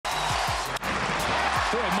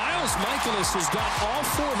Boy, Miles Mikolas has got all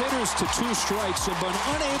 4 hitters to 2 strikes and been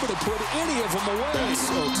unable to put any of them away.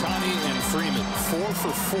 That's Ohtani and Freeman, 4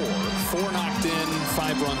 for 4, 4 knocked in,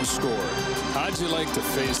 5 runs scored. How'd you like to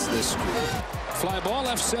face this group? Fly ball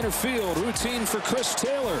left center field, routine for Chris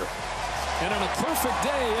Taylor. And on a perfect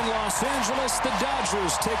day in Los Angeles, the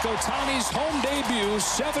Dodgers take Ohtani's home debut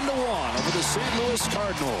 7-1 over the St. Louis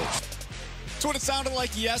Cardinals. That's what it sounded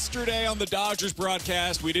like yesterday on the Dodgers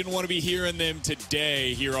broadcast. We didn't want to be hearing them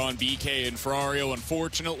today here on BK and Ferrario.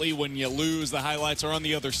 Unfortunately, when you lose, the highlights are on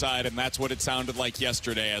the other side, and that's what it sounded like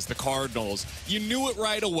yesterday as the Cardinals. You knew it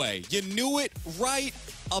right away. You knew it right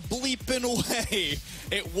a bleeping away.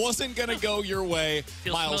 It wasn't going to go your way.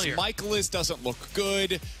 Miles Mikolas doesn't look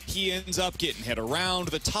good. He ends up getting hit around.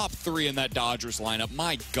 The top 3 in that Dodgers lineup,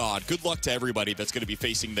 my God, good luck to everybody that's going to be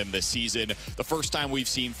facing them this season. The first time we've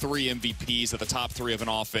seen 3 MVPs at the top 3 of an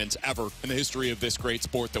offense ever in the history of this great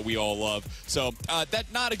sport that we all love. So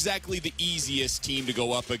that's not exactly the easiest team to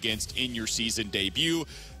go up against in your season debut.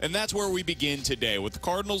 And that's where we begin today, with the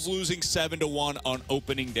Cardinals losing 7-1 on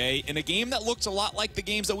opening day in a game that looks a lot like the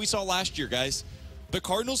games that we saw last year, guys. The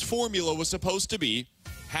Cardinals' formula was supposed to be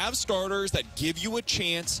have starters that give you a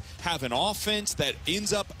chance, have an offense that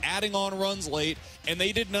ends up adding on runs late, and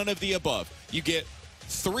they did none of the above. You get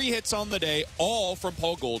 3 hits on the day, all from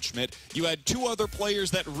Paul Goldschmidt. You had 2 other players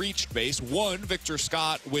that reached base. One, Victor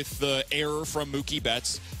Scott, with the error from Mookie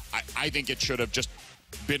Betts. I think it should have just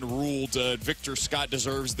been ruled Victor Scott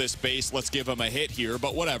deserves this base. Let's give him a hit here,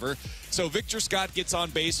 but whatever. So Victor Scott gets on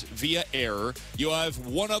base via error. You have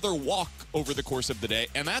 1 other walk over the course of the day,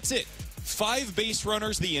 and that's it. 5 base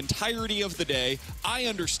runners the entirety of the day. I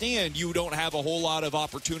understand you don't have a whole lot of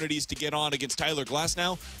opportunities to get on against Tyler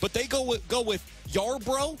Glasnow, but they go with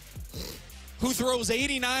Yarbrough, who throws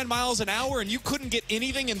 89 miles an hour, and you couldn't get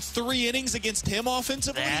anything in 3 innings against him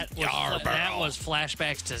offensively? That was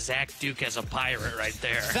flashbacks to Zach Duke as a Pirate right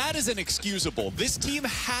there. That is inexcusable. This team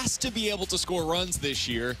has to be able to score runs this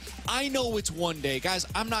year. I know it's one day. Guys,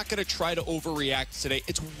 I'm not going to try to overreact today.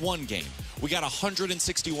 It's one game. We got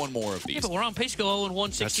 161 more of these. Yeah, but we're on pace to go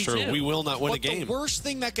 0-162. That's true. We will not win a game. The worst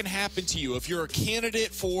thing that can happen to you if you're a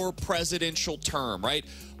candidate for presidential term, right?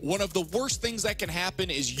 One of the worst things that can happen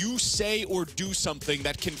is you say or do something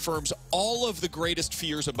that confirms all of the greatest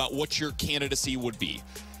fears about what your candidacy would be.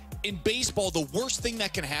 In baseball, the worst thing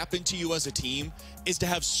that can happen to you as a team is to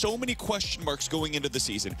have so many question marks going into the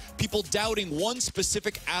season. People doubting one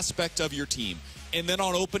specific aspect of your team. And then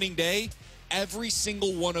on opening day, every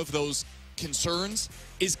single one of those concerns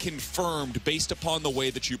is confirmed based upon the way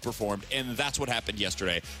that you performed, and that's what happened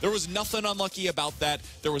yesterday. There was nothing unlucky about that.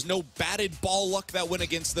 There was no batted ball luck that went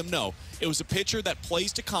against them. No, it was a pitcher that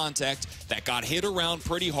plays to contact, that got hit around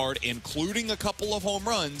pretty hard, including a couple of home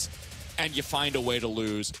runs, and you find a way to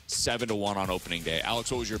lose 7-1 on opening day.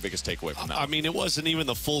 Alex, what was your biggest takeaway from that? I mean, it wasn't even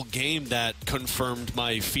the full game that confirmed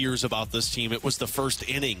my fears about this team. It was the first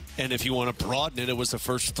inning. And if you want to broaden it, it was the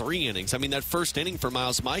first 3 innings. I mean, that first inning for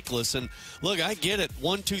Miles Mikolas. And look, I get it.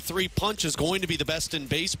 1, 2, 3 punch is going to be the best in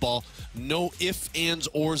baseball. No ifs, ands,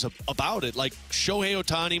 ors about it. Like Shohei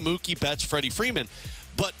Ohtani, Mookie Betts, Freddie Freeman.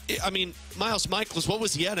 But, I mean, Miles Mikolas, what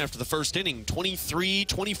was he at after the first inning? 23,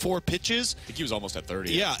 24 pitches? I think he was almost at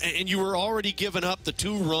 30. Yeah, and you were already giving up the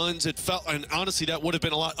 2 runs. It felt, and honestly, that would have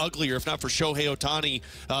been a lot uglier if not for Shohei Ohtani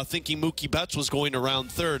thinking Mookie Betts was going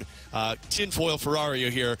around third. Tinfoil Ferrario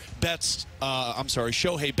here.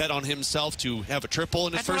 Shohei bet on himself to have a triple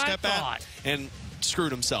in his first at-bat. And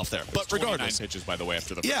screwed himself there. But regardless, 29 pitches, by the way,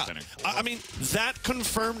 after the first inning. I mean, that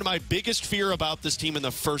confirmed my biggest fear about this team in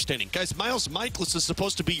the first inning. Guys, Miles Mikolas is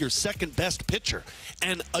supposed to be your second best pitcher.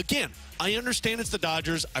 And again, I understand it's the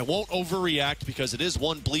Dodgers. I won't overreact because it is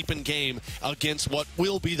one bleeping game against what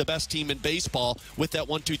will be the best team in baseball with that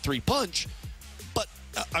 1, 2, 3 punch. But,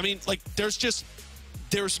 I mean, like,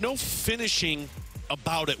 there's no finishing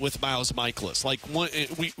about it with Miles Mikolas. Like,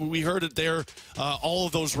 we heard it there. All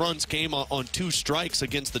of those runs came on 2 strikes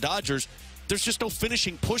against the Dodgers. There's just no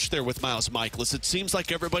finishing push there with Miles Mikolas. It seems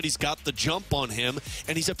like everybody's got the jump on him,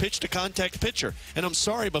 and he's a pitch-to-contact pitcher. And I'm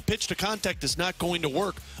sorry, but pitch-to-contact is not going to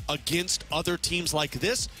work against other teams like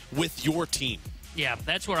this with your team. Yeah,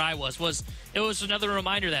 that's where I was. It was another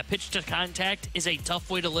reminder that pitch-to-contact is a tough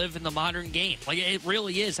way to live in the modern game. Like, it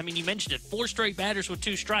really is. I mean, you mentioned it. 4 straight batters with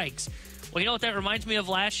 2 strikes. Well, you know what that reminds me of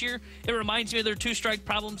last year? It reminds me of their 2-strike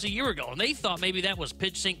problems a year ago. And they thought maybe that was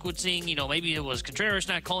pitch sequencing. You know, maybe it was Contreras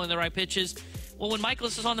not calling the right pitches. Well, when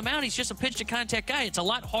Mikolas is on the mound, he's just a pitch-to-contact guy. It's a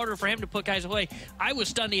lot harder for him to put guys away. I was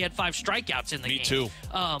stunned he had 5 strikeouts in the game. Me too.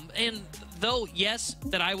 And though, yes,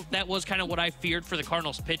 that was kind of what I feared for the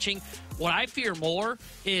Cardinals pitching. What I fear more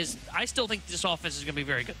is I still think this offense is going to be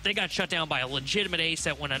very good. They got shut down by a legitimate ace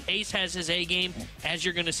that when an ace has his A game, as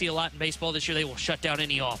you're going to see a lot in baseball this year, they will shut down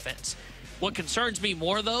any offense. What concerns me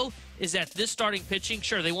more, though, is that this starting pitching,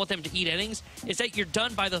 sure, they want them to eat innings, is that you're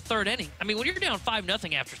done by the third inning. I mean, when you're down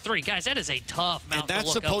 5-0 after 3, guys, that is a tough mountain to look up on. And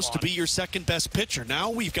that's supposed to be your second-best pitcher. Now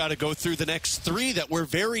we've got to go through the next 3 that we're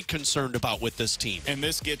very concerned about with this team. And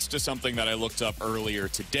this gets to something that I looked up earlier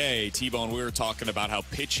today. T-Bone, we were talking about how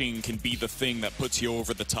pitching can be the thing that puts you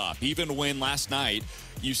over the top. Even when last night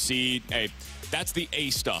you see that's the A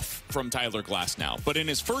stuff from Tyler Glasnow. But in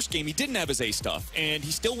his first game, he didn't have his A stuff, and he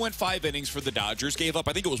still went 5 innings for the Dodgers, gave up,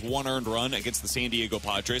 I think it was 1 earned run against the San Diego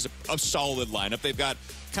Padres, a solid lineup. They've got,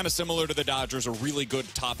 kind of similar to the Dodgers, a really good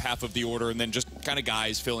top half of the order, and then just kind of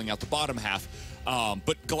guys filling out the bottom half.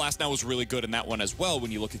 But Glasnow was really good in that one as well when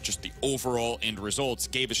you look at just the overall end results,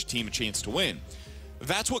 gave his team a chance to win.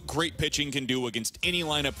 That's what great pitching can do against any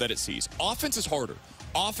lineup that it sees. Offense is harder.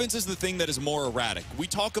 Offense is the thing that is more erratic. We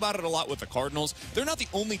talk about it a lot with the Cardinals. They're not the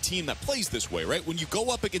only team that plays this way, right? When you go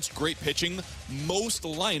up against great pitching, most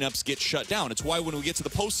lineups get shut down. It's why when we get to the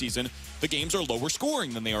postseason, the games are lower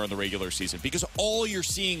scoring than they are in the regular season because all you're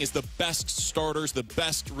seeing is the best starters, the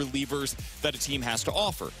best relievers that a team has to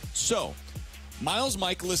offer. So, Miles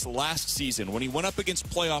Mikolas last season, when he went up against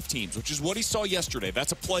playoff teams, which is what he saw yesterday,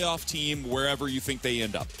 that's a playoff team wherever you think they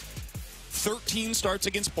end up. 13 starts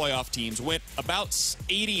against playoff teams, went about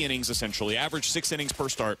 80 innings essentially, averaged 6 innings per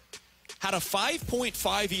start, had a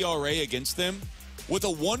 5.5 ERA against them with a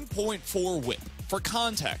 1.4 whip. For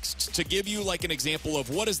context, to give you like an example of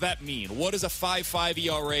what does that mean? What does a 5.5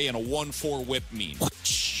 ERA and a 1.4 whip mean?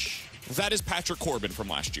 That is Patrick Corbin from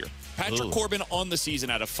last year. Patrick Corbin on the season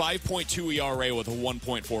had a 5.2 ERA with a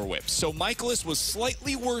 1.4 whip. So Mikolas was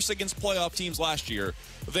slightly worse against playoff teams last year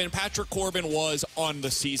than Patrick Corbin was on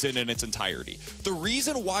the season in its entirety. The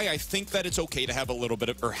reason why I think that it's okay to have a little bit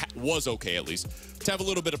of, or was okay at least, to have a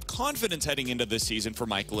little bit of confidence heading into this season for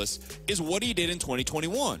Mikolas is what he did in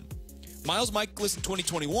 2021. Miles Mikolas in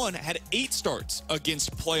 2021 had 8 starts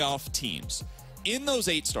against playoff teams. In those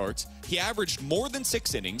 8 starts, he averaged more than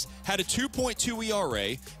 6 innings, had a 2.2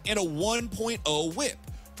 ERA, and a 1.0 whip.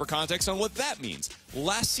 For context on what that means,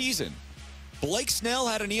 last season, Blake Snell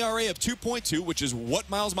had an ERA of 2.2, which is what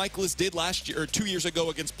Miles Mikolas did last year, or 2 years ago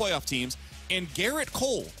against playoff teams, and Garrett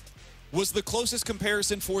Cole was the closest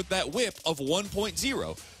comparison for that whip of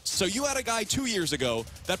 1.0. So you had a guy 2 years ago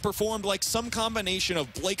that performed like some combination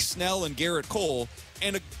of Blake Snell and Garrett Cole,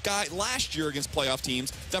 and a guy last year against playoff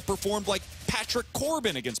teams that performed like Patrick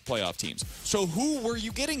Corbin against playoff teams. So who were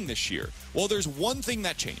you getting this year? Well, there's one thing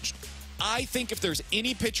that changed. I think if there's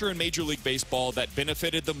any pitcher in Major League Baseball that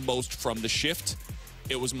benefited the most from the shift,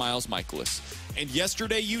 it was Miles Mikolas. And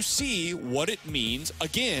yesterday you see what it means,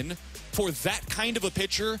 again, for that kind of a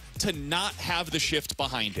pitcher to not have the shift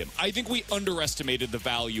behind him. I think we underestimated the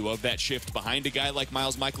value of that shift behind a guy like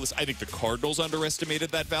Miles Mikolas. I think the Cardinals underestimated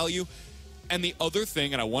that value. And the other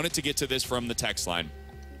thing, and I wanted to get to this from the text line,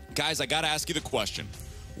 guys, I got to ask you the question.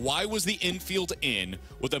 Why was the infield in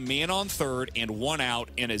with a man on third and 1 out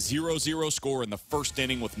and a 0-0 score in the first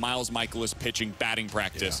inning with Miles Mikolas pitching batting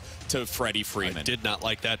practice to Freddie Freeman? I did not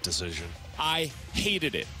like that decision. I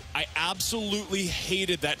hated it. I absolutely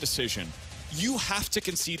hated that decision. You have to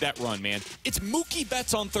concede that run, man. It's Mookie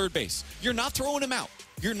Betts on third base. You're not throwing him out.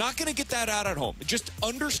 You're not going to get that out at home. Just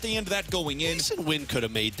understand that going in. Mason Wynn could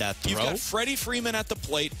have made that throw. You've got Freddie Freeman at the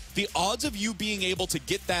plate. The odds of you being able to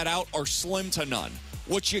get that out are slim to none.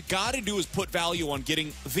 What you got to do is put value on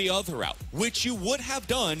getting the other out, which you would have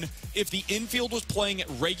done if the infield was playing at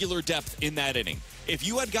regular depth in that inning. If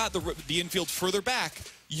you had got the infield further back,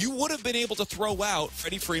 you would have been able to throw out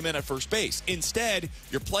Freddie Freeman at first base. Instead,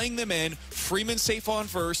 you're playing them in. Freeman's safe on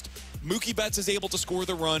first. Mookie Betts is able to score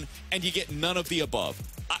the run, and you get none of the above.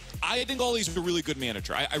 I think Ollie's a really good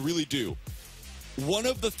manager. I really do. One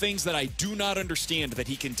of the things that I do not understand that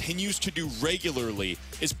he continues to do regularly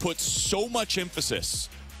is put so much emphasis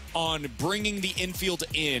on bringing the infield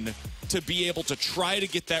in to be able to try to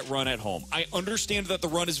get that run at home. I understand that the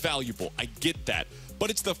run is valuable. I get that. But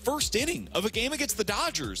it's the first inning of a game against the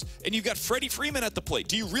Dodgers, and you've got Freddie Freeman at the plate.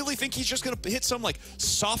 Do you really think he's just going to hit some, like,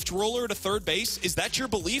 soft roller to third base? Is that your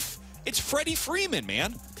belief? It's Freddie Freeman,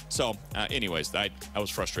 man. So, anyways, I was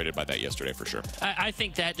frustrated by that yesterday for sure. I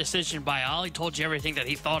think that decision by Ollie told you everything that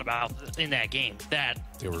he thought about in that game. That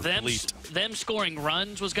them scoring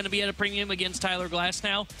runs was going to be at a premium against Tyler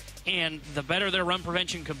Glasnow, and the better their run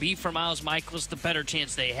prevention could be for Miles Mikolas, the better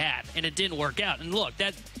chance they had. And it didn't work out. And look,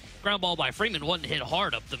 ground ball by Freeman wasn't hit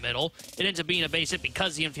hard up the middle. It ends up being a base hit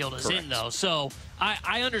because the infield is in, though. So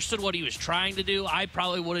I understood what he was trying to do. I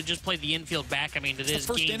probably would have just played the infield back. I mean, it is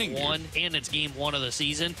game one, and it's game one of the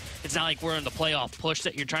season. It's not like we're in the playoff push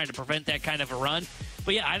that you're trying to prevent that kind of a run.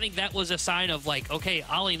 But, yeah, I think that was a sign of, like, okay,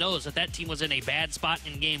 Ollie knows that team was in a bad spot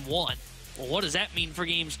in game one. Well, what does that mean for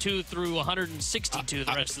games 2 through 162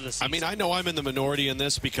 the rest of the season? I mean, I know I'm in the minority in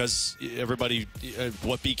this because everybody,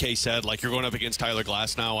 what BK said, like you're going up against Tyler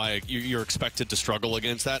Glass now, you're expected to struggle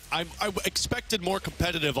against that. I expected more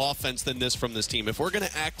competitive offense than this from this team. If we're going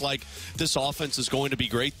to act like this offense is going to be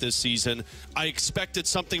great this season, I expected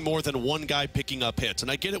something more than one guy picking up hits. And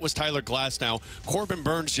I get it was Tyler Glass now. Corbin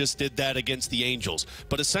Burns just did that against the Angels.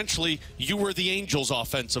 But essentially, you were the Angels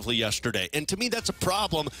offensively yesterday. And to me, that's a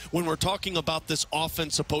problem when we're talking about this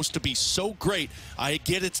offense supposed to be so great. I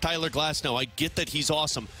get it's Tyler Glass now. I get that he's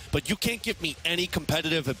awesome. But you can't give me any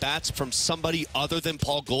competitive at-bats from somebody other than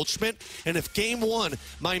Paul Goldschmidt. And if game one,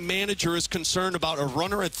 my manager is concerned about a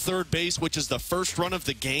runner at third base, which is the first run of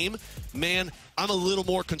the game, man, I'm a little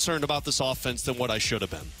more concerned about this offense than what I should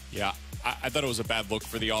have been. Yeah, I thought it was a bad look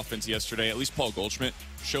for the offense yesterday. At least Paul Goldschmidt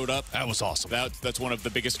showed up. That was awesome. That's one of the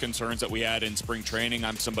biggest concerns that we had in spring training.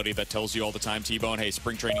 I'm somebody that tells you all the time, T-Bone, hey,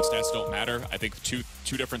 spring training stats don't matter. I think two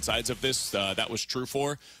different sides of this that was true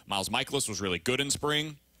for. Miles Mikolas was really good in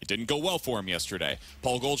spring. It didn't go well for him yesterday.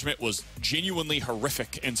 Paul Goldschmidt was genuinely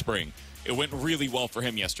horrific in spring. It went really well for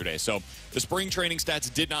him yesterday. So the spring training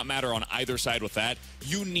stats did not matter on either side with that.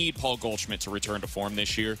 You need Paul Goldschmidt to return to form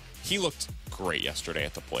this year. He looked great yesterday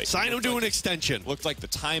at the plate. Sign him to an extension. Looked like the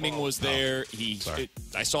timing was there.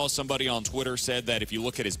 I saw somebody on Twitter said that if you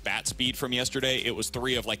look at his bat speed from yesterday, it was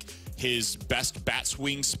 3 of like his best bat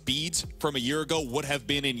swing speeds from a year ago would have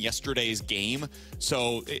been in yesterday's game.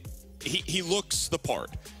 So he looks the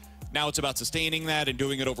part. Now it's about sustaining that and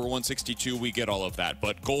doing it over 162. We get all of that.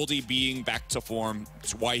 But Goldie being back to form,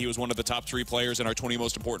 it's why he was one of the top 3 players in our 20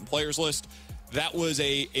 most important players list. That was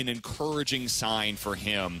an encouraging sign for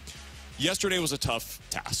him. Yesterday was a tough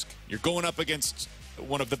task. You're going up against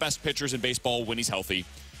one of the best pitchers in baseball when he's healthy.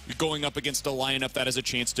 You're going up against a lineup that has a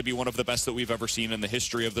chance to be one of the best that we've ever seen in the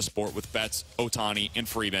history of the sport with Betts, Ohtani, and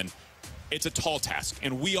Freeman. It's a tall task,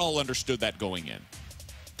 and we all understood that going in.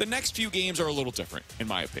 The next few games are a little different, in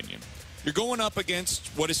my opinion. You're going up against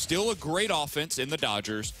what is still a great offense in the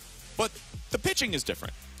Dodgers, but the pitching is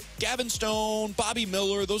different. Gavin Stone, Bobby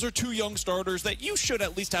Miller, those are 2 young starters that you should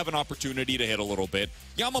at least have an opportunity to hit a little bit.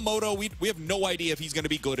 Yamamoto, we have no idea if he's going to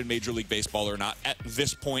be good in Major League Baseball or not at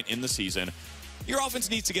this point in the season. Your offense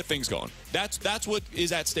needs to get things going. That's what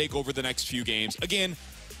is at stake over the next few games. Again,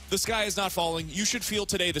 the sky is not falling. You should feel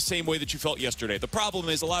today the same way that you felt yesterday. The problem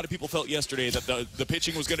is a lot of people felt yesterday that the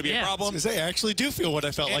pitching was going to be a problem. I actually do feel what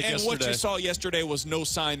I felt like yesterday. And what you saw yesterday was no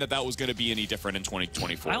sign that was going to be any different in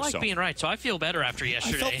 2024. I like being right, so I feel better after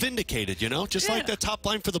yesterday. I felt vindicated, just like the top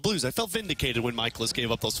line for the Blues. I felt vindicated when Mikolas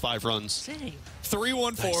gave up those 5 runs. Same.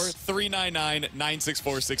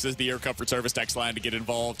 314-399-9646 is the Air Comfort Service text line to get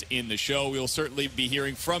involved in the show. We'll certainly be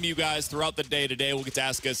hearing from you guys throughout the day today. We'll get to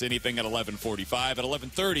ask us anything at 11:45. At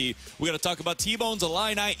 11:30, we got to talk about T-Bones,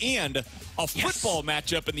 Illini, and a football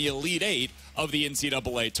matchup in the Elite Eight of the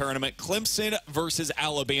NCAA tournament. Clemson versus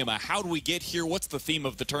Alabama. How do we get here? What's the theme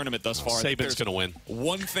of the tournament thus far? Saban's going to win.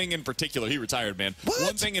 One thing in particular. He retired, man. What?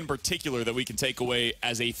 One thing in particular that we can take away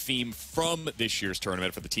as a theme from this year's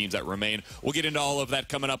tournament for the teams that remain. We'll get into all of that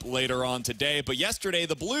coming up later on today. But yesterday,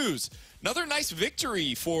 the Blues, another nice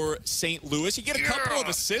victory for St. Louis. You get a couple of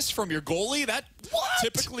assists from your goalie. That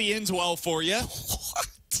typically ends well for you.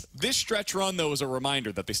 This stretch run, though, is a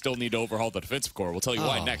reminder that they still need to overhaul the defensive core. We'll tell you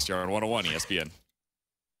why next year on 101 ESPN.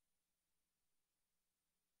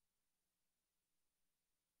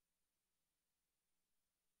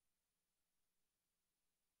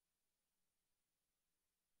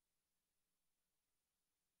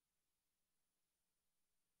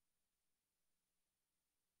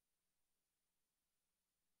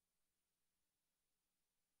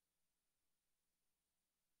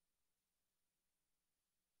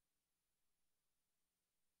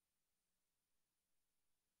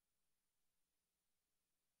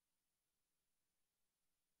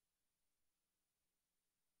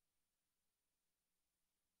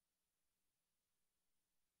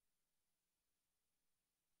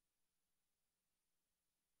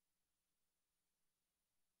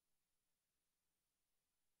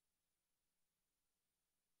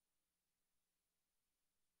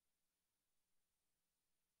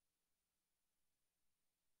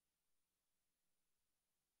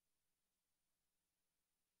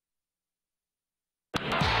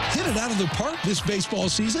 it out of the park this baseball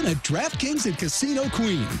season at DraftKings at Casino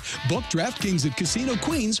Queen. Book DraftKings at Casino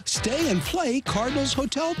Queen's Stay and Play Cardinals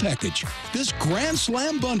Hotel Package. This Grand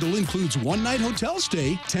Slam bundle includes one-night hotel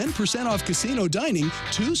stay, 10% off casino dining,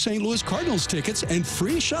 2 St. Louis Cardinals tickets, and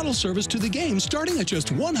free shuttle service to the game starting at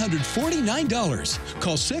just $149.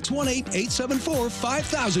 Call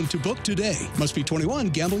 618-874-5000 to book today. Must be 21.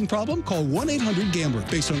 Gambling problem? Call 1-800-GAMBLER.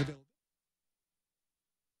 Based on availability.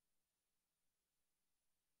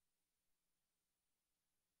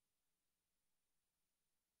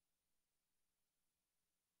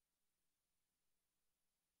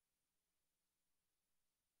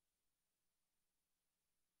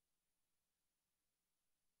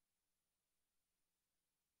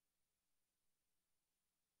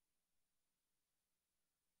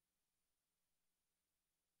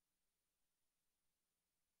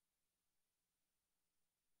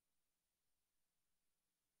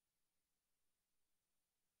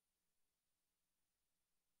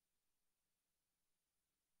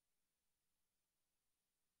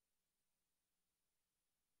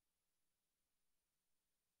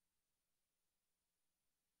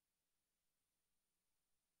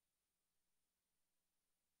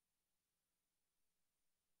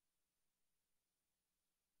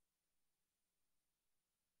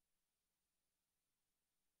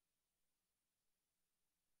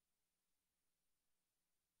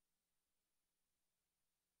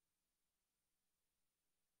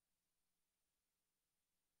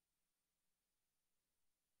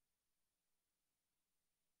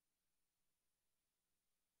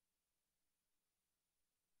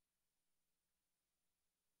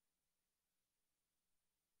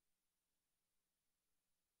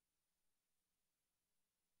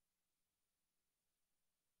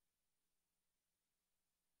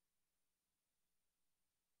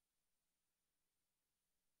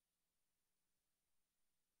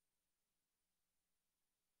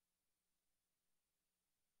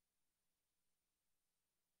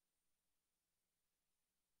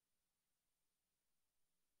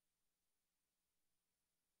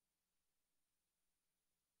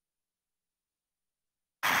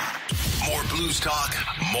 More Blues talk,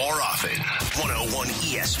 more often. 101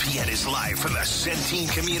 ESPN is live from the Centene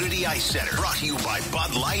Community Ice Center. Brought to you by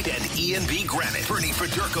Bud Light and E&B Granite. Bernie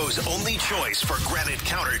Federko's only choice for granite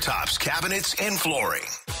countertops, cabinets, and flooring.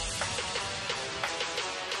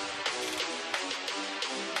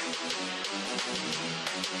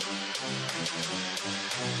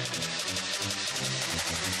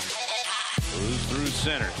 Moves through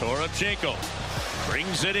center. Toropchenko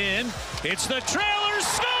brings it in. It's the trailer.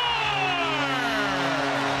 Score!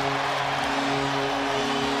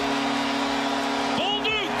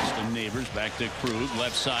 Bolduc. The Neighbors back to Krug.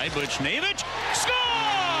 Left side. Buchnevich. Score!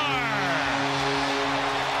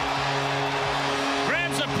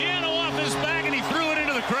 Grabs a piano off his back and he threw it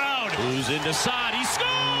into the crowd. Moves into Saad. He scores!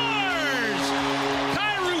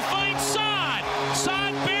 Kyrou finds Saad.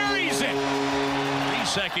 Saad buries it. 3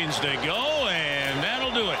 seconds to go, and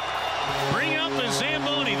that'll do it. Bring out the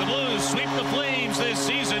Zamboni. The Blues sweep the Flames this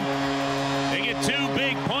season. They get 2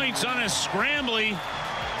 big points on a scrambly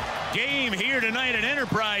game here tonight at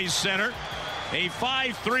Enterprise Center. A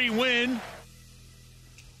 5-3 win.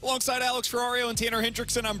 Alongside Alex Ferrario and Tanner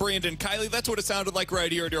Hendrickson, I'm Brandon Kiley. That's what it sounded like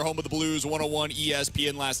right here at your home of the Blues, 101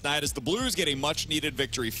 ESPN last night, as the Blues get a much-needed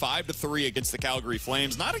victory, 5-3 against the Calgary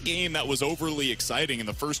Flames. Not a game that was overly exciting in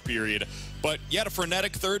the first period, but yet a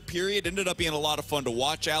frenetic third period. Ended up being a lot of fun to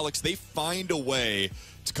watch, Alex. They find a way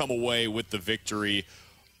to come away with the victory.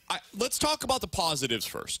 Let's talk about the positives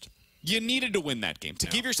first. You needed to win that game to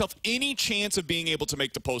give yourself any chance of being able to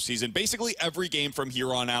make the postseason. Basically, every game from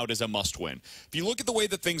here on out is a must-win. If you look at the way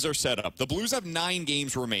that things are set up, the Blues have 9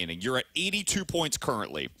 games remaining. You're at 82 points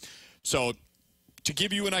currently. So to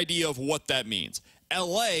give you an idea of what that means,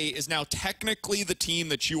 LA is now technically the team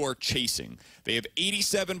that you are chasing. They have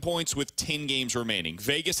 87 points with 10 games remaining.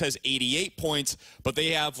 Vegas has 88 points, but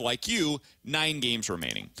they have, like you, 9 games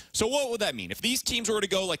remaining. So what would that mean? If these teams were to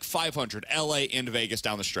go like 500, LA and Vegas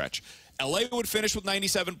down the stretch, LA would finish with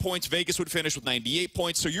 97 points, Vegas would finish with 98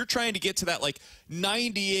 points. So you're trying to get to that like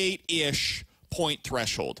 98-ish point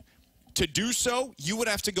threshold. To do so, you would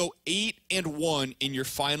have to go 8-1 in your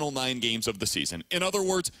final 9 games of the season. In other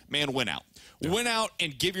words, man, win out. Win out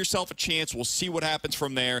and give yourself a chance. We'll see what happens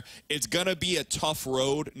from there. It's going to be a tough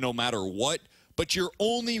road no matter what, but your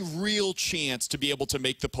only real chance to be able to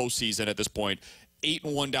make the postseason at this point,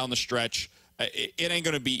 8-1 down the stretch it ain't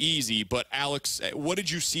going to be easy. But, Alex, what did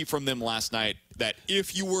you see from them last night that,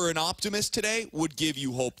 if you were an optimist today, would give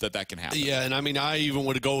you hope that that can happen? Yeah, and I mean, I even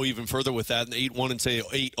would go even further with that, 8-1 and say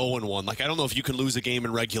 8-0-1. Like, I don't know if you can lose a game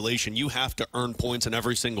in regulation. You have to earn points in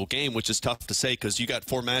every single game, which is tough to say because you got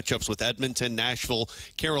 4 matchups with Edmonton, Nashville,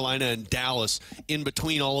 Carolina, and Dallas in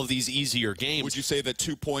between all of these easier games. Would you say that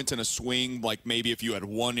 2 points in a swing, like maybe if you had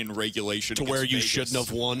won in regulation to where you Vegas, shouldn't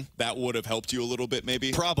have won, that would have helped you a little bit,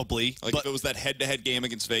 maybe? Probably. Like if it was that head-to-head game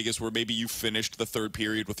against Vegas where maybe you finished the third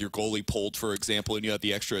period with your goalie pulled, for example, and you had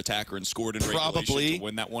the extra attacker and scored in regulation to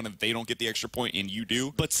win that one, and they don't get the extra point and you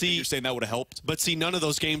do. But see, you're saying that would have helped? But see, none of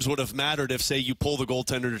those games would have mattered if, say, you pull the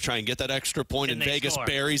goaltender to try and get that extra point and Vegas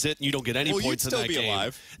buries it and you don't get any points in that game. You'd still be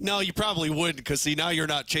alive. No, you probably wouldn't because, see, now you're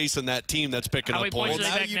not chasing that team that's picking up points.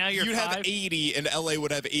 Now you'd have 80 and LA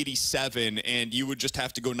would have 87 and you would just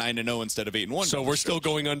have to go 9-0 instead of 8-1. So we're still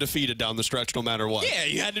going undefeated down the stretch no matter what. Yeah,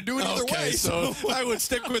 you had to do it either way. So I would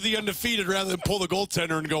stick with the undefeated rather than pull the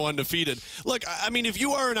goaltender and go undefeated. Look, I mean, if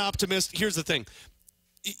you are an optimist, here's the thing.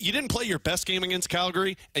 You didn't play your best game against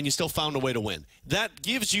Calgary, and you still found a way to win. That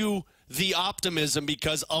gives you the optimism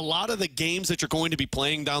because a lot of the games that you're going to be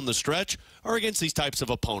playing down the stretch are against these types of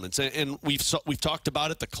opponents. And we've talked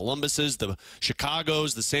about it, the Columbuses, the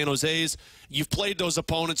Chicagos, the San Joses. You've played those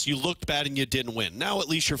opponents. You looked bad and you didn't win. Now at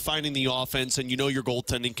least you're finding the offense, and you know your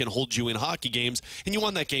goaltending can hold you in hockey games, and you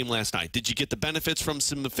won that game last night. Did you get the benefits from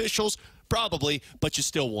some officials? Probably, but you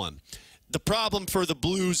still won. The problem for the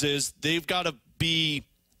Blues is they've got to be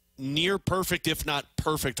near perfect, if not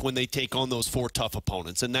perfect, when they take on those 4 tough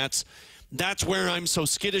opponents. And that's where I'm so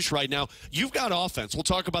skittish right now. You've got offense. We'll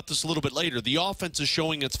talk about this a little bit later. The offense is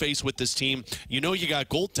showing its face with this team. You know you got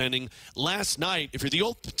goaltending. Last night, if you're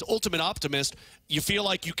the ultimate optimist, you feel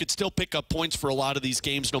like you could still pick up points for a lot of these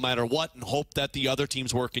games no matter what and hope that the other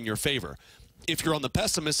teams work in your favor. If you're on the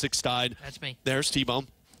pessimistic side, that's me. There's T-Bone.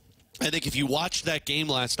 I think if you watched that game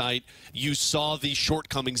last night, you saw the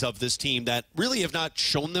shortcomings of this team that really have not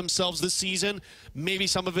shown themselves this season. Maybe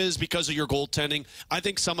some of it is because of your goaltending. I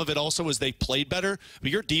think some of it also is they played better, but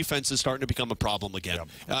your defense is starting to become a problem again. Yep.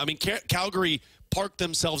 I mean, Calgary parked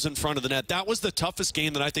themselves in front of the net. That was the toughest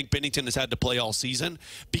game that I think Binnington has had to play all season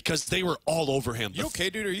because they were all over him. You okay,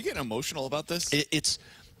 dude? Are you getting emotional about this? It's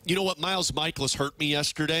you know what? Miles Mikolas hurt me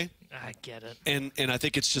yesterday. I get it. And I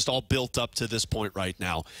think it's just all built up to this point right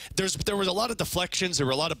now. There was a lot of deflections. There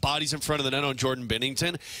were a lot of bodies in front of the net on Jordan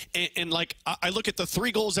Binnington. And like, I look at the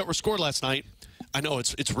 3 goals that were scored last night. I know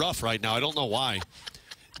it's rough right now. I don't know why.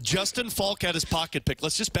 Justin Falk had his pocket pick.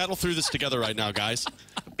 Let's just battle through this together right now, guys.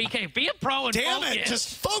 BK, be a pro and Damn focus. It,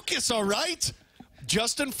 just focus, all right?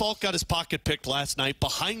 Justin Falk got his pocket picked last night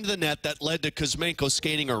behind the net. That led to Kuzmenko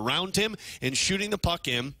skating around him and shooting the puck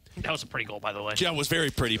in. That was a pretty goal, by the way. Yeah, it was very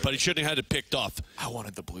pretty, but he shouldn't have had it picked off. I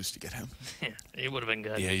wanted the Blues to get him. Yeah, it would have been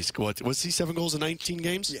good. Yeah, he scored. Was he 7 goals in 19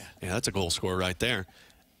 games? Yeah. Yeah, that's a goal scorer right there.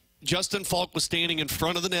 Justin Falk was standing in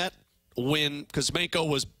front of the net when Kuzmenko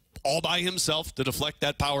was all by himself to deflect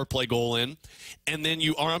that power play goal in. And then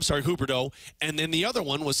Huberdeau. And then the other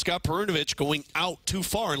one was Scott Perunovich going out too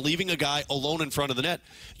far and leaving a guy alone in front of the net.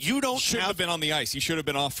 You don't should have been on the ice. He should have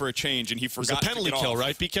been off for a change, and he forgot. It was a penalty kill,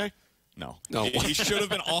 right, BK? No. He should have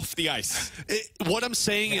been off the ice. What I'm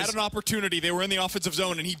saying is... He had an opportunity. They were in the offensive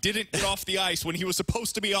zone, and he didn't get off the ice when he was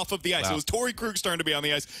supposed to be off of the ice. Wow. It was Torrey Krug's turn to be on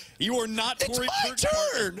the ice. You are not Torrey Krug's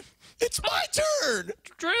turn! It's my turn!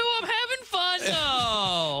 Drew, I'm having fun,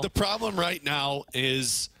 though. The problem right now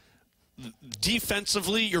is...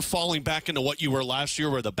 defensively, you're falling back into what you were last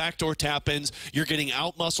year where the backdoor tap-ins, you're getting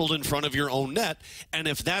out-muscled in front of your own net. And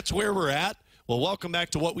if that's where we're at, well, welcome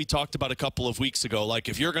back to what we talked about a couple of weeks ago. Like,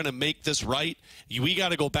 if you're going to make this right, we got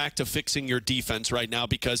to go back to fixing your defense right now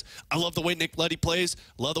because I love the way Nick Leddy plays,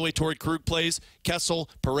 love the way Torrey Krug plays, Kessel,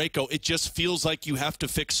 Parayko. It just feels like you have to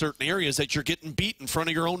fix certain areas that you're getting beat in front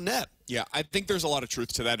of your own net. Yeah, I think there's a lot of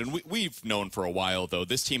truth to that, and we've known for a while, though,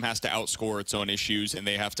 this team has to outscore its own issues, and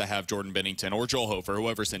they have to have Jordan Binnington or Joel Hofer,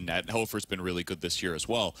 whoever's in net. Hofer's been really good this year as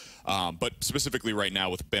well, but specifically right now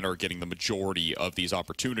with Benner getting the majority of these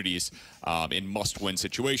opportunities in must-win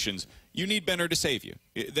situations, you need Benner to save you.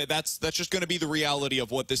 That's just going to be the reality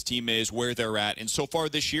of what this team is, where they're at. And so far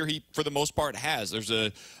this year, he, for the most part, has. There's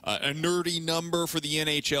a nerdy number for the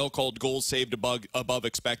NHL called goals saved above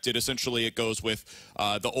expected. Essentially, it goes with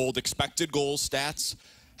the old expected goals stats.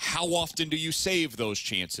 How often do you save those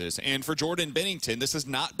chances? And for Jordan Binnington, this has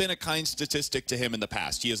not been a kind statistic to him in the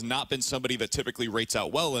past. He has not been somebody that typically rates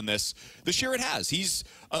out well in this. This year it has. He's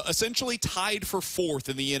essentially tied for 4th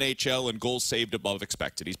in the NHL in goals saved above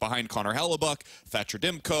expected. He's behind Connor Hellebuck, Thatcher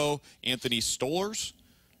Demko, Anthony Stolarz.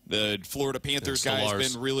 The Florida Panthers guy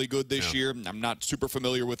has been really good this year. I'm not super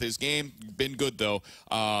familiar with his game. Been good, though.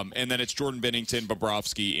 And then it's Jordan Bennington,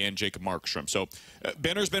 Bobrovsky, and Jacob Markstrom. So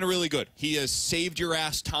Benner's been really good. He has saved your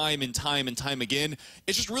ass time and time and time again.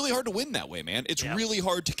 It's just really hard to win that way, man. It's really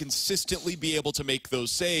hard to consistently be able to make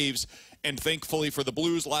those saves. And thankfully for the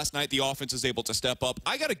Blues, last night the offense is able to step up.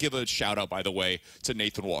 I got to give a shout-out, by the way, to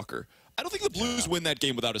Nathan Walker. I don't think the Blues win that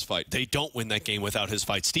game without his fight. They don't win that game without his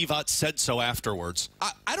fight. Steve Ott said so afterwards.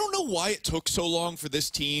 I don't know why it took so long for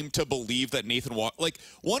this team to believe that Nathan Walker... Like,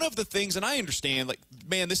 one of the things, and I understand, like,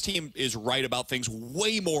 man, this team is right about things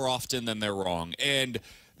way more often than they're wrong. And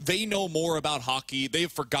they know more about hockey.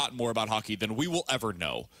 They've forgotten more about hockey than we will ever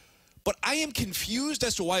know. But I am confused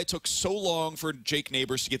as to why it took so long for Jake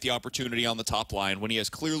Neighbors to get the opportunity on the top line when he has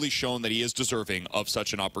clearly shown that he is deserving of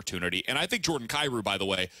such an opportunity. And I think Jordan Kyrou, by the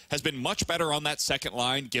way, has been much better on that second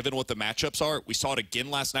line given what the matchups are. We saw it again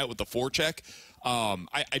last night with the forecheck.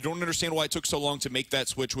 I don't understand why it took so long to make that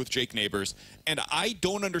switch with Jake Neighbors. And I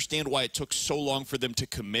don't understand why it took so long for them to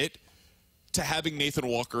commit to having Nathan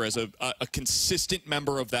Walker as a consistent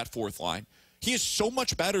member of that fourth line. He is so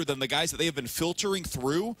much better than the guys that they have been filtering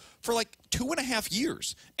through for like 2.5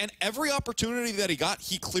 years. And every opportunity that he got,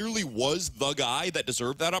 he clearly was the guy that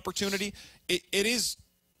deserved that opportunity. It is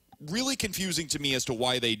really confusing to me as to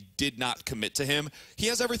why they did not commit to him. He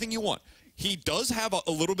has everything you want. He does have a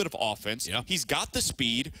little bit of offense. Yeah. He's got the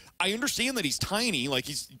speed. I understand that he's tiny, like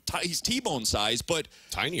he's T-bone size, but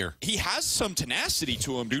tinier. He has some tenacity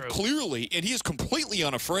to him, dude, clearly, and he is completely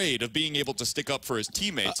unafraid of being able to stick up for his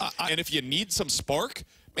teammates. And if you need some spark,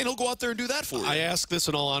 man, he'll go out there and do that for you. I ask this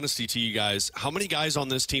in all honesty to you guys. How many guys on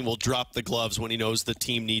this team will drop the gloves when he knows the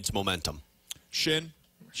team needs momentum? Shin's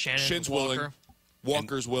willing.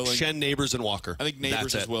 Walker's willing. Shen, Neighbors, and Walker. I think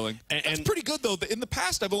Neighbors is willing. And that's pretty good, though. In the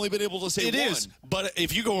past, I've only been able to say one. It is. But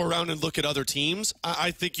if you go around and look at other teams,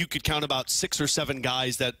 I think you could count about 6 or 7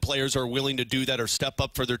 guys that players are willing to do that or step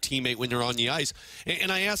up for their teammate when they're on the ice.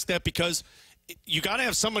 And I ask that because you got to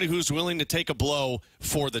have somebody who's willing to take a blow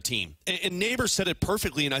for the team. And Neighbors said it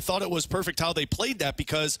perfectly, and I thought it was perfect how they played that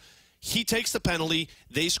because he takes the penalty,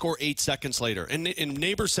 they score 8 seconds later. And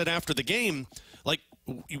Neighbors said after the game, like,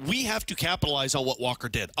 we have to capitalize on what Walker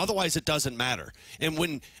did. Otherwise, it doesn't matter.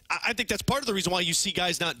 And I think that's part of the reason why you see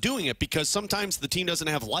guys not doing it, because sometimes the team doesn't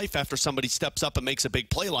have life after somebody steps up and makes a big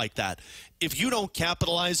play like that. If you don't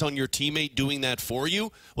capitalize on your teammate doing that for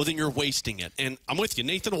you, well, then you're wasting it. And I'm with you.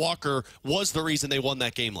 Nathan Walker was the reason they won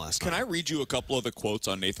that game last night. Can I read you a couple of the quotes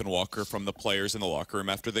on Nathan Walker from the players in the locker room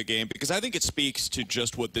after the game? Because I think it speaks to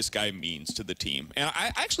just what this guy means to the team. And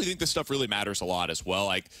I actually think this stuff really matters a lot as well.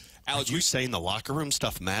 Like, Alex, are you saying the locker room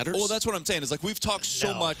stuff matters? Well, that's what I'm saying. Is like we've talked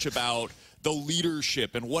so much about the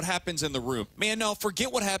leadership and what happens in the room. Man, no,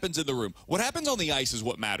 forget what happens in the room. What happens on the ice is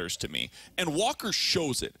what matters to me. And Walker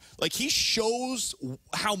shows it. Like, he shows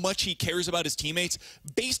how much he cares about his teammates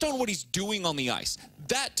based on what he's doing on the ice.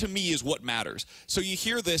 That, to me, is what matters. So you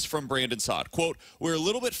hear this from Brandon Saad. Quote, "We're a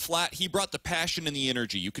little bit flat. He brought the passion and the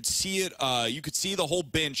energy. You could see it. You could see the whole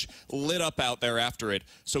bench lit up out there after it.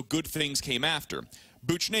 So good things came after."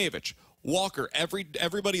 Buchnevich, Walker,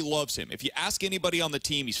 everybody loves him. If you ask anybody on the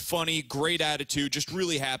team, he's funny, great attitude, just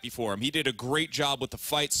really happy for him. He did a great job with the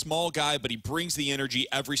fight. Small guy, but he brings the energy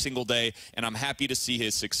every single day, and I'm happy to see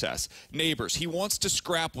his success. Neighbors, he wants to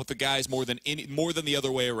scrap with the guys more than the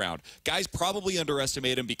other way around. Guys probably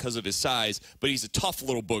underestimate him because of his size, but he's a tough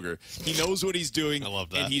little booger. He knows what he's doing, I love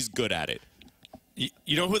that. And he's good at it.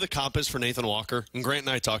 You know who the comp is for Nathan Walker? And Grant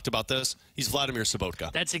and I talked about this. He's Vladimir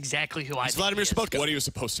Sobotka. That's exactly who I think Vladimir Sobotka. What he was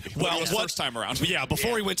supposed to be. Well, first time around. Yeah,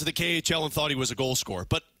 before he went to the KHL and thought he was a goal scorer.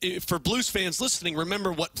 But for Blues fans listening,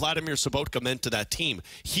 remember what Vladimir Sobotka meant to that team.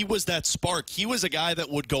 He was that spark. He was a guy that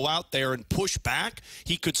would go out there and push back.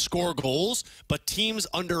 He could score goals, but teams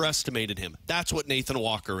underestimated him. That's what Nathan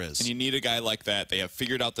Walker is. And you need a guy like that. They have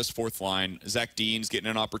figured out this fourth line. Zach Dean's getting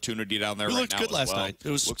an opportunity down there right now. He looked good last night.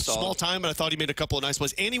 It was small time, but I thought he made a couple of nice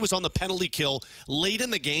plays. And he was on the penalty kill late in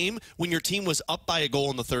the game when your team was up by a goal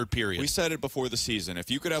in the third period. We said it before the season. If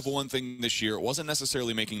you could have one thing this year, it wasn't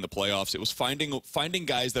necessarily making the playoffs. It was finding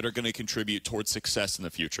guys that are going to contribute towards success in the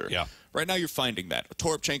future. Yeah. Right now, you're finding that.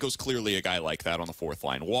 Toropchenko's clearly a guy like that on the fourth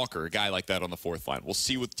line. Walker, a guy like that on the fourth line. We'll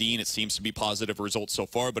see with Dean. It seems to be positive results so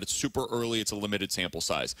far, but it's super early. It's a limited sample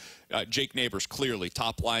size. Jake Neighbors, clearly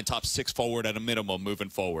top line, top 6 forward at a minimum moving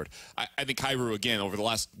forward. I think Kyrou, again, over the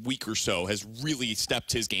last week or so, has really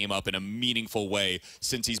stepped his game up in a meaningful way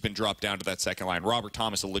since he's been dropped down to that second line. Robert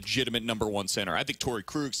Thomas, a legitimate #1 center. I think Torrey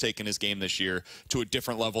Krug's taken his game this year to a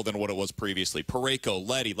different level than what it was previously. Parayko,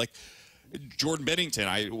 Leddy, like, Jordan Bennington,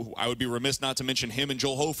 I would be remiss not to mention him and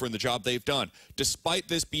Joel Hofer and the job they've done. Despite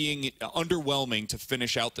this being underwhelming to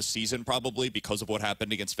finish out the season, probably because of what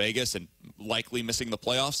happened against Vegas and likely missing the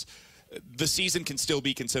playoffs, the season can still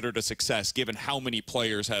be considered a success given how many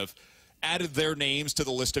players have added their names to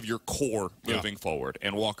the list of your core moving forward.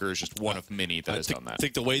 And Walker is just one of many that has done that. I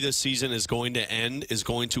think the way this season is going to end is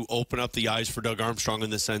going to open up the eyes for Doug Armstrong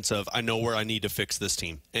in the sense of, I know where I need to fix this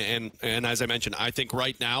team. And as I mentioned, I think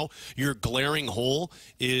right now your glaring hole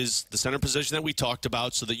is the center position that we talked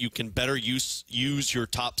about so that you can better use your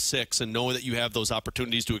top six and know that you have those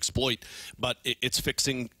opportunities to exploit. But it's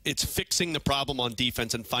fixing the problem on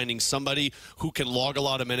defense and finding somebody who can log a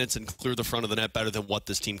lot of minutes and clear the front of the net better than what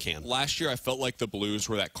this team can. Last year, I felt like the Blues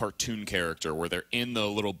were that cartoon character where they're in the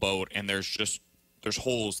little boat and there's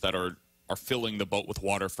holes that are filling the boat with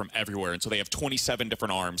water from everywhere. And so they have 27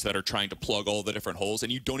 different arms that are trying to plug all the different holes,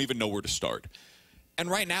 and you don't even know where to start. And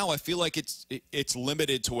right now, I feel like it's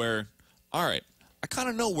limited to where, all right, I kind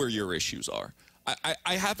of know where your issues are.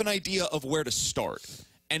 I have an idea of where to start.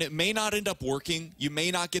 And it may not end up working. You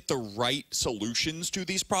may not get the right solutions to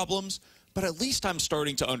these problems, but at least I'm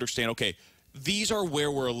starting to understand, okay, these are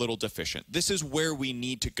where we're a little deficient. This is where we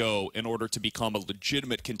need to go in order to become a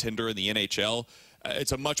legitimate contender in the NHL.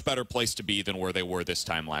 It's a much better place to be than where they were this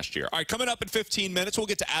time last year. All right, coming up in 15 minutes, we'll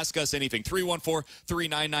get to Ask Us Anything.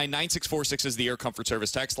 314-399-9646 is the Air Comfort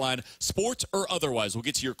Service text line. Sports or otherwise, we'll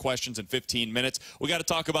get to your questions in 15 minutes. We got to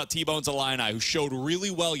talk about T-Bones Illini, who showed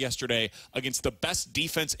really well yesterday against the best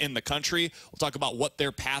defense in the country. We'll talk about what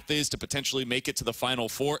their path is to potentially make it to the Final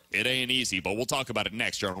Four. It ain't easy, but we'll talk about it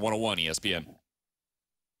next here on 101 ESPN.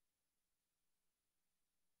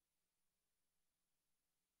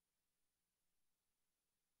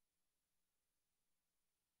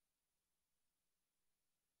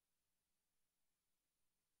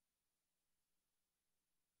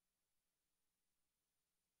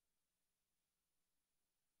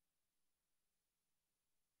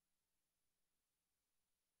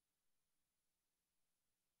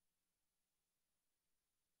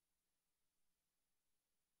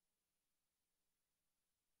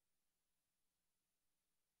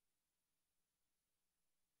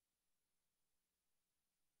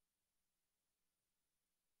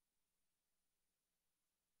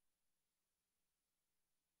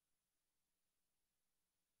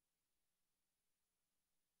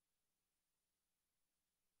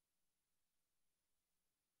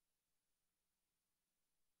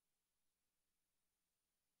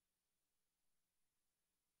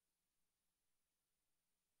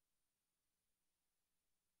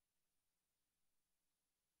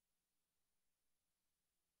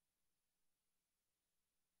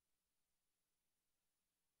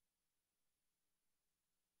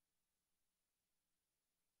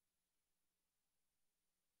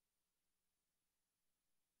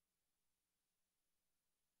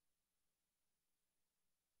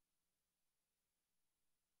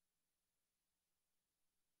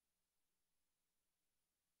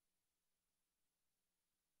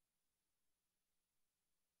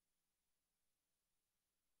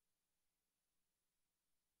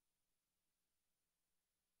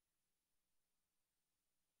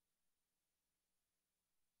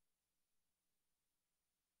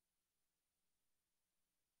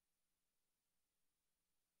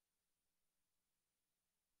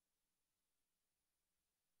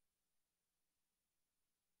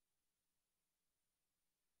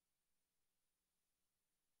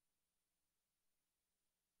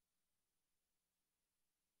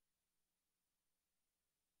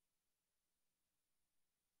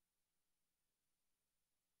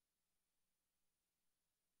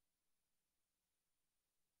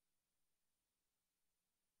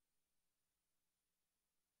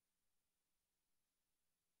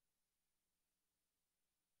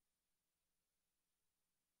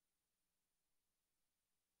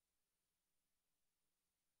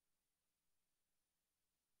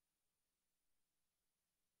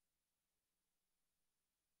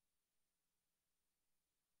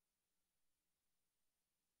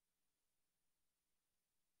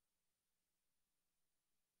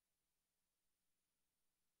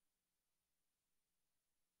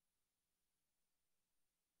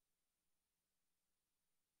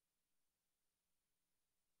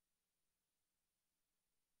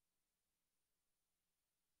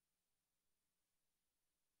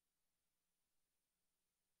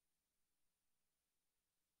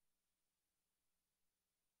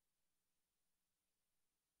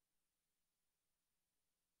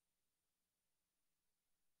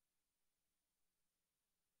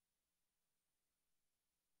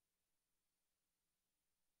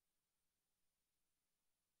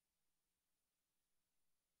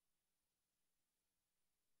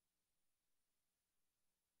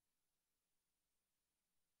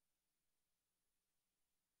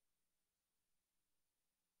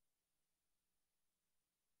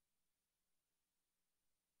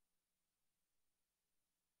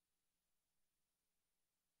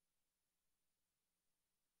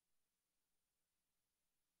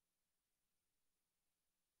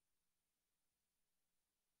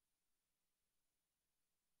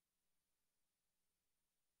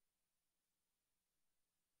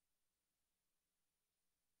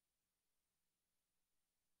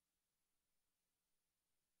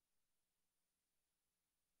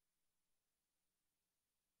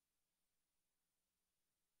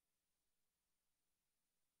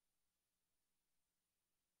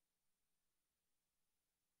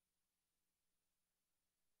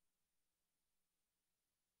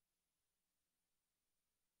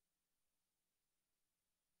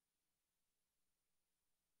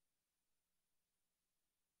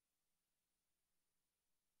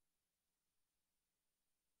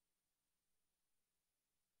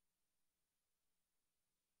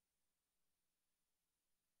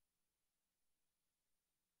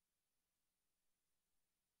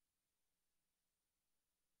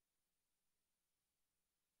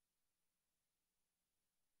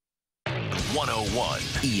 101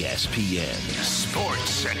 ESPN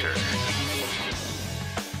Sports Center.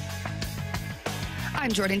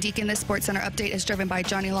 I'm Jordan Deacon. This Sports Center update is driven by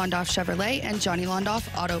Johnny Londoff Chevrolet and Johnny Londoff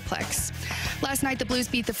Autoplex. Last night, the Blues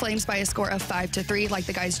beat the Flames by a score of 5-3. Like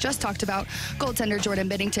the guys just talked about, goaltender Jordan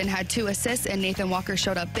Binnington had 2 assists, and Nathan Walker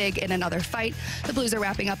showed up big in another fight. The Blues are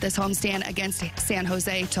wrapping up this homestand against San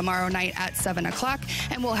Jose tomorrow night at 7 o'clock,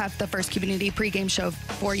 and we'll have the first community pregame show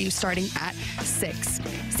for you starting at 6.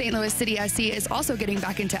 St. Louis City SC is also getting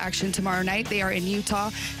back into action tomorrow night. They are in Utah,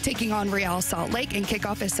 taking on Real Salt Lake, and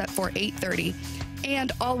kickoff is set for 8:30.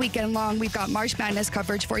 And all weekend long, we've got March Madness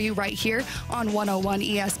coverage for you right here on 101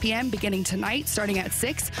 ESPN, beginning tonight, starting at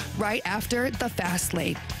 6, right after the Fast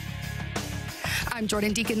Lane. I'm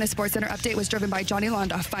Jordan Deacon. The Sports Center update was driven by Johnny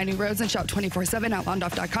Londoff. Find new roads and shop 24/7 at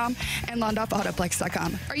Londoff.com and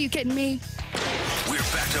LondoffAutoplex.com. Are you kidding me? We're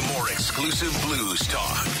back to more exclusive Blues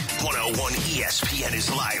talk. 101 ESPN is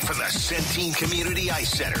live from the Centene Community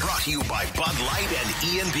Ice Center. Brought to you by Bud Light and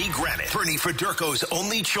E&B Granite. Bernie Federko's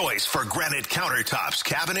only choice for granite countertops,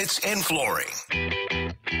 cabinets, and flooring.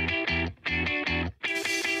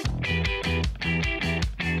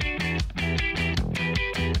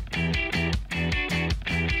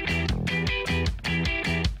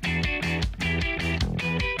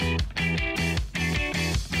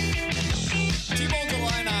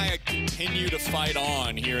 Continue to fight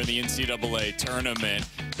on here in the NCAA tournament.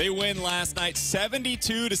 They win last night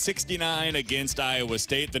 72-69 against Iowa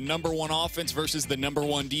State. The #1 offense versus the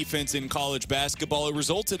 #1 defense in college basketball. It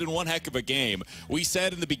resulted in one heck of a game. We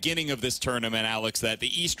said in the beginning of this tournament, Alex, that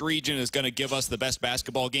the East region is going to give us the best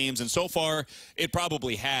basketball games, and so far it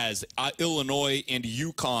probably has. Illinois and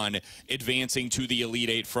UConn advancing to the Elite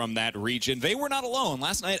Eight from that region. They were not alone.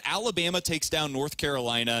 Last night, Alabama takes down North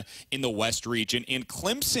Carolina in the West region, and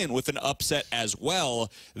Clemson with an upset as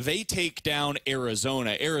well. They take down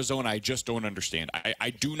Arizona. Arizona, I just don't understand. I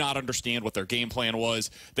do not understand what their game plan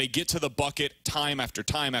was. They get to the bucket time after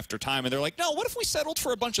time after time, and they're like, no, what if we settled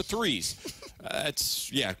for a bunch of threes?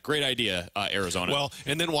 Yeah, great idea, Arizona. Well,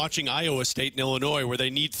 and then watching Iowa State and Illinois where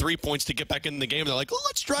they need 3 points to get back in the game, they're like, well,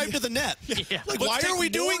 let's drive to the net. Yeah. Like, why are we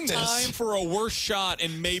doing this? Time for a worse shot,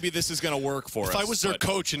 and maybe this is going to work for us. If I was their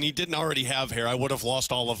coach and he didn't already have hair, I would have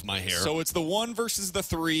lost all of my hair. So it's the 1 versus the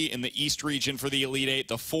 3 in the East region for the Elite Eight,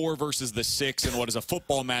 the 4 versus the 6 in what is a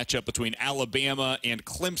football matchup between Alabama and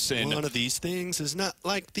Clemson. One of these things is not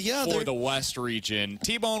like the other. For the West region.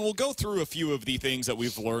 T-Bone, we'll go through a few of the things that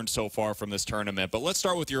we've learned so far from this tournament, but let's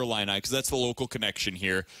start with your Illini because that's the local connection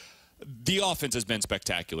here. The offense has been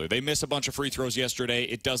spectacular. They miss a bunch of free throws yesterday.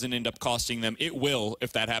 It doesn't end up costing them. It will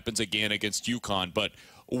if that happens again against UConn. But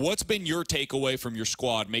what's been your takeaway from your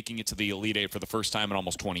squad making it to the Elite Eight for the first time in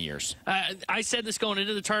almost 20 years? I said this going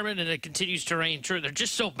into the tournament, and it continues to reign true. They're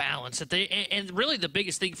just so balanced. That and really the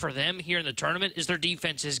biggest thing for them here in the tournament is their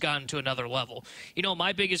defense has gotten to another level. You know,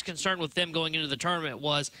 my biggest concern with them going into the tournament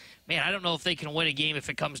was, man, I don't know if they can win a game if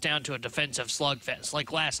it comes down to a defensive slugfest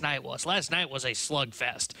like last night was. Last night was a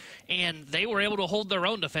slugfest, and they were able to hold their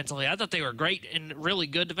own defensively. I thought they were great and really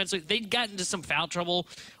good defensively. They'd gotten into some foul trouble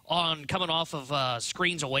on coming off of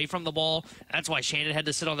screens away from the ball. That's why Shannon had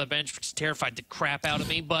to sit on the bench, which terrified the crap out of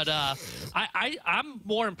me. But I'm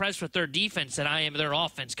more impressed with their defense than I am their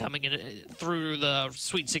offense coming in through the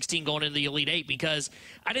Sweet 16 going into the Elite Eight, because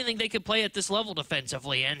I didn't think they could play at this level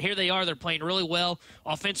defensively. And here they are. They're playing really well.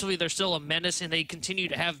 Offensively, they're still a menace, and they continue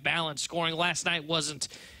to have balance. Scoring last night wasn't,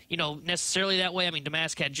 you know, necessarily that way. I mean,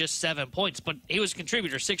 Damask had just 7 points, but he was a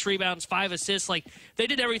contributor. 6 rebounds, 5 assists. Like, they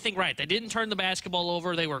did everything right. They didn't turn the basketball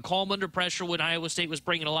over. They were calm under pressure when Iowa State was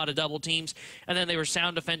bringing a lot of double teams, and then they were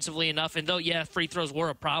sound defensively enough. And though, yeah, free throws were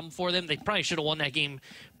a problem for them, they probably should have won that game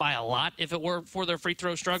by a lot if it were for their free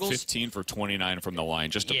throw struggles. 15 for 29 from the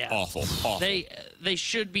line. Just awful. They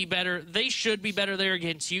should be better. They should be better there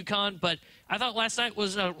against UConn, but I thought last night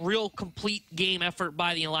was a real complete game effort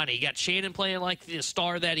by the Illini. You got Shannon playing like the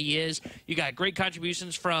star that he is. You got great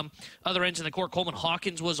contributions from other ends of the court. Coleman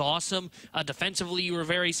Hawkins was awesome. Defensively, you were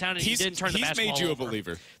very sound, and he didn't turn the basketball over. He's made you a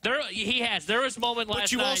believer. He has. There was a moment last night.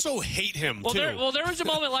 But you also hate him, too. There was a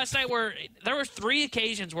moment last night where there were 3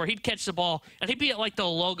 occasions where he'd catch the ball, and he'd be at like the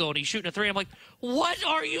logo, and he's shooting a 3. I'm like, what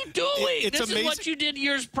are you doing? This is what you did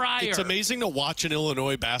years prior. It's amazing to watch an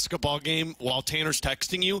Illinois basketball game while Tanner's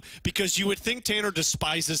texting you, because you would think Tanner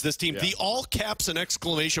despises this team. Yeah. The all caps and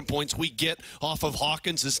exclamation points we get off of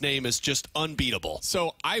Hawkins' name is just unbeatable.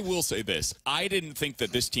 So I will say this. I didn't think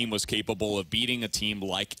that this team was capable of beating a team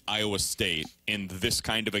like Iowa State in this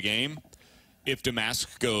kind of a game if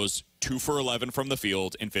Damask goes 2 for 11 from the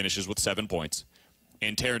field and finishes with 7 points,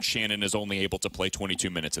 and Terrence Shannon is only able to play 22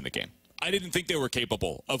 minutes in the game. I didn't think they were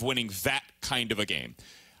capable of winning that kind of a game.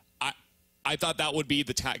 I thought that would be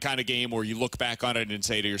the kind of game where you look back on it and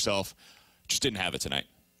say to yourself, just didn't have it tonight.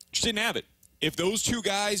 Just didn't have it. If those two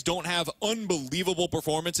guys don't have unbelievable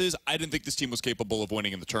performances, I didn't think this team was capable of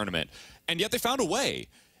winning in the tournament. And yet they found a way.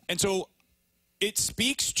 And so it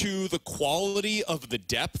speaks to the quality of the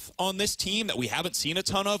depth on this team that we haven't seen a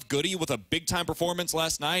ton of. Goody with a big-time performance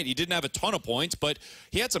last night. He didn't have a ton of points, but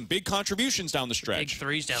he had some big contributions down the stretch. Big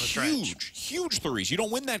threes down the stretch. Huge threes. You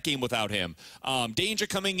don't win that game without him. Danger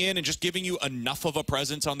coming in and just giving you enough of a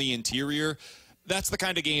presence on the interior. That's the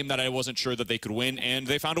kind of game that I wasn't sure that they could win, and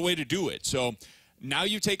they found a way to do it. So now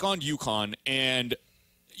you take on UConn, and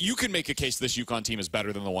you can make a case this UConn team is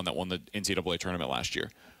better than the one that won the NCAA tournament last year.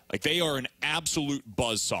 Like, they are an absolute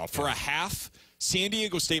buzzsaw. For a half, San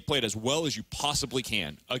Diego State played as well as you possibly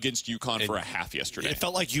can against UConn for a half yesterday. It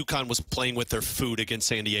felt like UConn was playing with their food against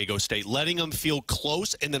San Diego State, letting them feel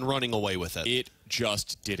close and then running away with it. It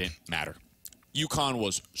just didn't matter. UConn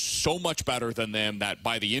was so much better than them that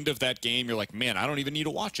by the end of that game, you're like, man, I don't even need to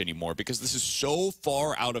watch anymore because this is so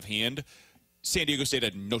far out of hand. San Diego State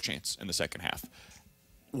had no chance in the second half.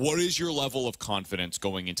 What is your level of confidence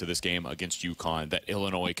going into this game against UConn that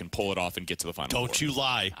Illinois can pull it off and get to the Final Four? Don't you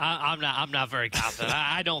lie. I'm not very confident.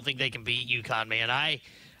 I don't think they can beat UConn, man.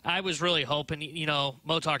 I was really hoping, you know,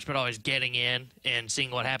 Mo talks about always getting in and seeing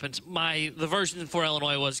what happens. The version for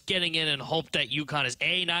Illinois was getting in and hope that UConn is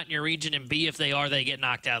A, not in your region, and B, if they are, they get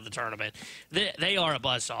knocked out of the tournament. They are a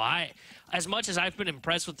buzzsaw. As much as I've been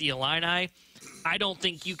impressed with the Illini, I don't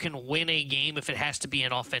think you can win a game if it has to be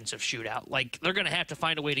an offensive shootout. Like, they're going to have to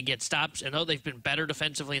find a way to get stops. And though they've been better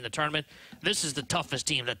defensively in the tournament, this is the toughest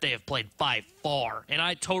team that they have played by far. And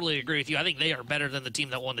I totally agree with you. I think they are better than the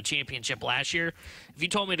team that won the championship last year. If you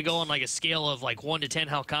told me to go on like a scale of like 1 to 10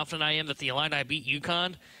 how confident I am that the Illini beat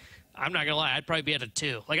UConn, I'm not going to lie, I'd probably be at a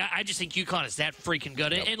 2. Like, I just think UConn is that freaking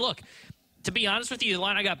good. Yep. And look, to be honest with you, the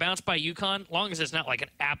Illini got bounced by UConn. Long as it's not like an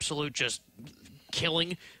absolute just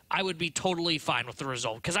killing, I would be totally fine with the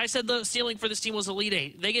result. Because I said the ceiling for this team was Elite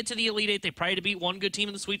Eight. They get to the Elite Eight, they probably to beat one good team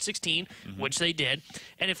in the Sweet 16, which they did.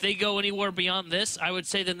 And if they go anywhere beyond this, I would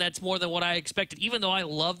say then that's more than what I expected. Even though I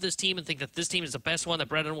love this team and think that this team is the best one that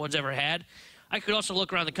Brendan Wood's ever had, I could also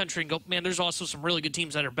look around the country and go, man, there's also some really good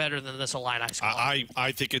teams that are better than this Illini squad.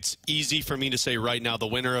 I think it's easy for me to say right now the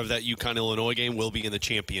winner of that UConn-Illinois game will be in the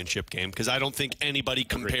championship game because I don't think anybody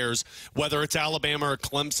compares whether it's Alabama or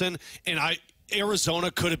Clemson. And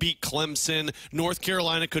Arizona could have beat Clemson. North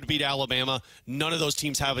Carolina could have beat Alabama. None of those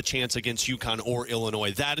teams have a chance against UConn or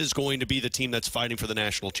Illinois. That is going to be the team that's fighting for the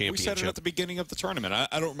national championship. We said it at the beginning of the tournament.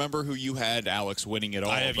 I don't remember who you had, Alex, winning it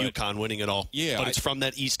all. I have UConn winning it all. Yeah. But it's from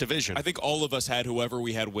that East Division. I think all of us had whoever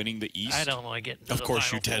we had winning the East. I don't want to get into of course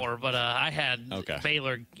the Final Four, but I had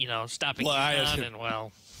Baylor, stopping UConn, and,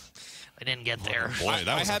 I didn't get there. Boy,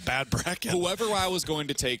 that was a bad bracket. Whoever I was going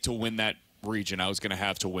to take to win that region, I was going to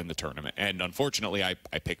have to win the tournament. And unfortunately, I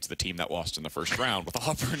picked the team that lost in the first round with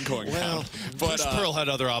Auburn going down. But Bruce Pearl had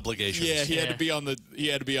other obligations. Yeah, he had to be on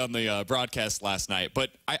the broadcast last night. But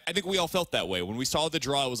I think we all felt that way. When we saw the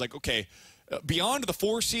draw, it was like, okay, beyond the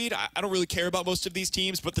 4 seed, I don't really care about most of these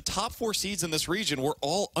teams, but the top 4 seeds in this region were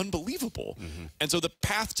all unbelievable. And so the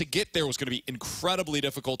path to get there was going to be incredibly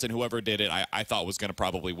difficult, and whoever did it, I thought was going to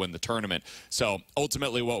probably win the tournament. So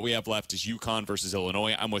ultimately what we have left is UConn versus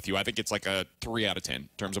Illinois. I'm with you. I think it's like a 3 out of 10 in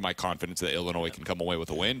terms of my confidence that Illinois can come away with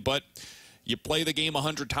a win. But you play the game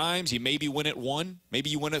 100 times, you maybe win it 1, maybe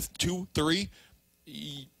you win it 2, 3.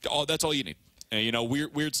 That's all you need.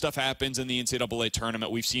 Weird stuff happens in the NCAA tournament.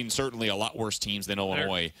 We've seen certainly a lot worse teams than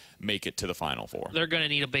Illinois make it to the Final Four. They're going to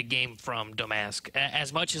need a big game from Domask.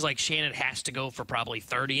 As much as Shannon has to go for probably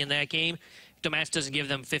 30 in that game, Domask doesn't give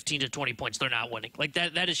them 15 to 20 points, they're not winning. Like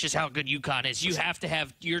that is just how good UConn is. You have to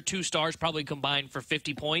have your 2 stars probably combined for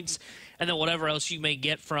 50 points, and then whatever else you may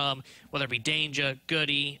get from, whether it be Danger,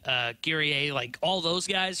 Goody, Guerrier, like all those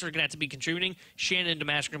guys are going to have to be contributing. Shannon and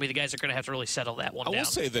Domask are going to be the guys that are going to have to really settle that one down. I will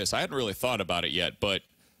say this. I hadn't really thought about it yet, but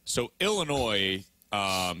so Illinois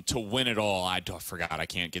to win it all, I forgot. I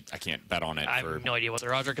can't bet on it. I have no idea what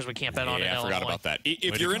their odds are because we can't bet on it. Yeah, I forgot about that.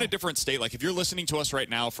 If you're in a different state, like if you're listening to us right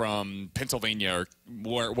now from Pennsylvania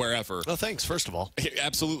or wherever. Oh, thanks, first of all.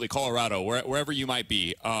 Absolutely, Colorado, wherever you might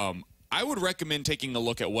be. I would recommend taking a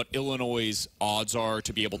look at what Illinois' odds are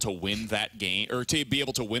to be able to win that game or to be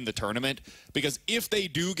able to win the tournament. Because if they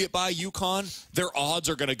do get by UConn, their odds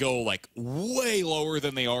are going to go like way lower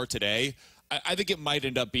than they are today. I think it might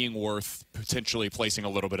end up being worth potentially placing a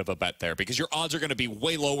little bit of a bet there because your odds are going to be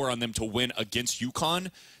way lower on them to win against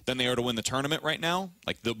UConn than they are to win the tournament right now.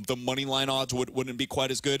 Like the money line odds wouldn't be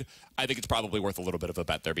quite as good. I think it's probably worth a little bit of a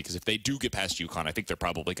bet there because if they do get past UConn, I think they're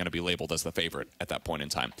probably going to be labeled as the favorite at that point in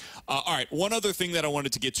time. All right, one other thing that I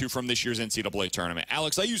wanted to get to from this year's NCAA tournament.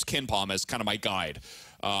 Alex, I use KenPom as kind of my guide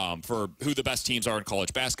for who the best teams are in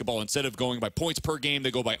college basketball. Instead of going by points per game,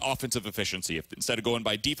 they go by offensive efficiency. Instead of going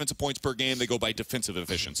by defensive points per game, they go by defensive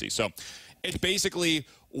efficiency. So it's basically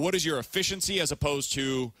what is your efficiency as opposed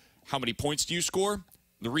to how many points do you score.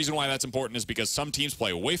 The reason why that's important is because some teams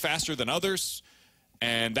play way faster than others,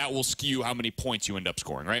 and that will skew how many points you end up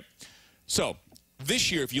scoring, right? So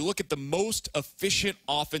this year, if you look at the most efficient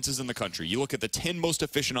offenses in the country, you look at the 10 most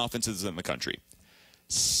efficient offenses in the country,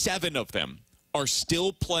 7 of them are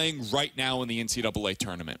still playing right now in the NCAA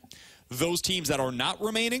tournament. Those teams that are not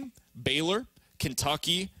remaining, Baylor,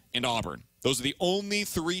 Kentucky, and Auburn. Those are the only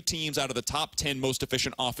 3 teams out of the top 10 most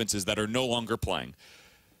efficient offenses that are no longer playing.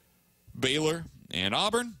 Baylor and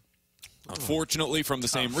Auburn, unfortunately from the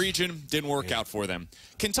same region, didn't work out for them.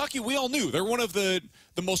 Kentucky, we all knew. They're one of the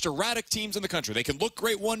most erratic teams in the country. They can look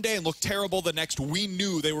great one day and look terrible the next. We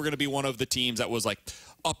knew they were going to be one of the teams that was like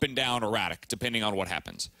up and down erratic, depending on what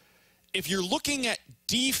happens. If you're looking at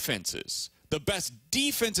defenses, the best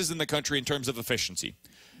defenses in the country in terms of efficiency,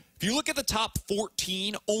 if you look at the top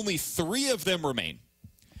 14, only 3 of them remain.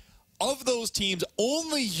 Of those teams,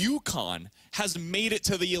 only UConn has made it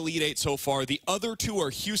to the Elite Eight so far. The other 2 are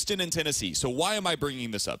Houston and Tennessee. So why am I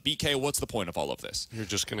bringing this up? BK, what's the point of all of this? You're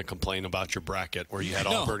just going to complain about your bracket where you had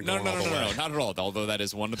Auburn going all the way. No, not at all. Although that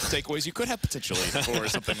is one of the takeaways you could have potentially for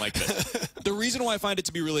something like this. The reason why I find it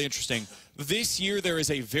to be really interesting, this year there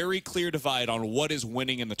is a very clear divide on what is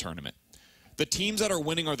winning in the tournament. The teams that are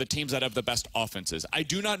winning are the teams that have the best offenses. I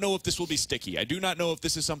do not know if this will be sticky. I do not know if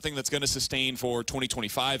this is something that's going to sustain for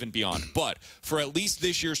 2025 and beyond. But for at least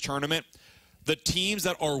this year's tournament, the teams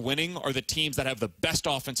that are winning are the teams that have the best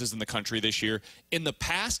offenses in the country this year. In the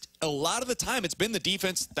past, a lot of the time, it's been the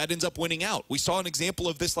defense that ends up winning out. We saw an example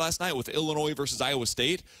of this last night with Illinois versus Iowa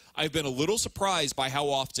State. I've been a little surprised by how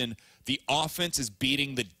often the offense is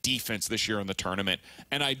beating the defense this year in the tournament.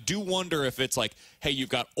 And I do wonder if it's like, hey, you've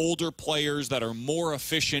got older players that are more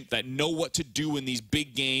efficient, that know what to do in these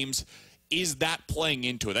big games. Is that playing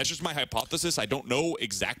into it? That's just my hypothesis. I don't know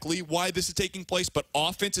exactly why this is taking place, but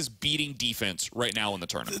offense is beating defense right now in the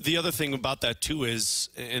tournament. The other thing about that, too, is,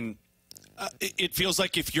 and it feels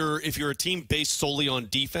like if you're a team based solely on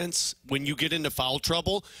defense, when you get into foul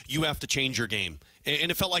trouble, you have to change your game.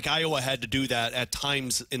 And it felt like Iowa had to do that at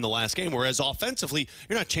times in the last game, whereas offensively,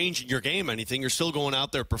 you're not changing your game or anything. You're still going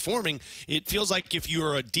out there performing. It feels like if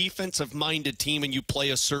you're a defensive-minded team and you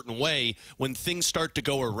play a certain way, when things start to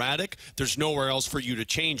go erratic, there's nowhere else for you to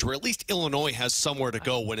change, where at least Illinois has somewhere to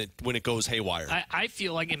go when it goes haywire. I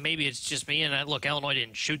feel like, and maybe it's just me, and look, Illinois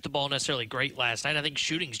didn't shoot the ball necessarily great last night. I think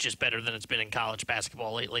shooting's just better than it's been in college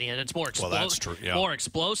basketball lately, and it's more explosive, well, that's true, yeah. More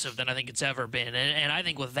explosive than I think it's ever been. And I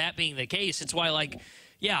think with that being the case, it's why, like,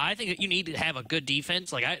 yeah, I think that you need to have a good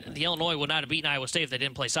defense. Like, the Illinois would not have beaten Iowa State if they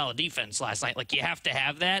didn't play solid defense last night. Like, you have to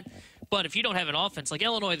have that. But if you don't have an offense, like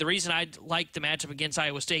Illinois, the reason I liked the matchup against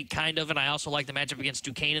Iowa State, kind of, and I also liked the matchup against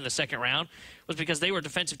Duquesne in the second round, was because they were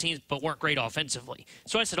defensive teams but weren't great offensively.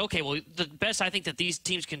 So I said, okay, well, the best I think that these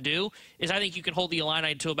teams can do is I think you can hold the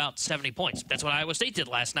Illini to about 70 points. That's what Iowa State did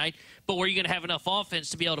last night. But were you going to have enough offense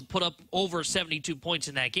to be able to put up over 72 points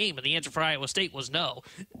in that game? And the answer for Iowa State was no.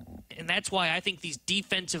 And that's why I think these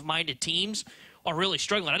defensive-minded teams are really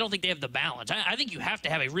struggling. I don't think they have the balance. I think you have to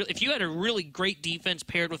have if you had a really great defense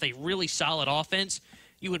paired with a really solid offense,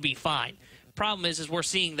 you would be fine. Problem is we're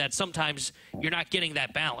seeing that sometimes you're not getting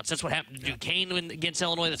that balance. That's what happened to Duquesne against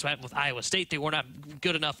Illinois. That's what happened with Iowa State. They were not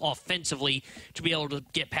good enough offensively to be able to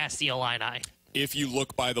get past the Illini. If you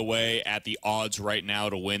look, by the way, at the odds right now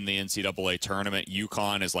to win the NCAA tournament,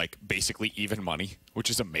 UConn is like basically even money, which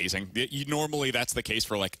is amazing. Normally that's the case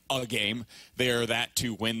for like a game. They're that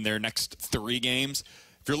to win their next 3 games.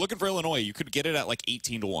 If you're looking for Illinois, you could get it at like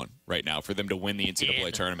 18-1 right now for them to win the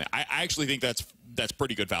NCAA tournament. I actually think that's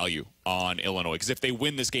pretty good value on Illinois, because if they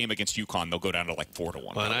win this game against UConn, they'll go down to like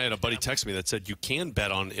 4-1. Well, and I had a buddy text me that said you can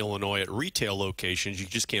bet on Illinois at retail locations. You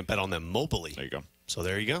just can't bet on them mobily. There you go. So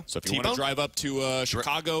there you go. So if you want to drive up to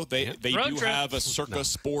Chicago, they do have a Circa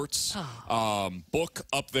Sports book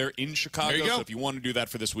up there in Chicago. There you go. So if you want to do that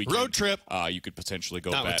for this weekend, road trip, you could potentially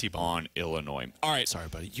go bet on Illinois. All right. Sorry,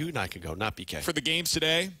 buddy. You and I could go, not BK. For the games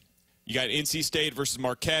today, You got NC State versus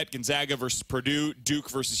Marquette, Gonzaga versus Purdue, Duke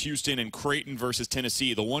versus Houston, and Creighton versus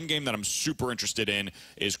Tennessee. The one game that I'm super interested in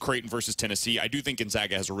is Creighton versus Tennessee. I do think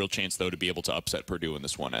Gonzaga has a real chance, though, to be able to upset Purdue in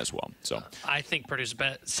this one as well. So I think Purdue's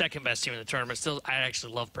second best team in the tournament. Still, I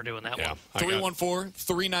actually love Purdue in that one.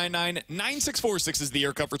 314-399-9646 is the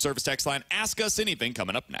Air Comfort Service text line. Ask us anything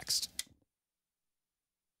coming up next.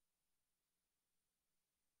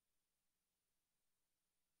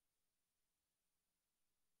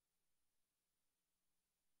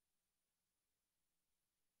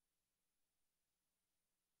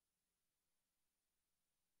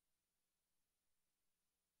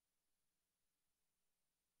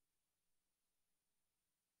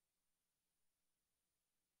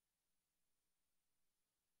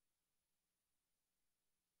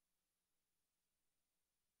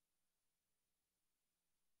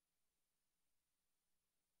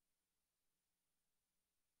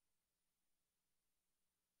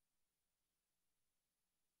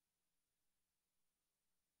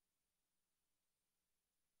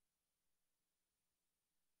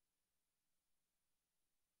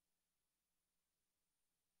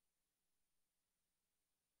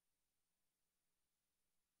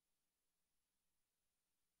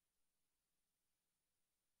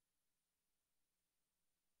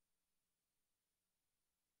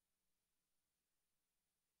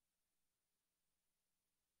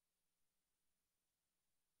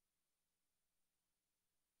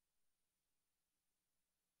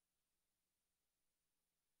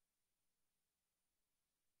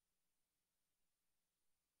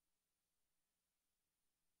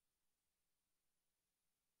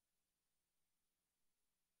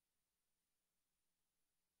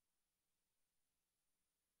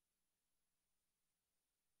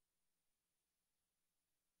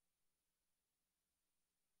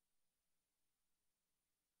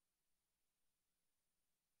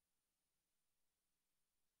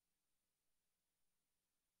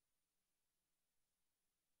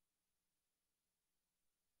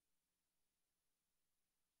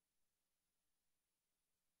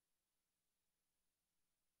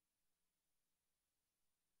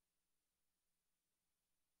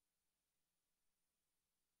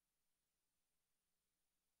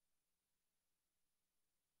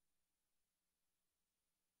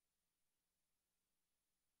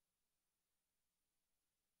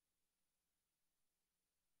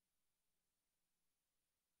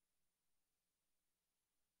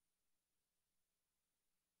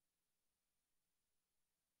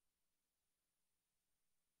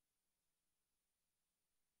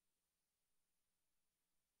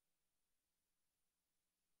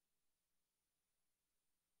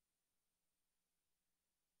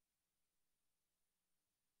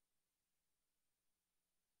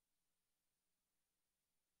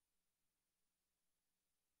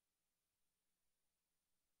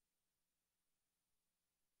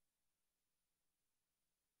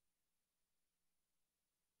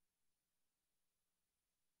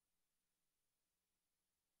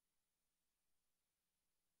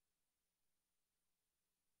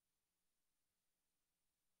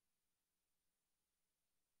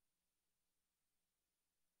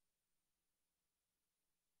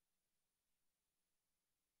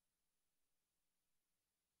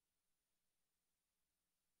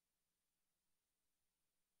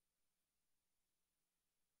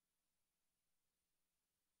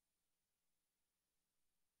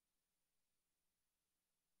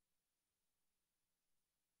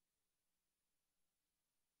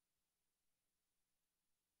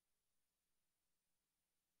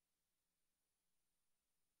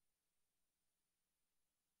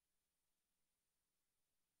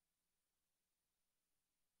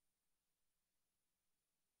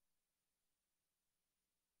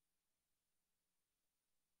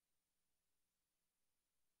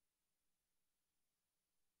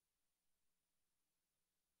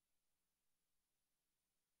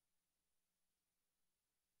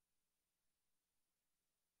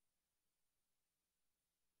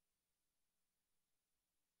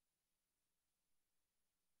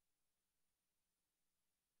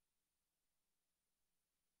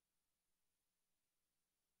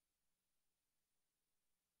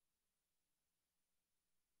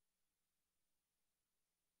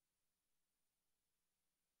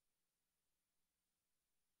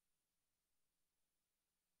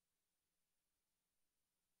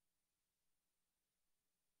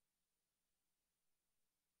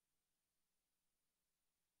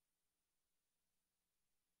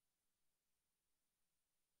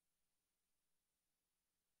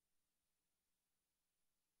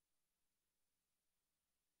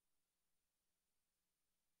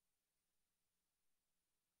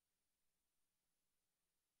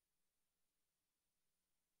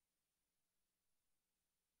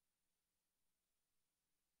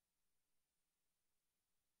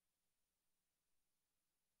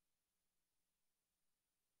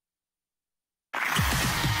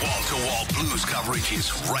 Wall-to-wall Blues coverage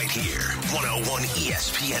is right here. 101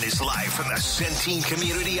 ESPN is live from the Centene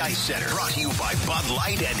Community Ice Center. Brought to you by Bud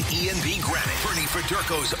Light and E&B Granite. Bernie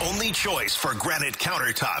Federko's only choice for granite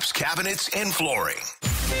countertops, cabinets, and flooring.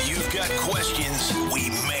 You've got questions, we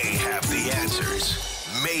may have the answers.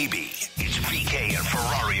 Maybe. It's BK and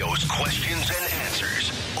Ferrario's Questions and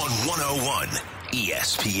Answers on 101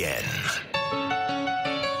 ESPN.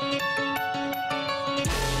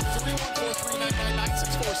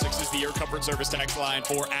 314-399-9646 is the Air Comfort Service text line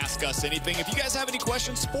for Ask Us Anything. If you guys have any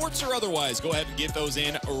questions, sports or otherwise, go ahead and get those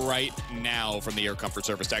in right now from the Air Comfort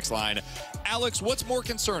Service text line. Alex, what's more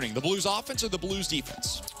concerning, the Blues offense or the Blues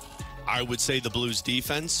defense? I would say the Blues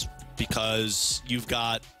defense, because you're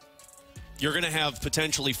going to have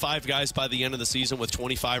potentially 5 guys by the end of the season with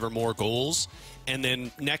 25 or more goals. And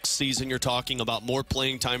then next season, you're talking about more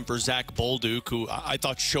playing time for Zach Bolduc, who I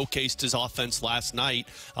thought showcased his offense last night.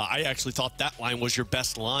 I actually thought that line was your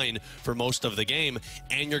best line for most of the game.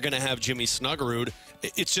 And you're going to have Jimmy Snuggerud.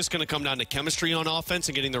 It's just going to come down to chemistry on offense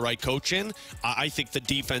and getting the right coach in. I think the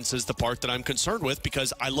defense is the part that I'm concerned with,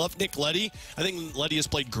 because I love Nick Leddy. I think Leddy has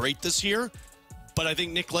played great this year. But I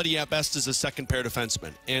think Nick Leddy at best is a second-pair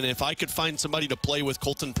defenseman. And if I could find somebody to play with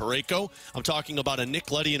Colton Parayko, I'm talking about a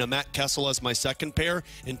Nick Leddy and a Matt Kessel as my second pair,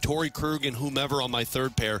 and Torrey Krug and whomever on my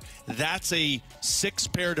third pair. That's a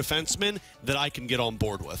 6-pair defenseman that I can get on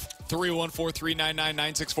board with.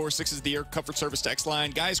 314-399-9646 is the Air Comfort Service text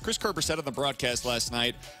line. Guys, Chris Kerber said on the broadcast last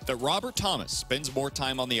night that Robert Thomas spends more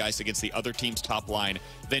time on the ice against the other team's top line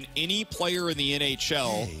than any player in the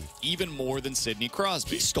NHL, even more than Sidney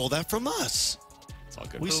Crosby. He stole that from us.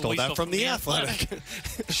 We stole that from the Athletic.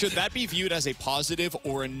 Should that be viewed as a positive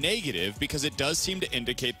or a negative? Because it does seem to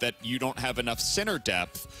indicate that you don't have enough center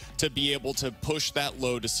depth to be able to push that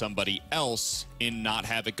load to somebody else and not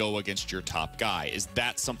have it go against your top guy. Is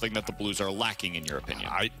that something that the Blues are lacking, in your opinion?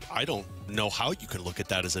 I don't know how you can look at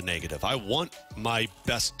that as a negative. I want my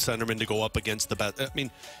best centerman to go up against the best. I mean,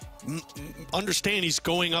 understand he's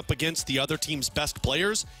going up against the other team's best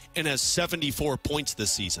players and has 74 points this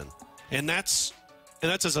season. And that's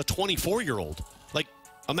as a 24-year-old. Like,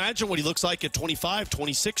 imagine what he looks like at 25,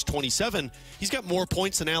 26, 27. He's got more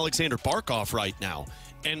points than Alexander Barkov right now.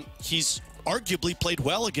 And he's arguably played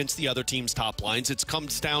well against the other team's top lines. It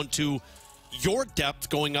comes down to your depth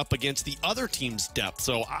going up against the other team's depth.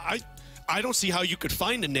 So I don't see how you could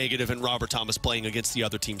find a negative in Robert Thomas playing against the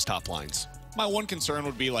other team's top lines. My one concern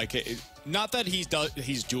would be, like, not that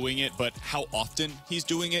he's doing it, but how often he's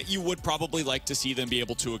doing it. You would probably like to see them be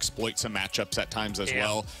able to exploit some matchups at times as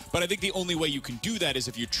well. But I think the only way you can do that is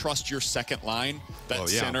if you trust your second line,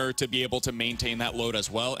 center, to be able to maintain that load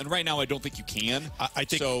as well. And right now, I don't think you can. I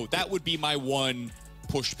think so. That would be my one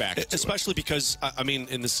pushback. Especially because, I mean,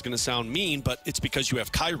 and this is going to sound mean, but it's because you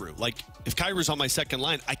have Kyrou. Like, if Kyrou's on my second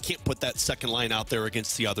line, I can't put that second line out there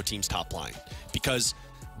against the other team's top line, because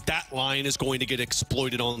that line is going to get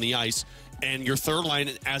exploited on the ice. And your third line,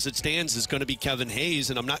 as it stands, is going to be Kevin Hayes,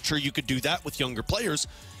 and I'm not sure you could do that with younger players.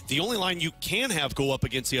 The only line you can have go up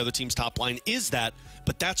against the other team's top line is that,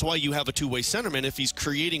 but that's why you have a two-way centerman. If he's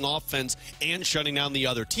creating offense and shutting down the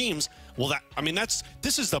other teams, well,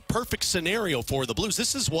 this is the perfect scenario for the Blues.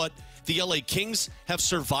 This is what the LA Kings have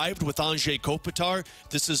survived with Anze Kopitar.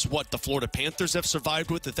 This is what the Florida Panthers have survived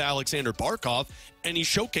with Alexander Barkov, and he's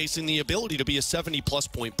showcasing the ability to be a 70-plus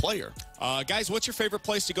point player. Guys, what's your favorite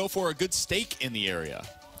place to go for a good steak in the area?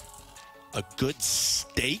 A good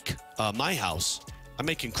steak? My house. I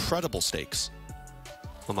make incredible steaks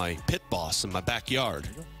on my pit boss in my backyard.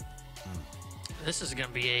 This is going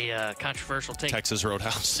to be a controversial take. Texas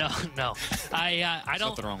Roadhouse. No. I don't.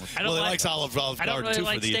 Nothing wrong with I that. don't Well, it like, likes Olive Garden really too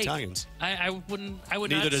like for the steak. Italians. I would Neither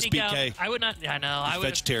not does seek BK. out. I would not. I know. He's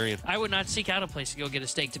vegetarian. I would not seek out a place to go get a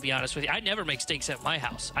steak. To be honest with you, I never make steaks at my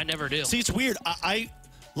house. I never do. See, it's weird. I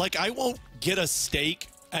won't get a steak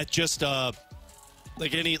at just a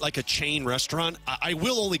chain restaurant. I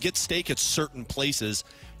will only get steak at certain places,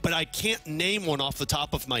 but I can't name one off the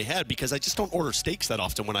top of my head because I just don't order steaks that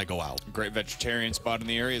often when I go out. Great vegetarian spot in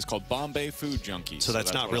the area is called Bombay Food Junkies. So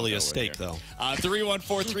that's not really a steak, though.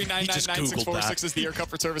 314-399-9646 is the Air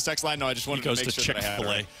Comfort Service text line. No, I just wanted to make sure that I had it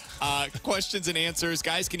right. Questions and answers.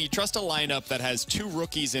 Guys, can you trust a lineup that has 2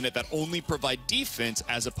 rookies in it that only provide defense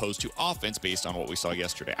as opposed to offense based on what we saw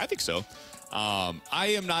yesterday? I think so.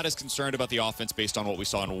 I am not as concerned about the offense based on what we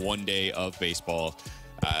saw in one day of baseball.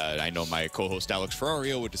 I know my co-host Alex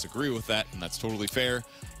Ferrario would disagree with that, and that's totally fair.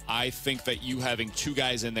 I think that you having 2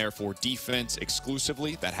 guys in there for defense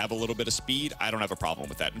exclusively that have a little bit of speed, I don't have a problem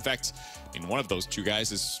with that. In fact, one of those 2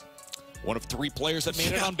 guys is one of 3 players that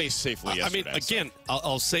made it on base safely yesterday.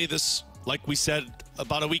 I'll say this like we said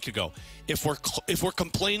about a week ago, if we're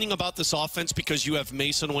complaining about this offense because you have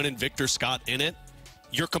Mason Wynn and Victor Scott in it,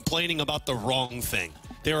 you're complaining about the wrong thing.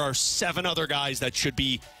 There are 7 other guys that should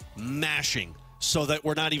be mashing so that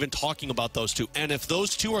we're not even talking about those 2. And if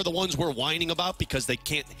those 2 are the ones we're whining about because they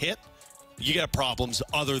can't hit, you got problems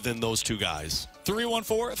other than those 2 guys.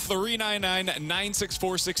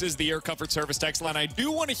 314-399-9646 is the Air Comfort Service text line. I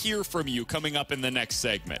do want to hear from you coming up in the next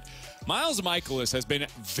segment. Miles Mikolas has been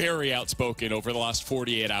very outspoken over the last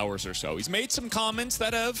 48 hours or so. He's made some comments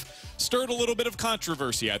that have stirred a little bit of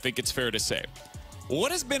controversy, I think it's fair to say.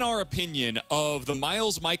 What has been our opinion of the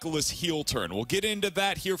Miles Mikolas heel turn? We'll get into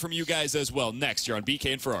that, hear from you guys as well next. You're on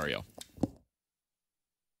BK and Ferrario.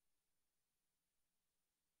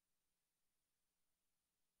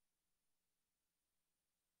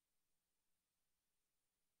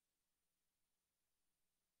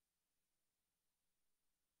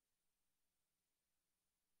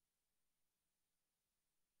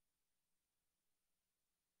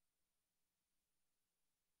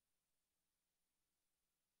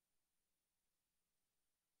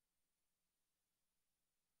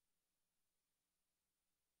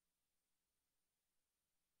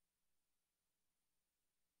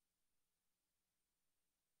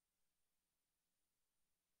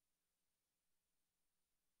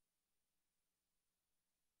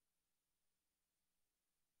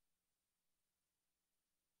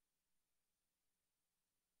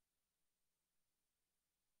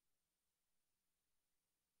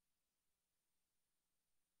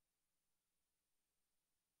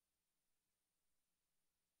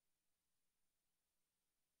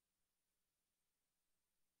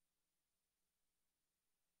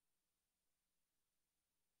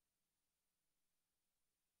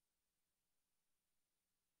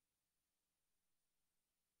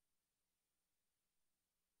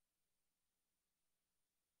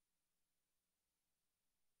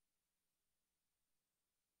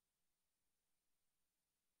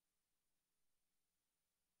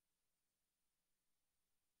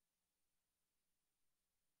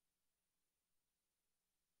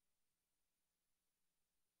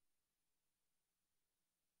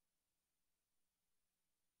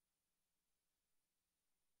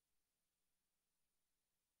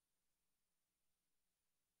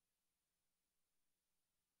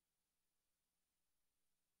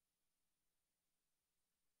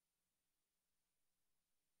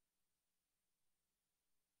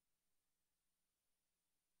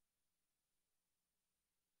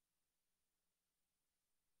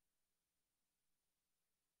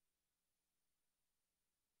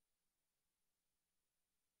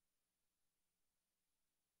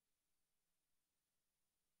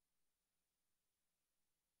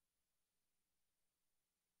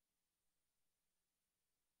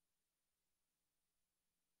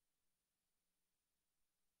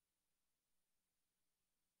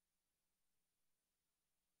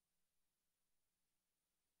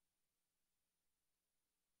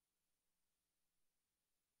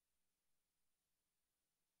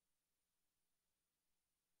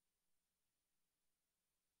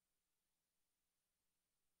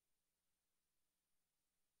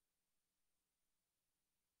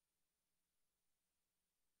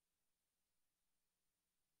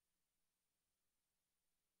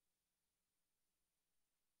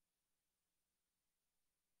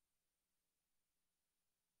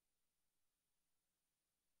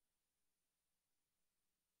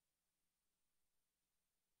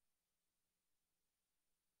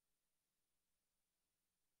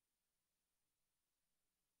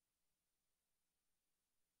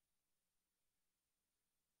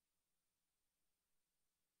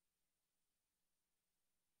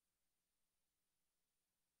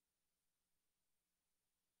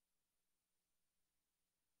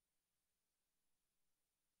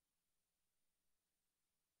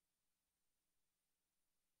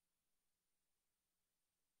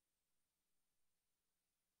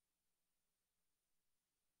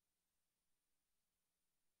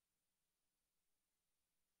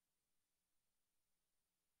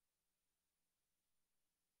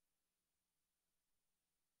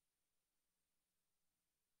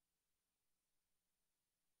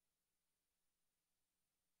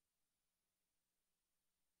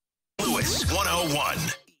 Lewis 101.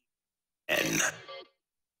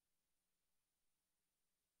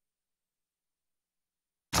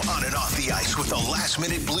 On and off the ice with the Last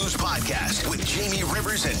Minute Blues podcast with Jamie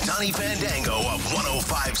Rivers and Donnie Fandango of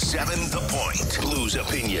 105.7 The Point. Blues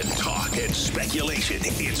opinion, talk, and speculation.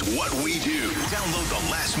 It's what we do. Download the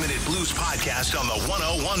Last Minute Blues podcast on the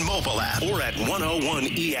 101 mobile app or at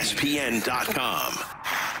 101ESPN.com.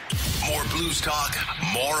 More Blues talk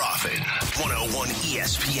more often. 101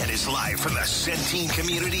 ESPN is live from the Centene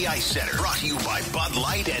Community Ice Center. Brought to you by Bud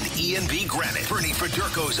Light and E&B Granite. Bernie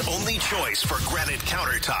Federko's only choice for granite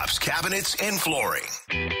countertops, cabinets, and flooring.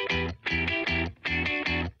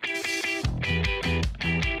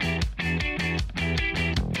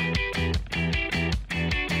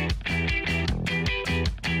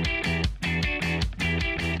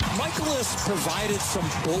 Mikolas provided some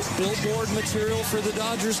billboard material for the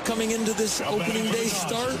Dodgers coming into this opening day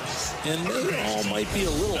start, and they all might be a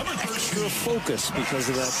little extra focused because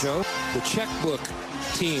of that, Joe. The checkbook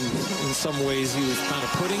team, in some ways, he was kind of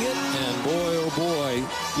putting it, and boy, oh boy,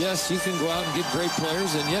 yes, you can go out and get great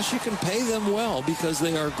players, and yes, you can pay them well because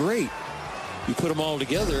they are great. You put them all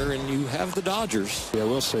together, and you have the Dodgers. Yeah, I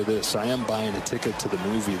will say this. I am buying a ticket to the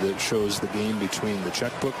movie that shows the game between the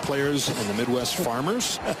checkbook players and the Midwest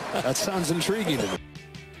farmers. That sounds intriguing to me.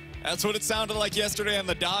 That's what it sounded like yesterday on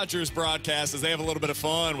the Dodgers broadcast as they have a little bit of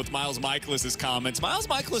fun with Miles Mikolas' comments. Miles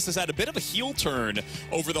Mikolas has had a bit of a heel turn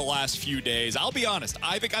over the last few days. I'll be honest.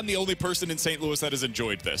 I think I'm the only person in St. Louis that has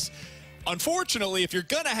enjoyed this. Unfortunately, if you're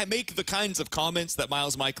going to make the kinds of comments that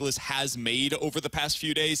Miles Mikolas has made over the past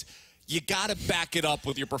few days, you got to back it up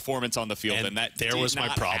with your performance on the field, and that there was my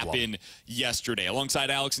problem. Happen yesterday. Alongside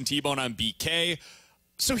Alex and T-Bone, I'm BK.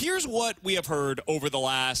 So here's what we have heard over the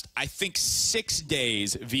last, I think, 6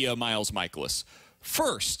 days via Miles Mikolas.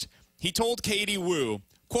 First, he told Katie Woo,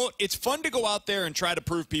 quote, "It's fun to go out there and try to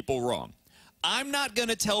prove people wrong. I'm not going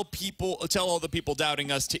to tell all the people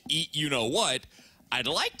doubting us to eat you-know-what. I'd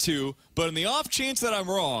like to, but in the off chance that I'm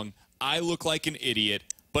wrong, I look like an idiot.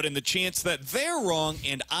 But in the chance that they're wrong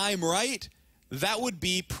and I'm right, that would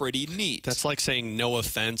be pretty neat." That's like saying no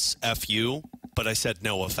offense, F you, but I said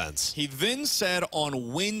no offense. He then said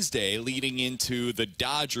on Wednesday, leading into the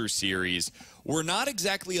Dodger series, "We're not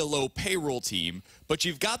exactly a low payroll team, but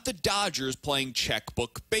you've got the Dodgers playing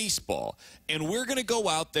checkbook baseball. And we're going to go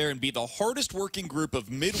out there and be the hardest working group of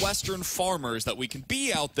Midwestern farmers that we can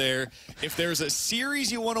be out there. If there's a series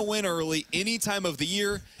you want to win early any time of the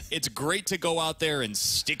year, it's great to go out there and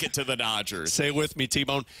stick it to the Dodgers." Say with me,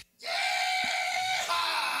 T-Bone.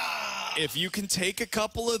 If you can take a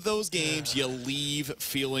couple of those games, you leave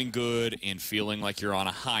feeling good and feeling like you're on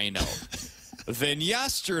a high note. Then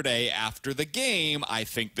yesterday, after the game, I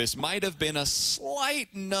think this might have been a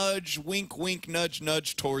slight nudge, wink, wink, nudge,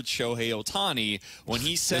 nudge towards Shohei Ohtani when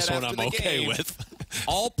he said this one after I'm the okay game, with.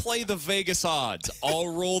 "I'll play the Vegas odds. I'll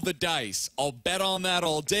roll the dice. I'll bet on that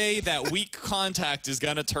all day. That weak contact is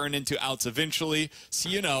going to turn into outs eventually. So,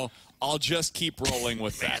 you know, I'll just keep rolling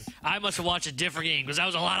with that." I must have watched a different game because that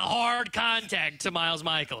was a lot of hard contact to Miles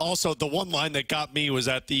Mikolas. Also, the one line that got me was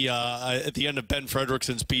at the end of Ben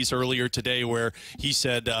Frederickson's piece earlier today where he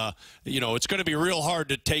said, it's going to be real hard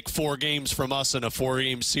to take 4 games from us in a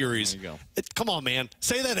 4-game series. There you go. Come on, man.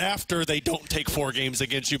 Say that after they don't take 4 games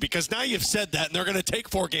against you, because now you've said that and they're going to take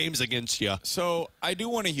 4 games against you. So I do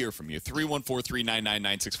want to hear from you.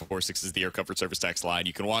 314-399-9646 is the Air Comfort Service text line.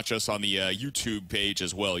 You can watch us on the YouTube page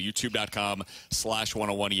as well.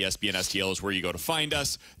 YouTube.com/101 ESPN STL is where you go to find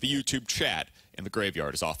us. The YouTube chat in the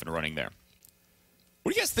graveyard is off and running there.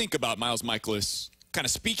 What do you guys think about Miles Mikolas kind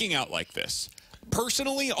of speaking out like this?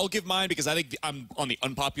 Personally, I'll give mine because I think I'm on the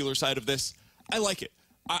unpopular side of this. I like it.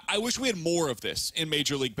 I wish we had more of this in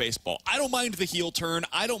Major League Baseball. I don't mind the heel turn.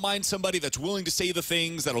 I don't mind somebody that's willing to say the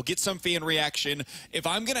things that'll get some fan reaction. If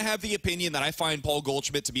I'm going to have the opinion that I find Paul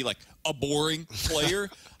Goldschmidt to be like a boring player,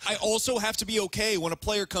 I also have to be okay when a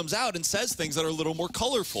player comes out and says things that are a little more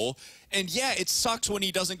colorful. And yeah, it sucks when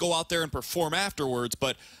he doesn't go out there and perform afterwards,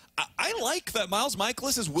 but I like that Miles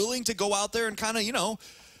Mikolas is willing to go out there and kind of,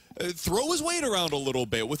 throw his weight around a little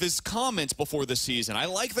bit with his comments before the season. I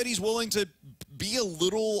like that he's willing to be a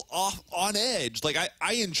little off on edge. Like,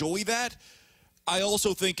 I enjoy that. I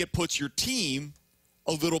also think it puts your team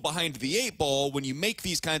a little behind the 8 ball when you make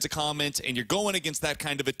these kinds of comments and you're going against that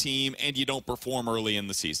kind of a team and you don't perform early in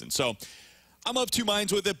the season. So I'm of 2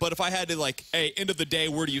 minds with it, but if I had to, hey, end of the day,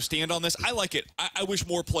 where do you stand on this? I like it. I wish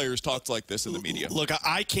more players talked like this in the media. Look,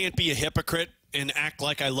 I can't be a hypocrite and act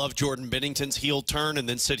like I love Jordan Binnington's heel turn and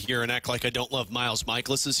then sit here and act like I don't love Miles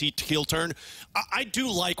Mikolas' heel turn. I do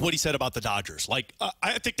like what he said about the Dodgers. I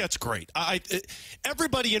think that's great.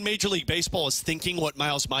 Everybody in Major League Baseball is thinking what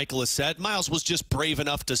Miles Mikolas said. Miles was just brave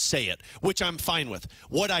enough to say it, which I'm fine with.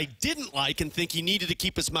 What I didn't like and think he needed to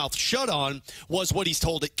keep his mouth shut on was what he's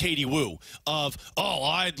told at Katie Woo of,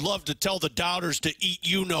 I'd love to tell the doubters to eat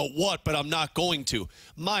you-know-what, but I'm not going to.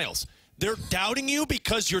 Miles, they're doubting you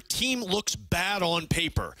because your team looks bad on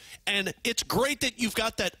paper. And it's great that you've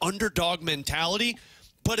got that underdog mentality,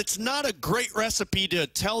 but it's not a great recipe to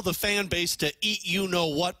tell the fan base to eat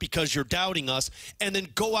you-know-what because you're doubting us and then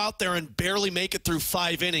go out there and barely make it through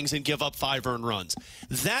 5 innings and give up 5 earned runs.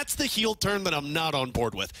 That's the heel turn that I'm not on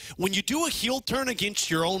board with. When you do a heel turn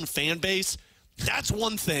against your own fan base, that's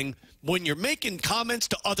one thing. When you're making comments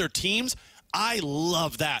to other teams, I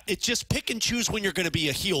love that. It's just pick and choose when you're going to be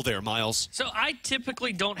a heel there, Miles. So I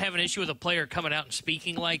typically don't have an issue with a player coming out and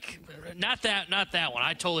speaking like, not that one.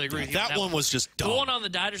 I totally agree with you. That one was just dumb. The one on the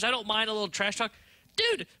Dodgers, I don't mind a little trash talk.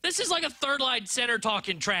 Dude, this is like a third-line center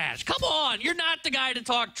talking trash. Come on, you're not the guy to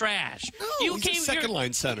talk trash. No, he's a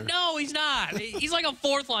second-line center. No, he's not. He's like a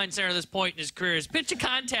fourth-line center at this point in his career. His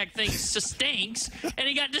pitch-to-contact thing stinks, and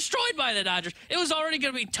he got destroyed by the Dodgers. It was already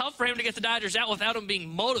going to be tough for him to get the Dodgers out without him being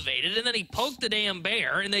motivated, and then he poked the damn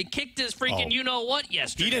bear, and they kicked his freaking you-know-what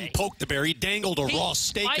yesterday. He didn't poke the bear. He dangled a raw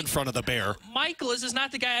steak in front of the bear. Mikolas is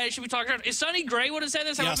not the guy I should be talking about. If Sonny Gray would have said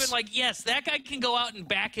this, I would have been like, yes, that guy can go out and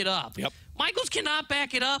back it up. Yep. Michaels cannot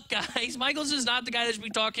back it up, guys. Michaels is not the guy that should be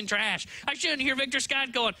talking trash. I shouldn't hear Victor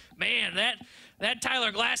Scott going, man, that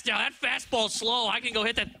Tyler Glasnow, that fastball's slow. I can go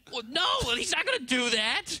hit that. Well, no, he's not going to do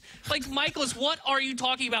that. Like, Michaels, what are you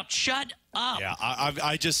talking about? Shut up. Yeah,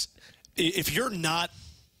 I just, if you're not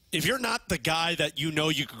the guy that you know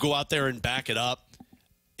you could go out there and back it up,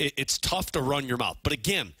 it's tough to run your mouth. But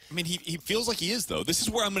again, I mean, he feels like he is, though. This is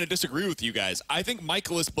where I'm going to disagree with you guys. I think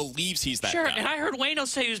Mikolas believes he's that guy. Sure, and I heard Waino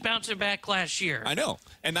say he was bouncing back last year. I know.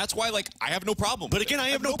 And that's why, like, I have no problem with But again, I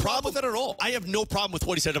have no problem with that at all. I have no problem with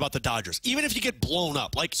what he said about the Dodgers. Even if you get blown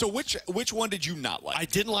up. Like, so which one did you not like? I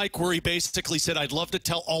didn't like where he basically said, I'd love to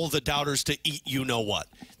tell all of the doubters to eat you-know-what.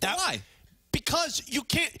 Why? Because you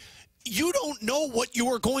can't... You don't know what you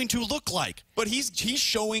are going to look like. But he's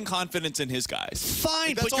showing confidence in his guys.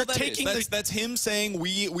 Fine, but you're taking that's him saying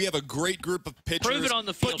we have a great group of pitchers. Prove it on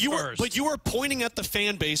the field first. But you are pointing at the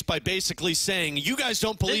fan base by basically saying, you guys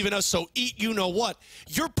don't believe in us, so eat you-know-what.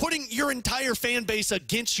 You're putting your entire fan base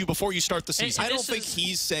against you before you start the season. I don't think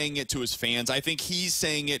he's saying it to his fans. I think he's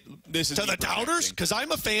saying it to the doubters? Because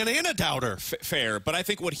I'm a fan and a doubter. Fair, but I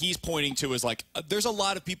think what he's pointing to is like there's a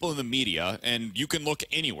lot of people in the media, and you can look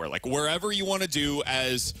anywhere, like wherever you want to do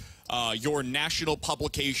as your national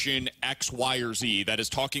publication X, Y, or Z that is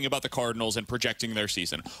talking about the Cardinals and projecting their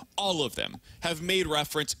season. All of them have made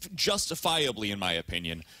reference, justifiably in my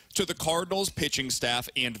opinion, to the Cardinals pitching staff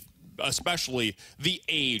and especially the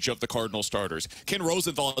age of the Cardinal starters. Ken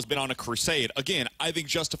Rosenthal has been on a crusade, again, I think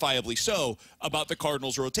justifiably so, about the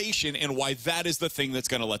Cardinals rotation and why that is the thing that's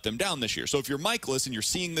going to let them down this year. So if you're Mikolas and you're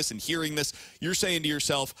seeing this and hearing this, you're saying to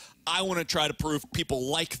yourself, I want to try to prove people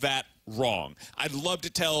like that wrong. I'd love to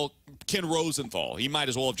tell Ken Rosenthal, he might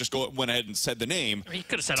as well have just went ahead and said the name. He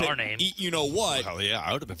could have said our name. You know what? Hell yeah,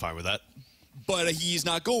 I would have been fine with that. But he's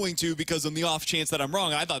not going to because on the off chance that I'm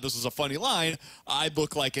wrong, I thought this was a funny line, I'd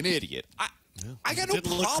look like an idiot. I got no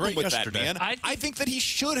problem with that, man. I think that he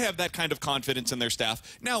should have that kind of confidence in their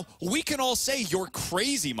staff. Now, we can all say you're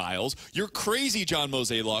crazy, Miles. You're crazy, John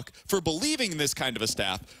Mozeliak, for believing in this kind of a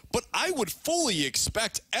staff. But I would fully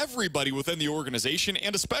expect everybody within the organization,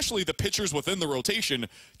 and especially the pitchers within the rotation,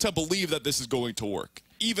 to believe that this is going to work,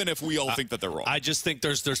 even if we all think that they're wrong. I just think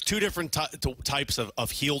there's two different types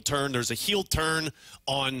of heel turn. There's a heel turn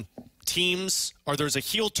on teams, or there's a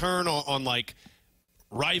heel turn on like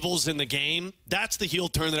rivals in the game. That's the heel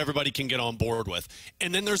turn that everybody can get on board with.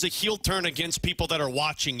 And then there's a heel turn against people that are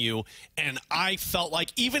watching you. And I felt like,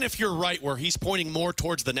 even if you're right where he's pointing more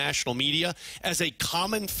towards the national media, as a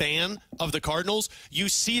common fan of the Cardinals, you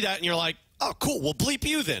see that and you're like, oh, cool, well, bleep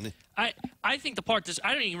you then. I think the part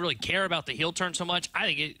I don't even really care about the heel turn so much. I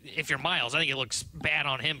think if you're Miles, I think it looks bad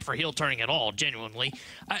on him for heel turning at all, genuinely.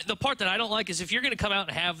 The part that I don't like is if you're going to come out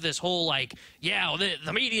and have this whole, like, yeah,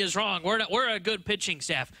 the media is wrong. We're a good pitching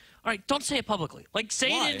staff. All right, don't say it publicly. Like, say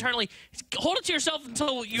it internally. Hold it to yourself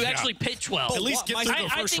until you actually pitch well. At least get through the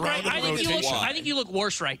first round of the rotation. I think you look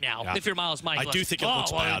worse right now if you're Miles Mikolas. I do think it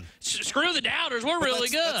looks bad. Screw the doubters. We're really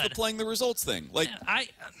good. That's the playing the results thing. Like,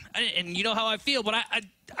 and you know how I feel, but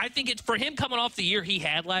I think it's for him coming off the year he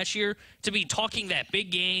had last year to be talking that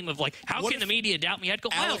big game of like, how can the media doubt me? I'd go,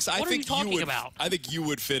 Alex, what are you talking about? I think you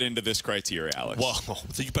would fit into this criteria, Alex. Well,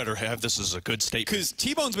 so you better have this as a good statement. Because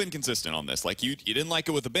T-Bone's been consistent on this. Like, you didn't like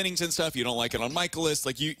it with the Bennington stuff. You don't like it on Mikolas.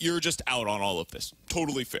 Like, you're just out on all of this.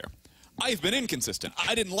 Totally fair. I've been inconsistent.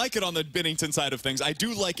 I didn't like it on the Bennington side of things. I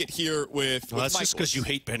do like it here with Well, that's Mikolas. just because you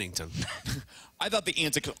hate Bennington. I thought the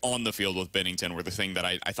antics on the field with Binnington were the thing that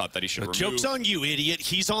I thought that he should remove. Joke's on you, idiot.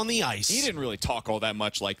 He's on the ice. He didn't really talk all that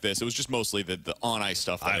much like this. It was just mostly the on-ice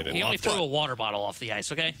stuff. That I didn't. He only threw a water bottle off the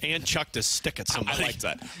ice, okay? And chucked a stick at somebody. I liked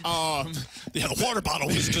that. Yeah, the water bottle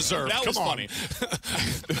was deserved. That was Come on. funny.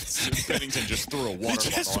 Bennington just threw a water bottle. He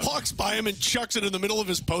just walks by him and chucks it in the middle of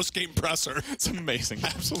his post-game presser. It's amazing.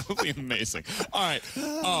 Absolutely amazing. All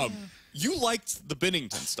right. You liked the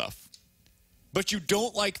Binnington stuff. But you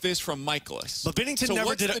don't like this from Mikolas. But Binnington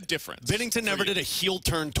never did the difference. Binnington never did a heel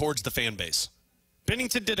turn towards the fan base.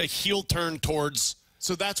 Binnington did a heel turn towards.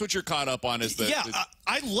 So that's what you're caught up on is the. Yeah,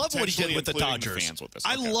 I love what he did with the Dodgers.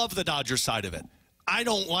 I love the Dodgers side of it. I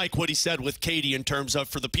don't like what he said with Katie in terms of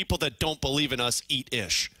for the people that don't believe in us, eat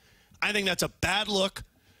ish. I think that's a bad look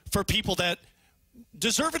for people that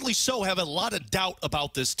deservedly so have a lot of doubt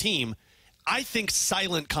about this team. I think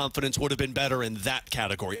silent confidence would have been better in that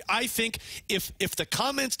category. I think if the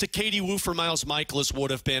comments to Katie Woo for Miles Mikolas would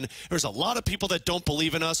have been, there's a lot of people that don't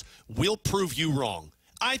believe in us, we'll prove you wrong.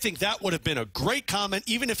 I think that would have been a great comment,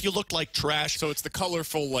 even if you looked like trash. So it's the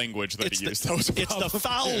colorful language that he used. It's the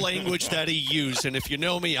foul language that he used. And if you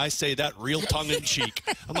know me, I say that real tongue-in-cheek.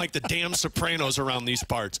 I'm like the damn Sopranos around these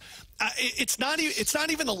parts. It's not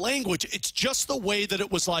even the language. It's just the way that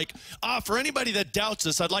it was like, for anybody that doubts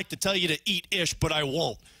this, I'd like to tell you to eat ish, but I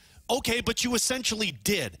won't. Okay, but you essentially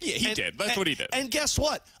did. Yeah, he did. That's what he did. And guess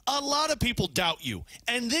what? A lot of people doubt you.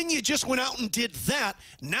 And then you just went out and did that.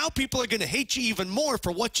 Now people are going to hate you even more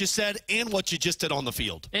for what you said and what you just did on the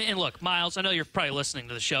field. And look, Miles, I know you're probably listening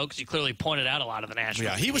to the show because you clearly pointed out a lot of the national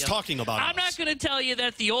Yeah, he was talking about I'm not going to tell you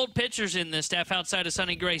that the old pitchers in this staff outside of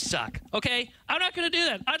Sonny Gray suck, okay? I'm not going to do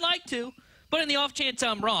that. I'd like to. But in the off chance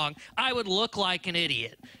I'm wrong, I would look like an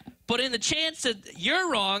idiot. But in the chance that you're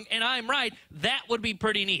wrong and I'm right, that would be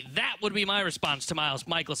pretty neat. That would be my response to Miles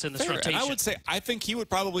Mikolas in this rotation. And I would say, I think he would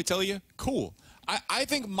probably tell you, cool. I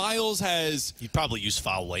think Miles has... He'd probably use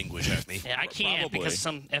foul language at me. Yeah, I can't because of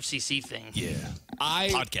some FCC thing. Yeah.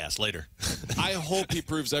 Podcast later. I hope he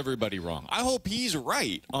proves everybody wrong. I hope he's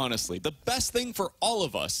right, honestly. The best thing for all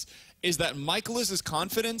of us is that Mikolas'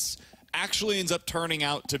 confidence actually ends up turning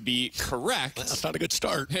out to be correct. That's not a good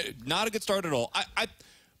start. Not a good start at all.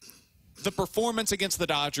 The performance against the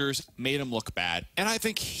Dodgers made him look bad, and I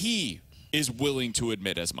think he is willing to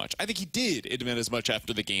admit as much. I think he did admit as much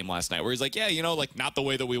after the game last night, where he's like, yeah, you know, like not the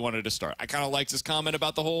way that we wanted to start. I kind of liked his comment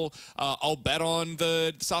about the whole, I'll bet on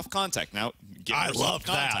the soft contact. Now, I love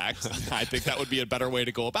contact. I think that would be a better way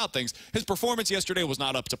to go about things. His performance yesterday was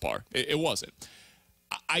not up to par. It wasn't.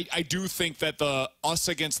 I do think that the us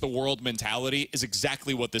against the world mentality is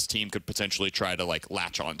exactly what this team could potentially try to like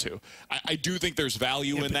latch onto. I do think there's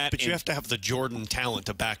value in that. But you have to have the Jordan talent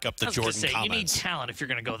to back up the Jordan comments. You need talent if you're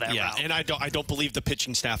going to go that route. Yeah, and I don't believe the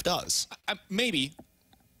pitching staff does. Maybe.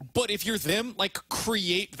 But if you're them, like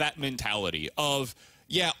create that mentality of,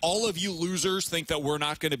 yeah, all of you losers think that we're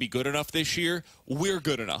not going to be good enough this year. We're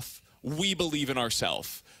good enough. We believe in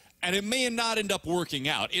ourselves. And it may not end up working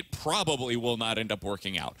out. It probably will not end up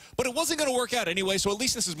working out. But it wasn't going to work out anyway, so at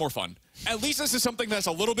least this is more fun. At least this is something that's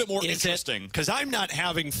a little bit more interesting. Because I'm not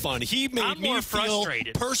having fun. He made me feel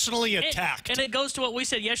personally attacked. And it goes to what we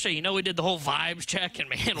said yesterday. You know, we did the whole vibes check, and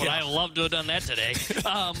man, would I have loved to have done that today.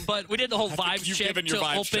 But we did the whole vibes check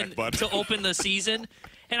to open the season.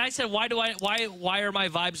 And I said, why are my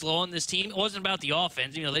vibes low on this team? It wasn't about the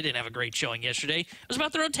offense. You know, they didn't have a great showing yesterday. It was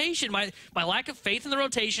about the rotation. My lack of faith in the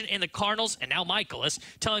rotation and the Cardinals and now Mikolas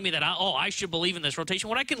telling me that, I should believe in this rotation.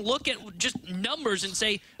 When I can look at just numbers and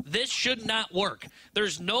say, this should not work.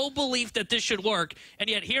 There's no belief that this should work. And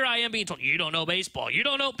yet here I am being told, you don't know baseball. You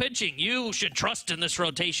don't know pitching. You should trust in this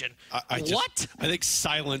rotation. What? I think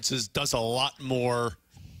silence does a lot more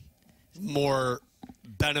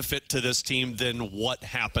benefit to this team than what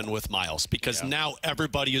happened with Miles, because now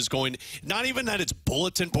everybody is going, not even that it's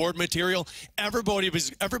bulletin board material, everybody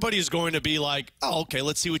is going to be like, oh, okay,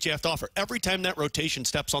 let's see what you have to offer. Every time that rotation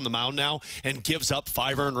steps on the mound now and gives up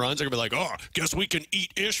 5 earned runs, they're going to be like, oh, guess we can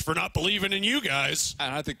eat ish for not believing in you guys.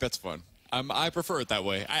 And I think that's fun. I prefer it that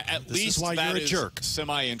way. At least why that you're a jerk.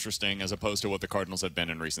 Semi-interesting as opposed to what the Cardinals have been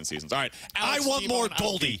in recent seasons. All right, Alex, I want more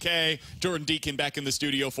Goldie. Jordan Deacon back in the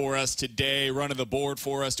studio for us today, running the board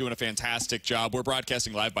for us, doing a fantastic job. We're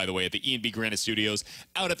broadcasting live, by the way, at the E&B Granite Studios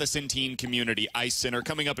out at the Centene Community Ice Center.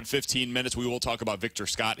 Coming up in 15 minutes, we will talk about Victor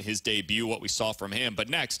Scott, his debut, what we saw from him. But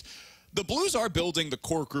next, the Blues are building the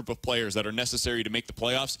core group of players that are necessary to make the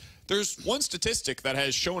playoffs. There's one statistic that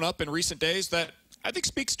has shown up in recent days that I think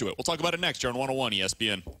speaks to it. We'll talk about it next here on 101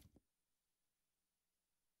 ESPN.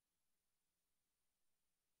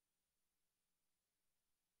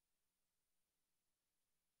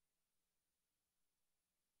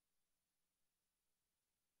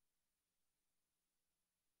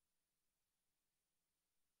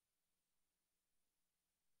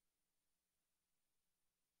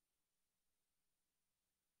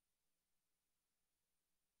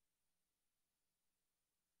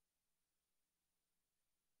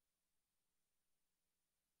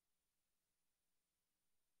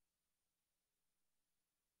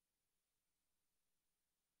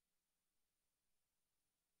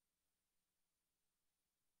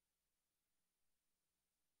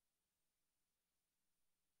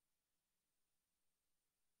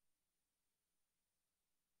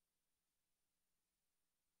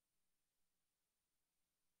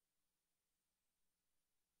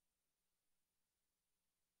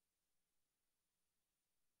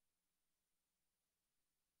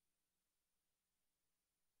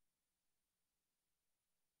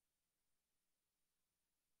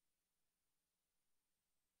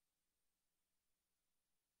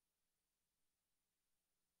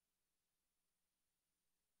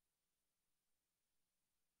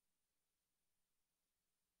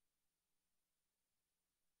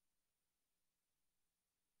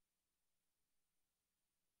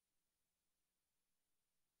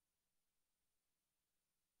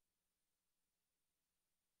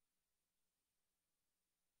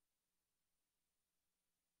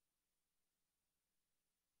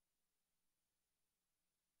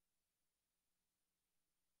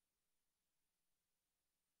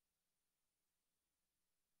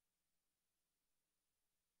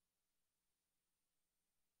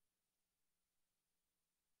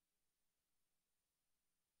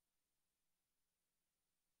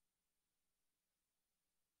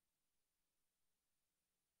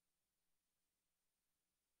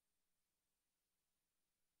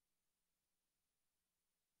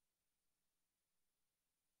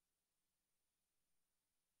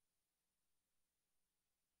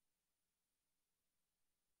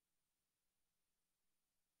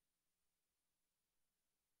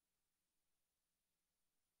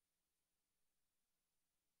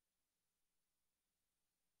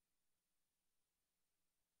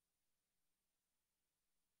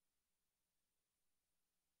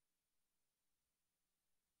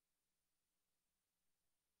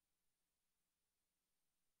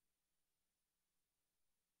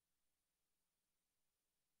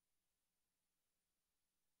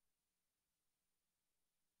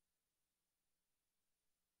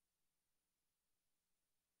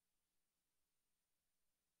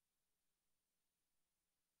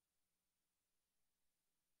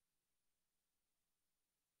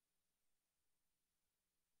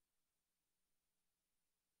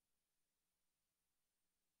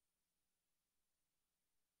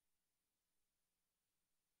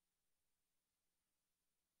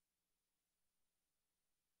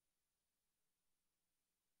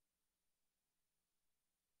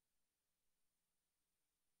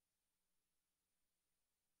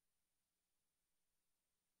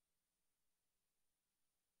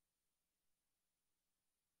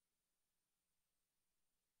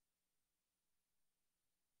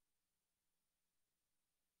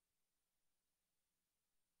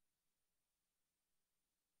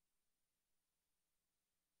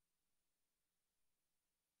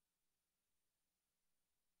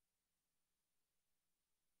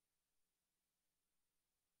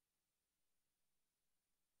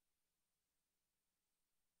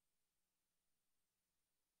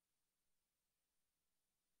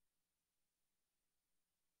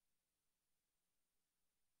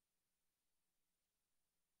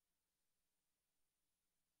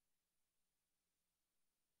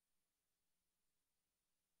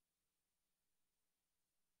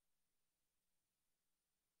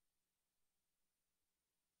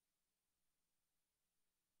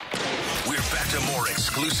 to more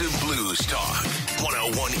exclusive Blues talk.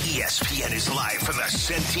 101 ESPN is live from the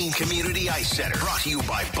Centene Community Ice Center. Brought to you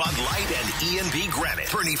by Bud Light and E&B Granite.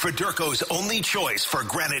 Bernie Federko's only choice for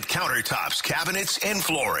granite countertops, cabinets, and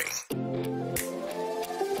flooring.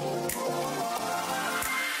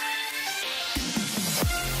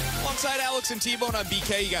 Alongside Alex and T-Bone on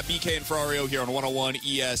BK, you got BK and Ferrario here on 101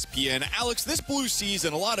 ESPN. Alex, this Blues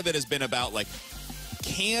season, a lot of it has been about, like,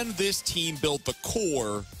 can this team build the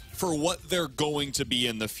core for what they're going to be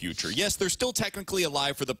in the future? Yes, they're still technically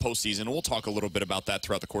alive for the postseason, and we'll talk a little bit about that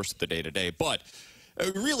throughout the course of the day today. But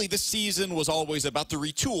really, this season was always about the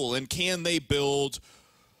retool, and can they build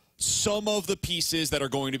some of the pieces that are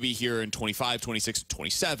going to be here in 25, 26,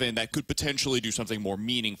 27 that could potentially do something more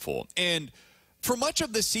meaningful? And for much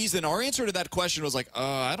of the season, our answer to that question was like,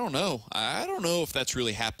 I don't know. I don't know if that's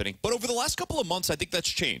really happening. But over the last couple of months, I think that's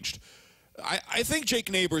changed. I think Jake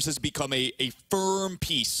Neighbors has become a firm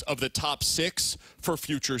piece of the top six for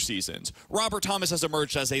future seasons. Robert Thomas has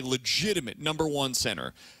emerged as a legitimate #1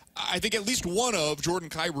 center. I think at least one of Jordan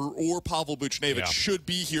Kyrou or Pavel Buchnevich should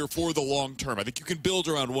be here for the long term. I think you can build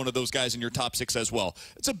around one of those guys in your top six as well.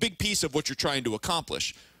 It's a big piece of what you're trying to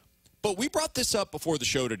accomplish. But we brought this up before the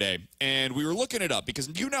show today, and we were looking it up because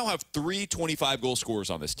you now have 3 25-goal scorers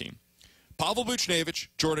on this team. Pavel Buchnevich,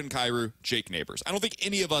 Jordan Kyrou, Jake Neighbors. I don't think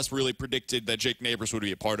any of us really predicted that Jake Neighbors would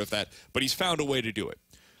be a part of that, but he's found a way to do it.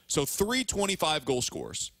 So 3 25-goal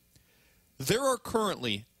scorers. There are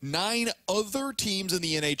currently 9 other teams in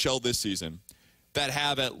the NHL this season that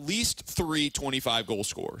have at least 3 25-goal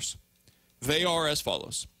scorers. They are as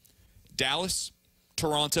follows: Dallas,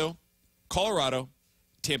 Toronto, Colorado,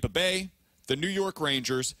 Tampa Bay, the New York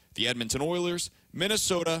Rangers, the Edmonton Oilers,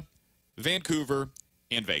 Minnesota, Vancouver,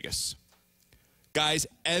 and Vegas. Guys,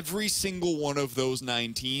 every single one of those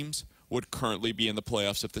 9 teams would currently be in the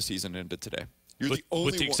playoffs if the season ended today. You're the only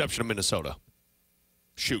with the exception of Minnesota.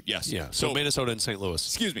 Shoot, yes. Yeah, so Minnesota and St. Louis.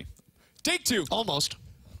 Excuse me. Take 2. Almost.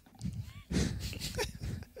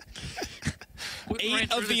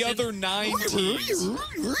 8 of the other 9 teams.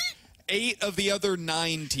 8 of the other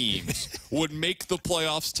 9 teams would make the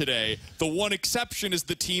playoffs today. The one exception is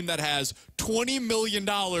the team that has $20 million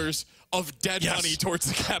of dead money towards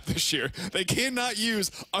the cap this year. They cannot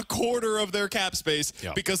use a quarter of their cap space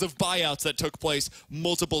because of buyouts that took place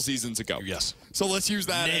multiple seasons ago. Yes. So let's use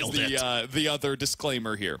that as the other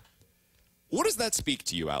disclaimer here. What does that speak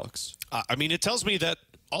to you, Alex? I mean, it tells me that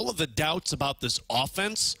all of the doubts about this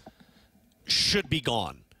offense should be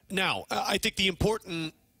gone. Now, I think the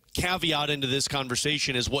important caveat into this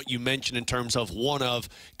conversation is what you mentioned in terms of one of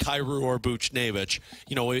Kyrou or Buchnevich.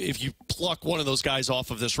 You know, if you pluck one of those guys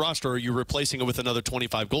off of this roster, you're replacing it with another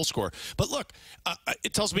 25-goal scorer. But look,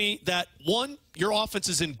 it tells me that, one, your offense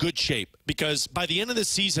is in good shape because by the end of this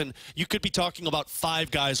season, you could be talking about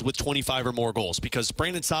 5 guys with 25 or more goals because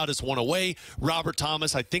Brandon Saad is 1 away. Robert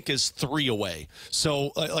Thomas, I think, is 3 away.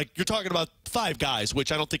 So, like, you're talking about 5 guys,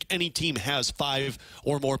 which I don't think any team has 5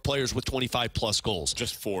 or more players with 25-plus goals.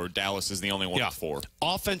 Just 4. Dallas is the only one with 4.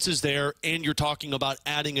 Offense is there, and you're talking about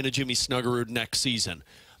adding in a Jimmy Snuggerud next season.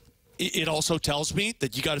 It also tells me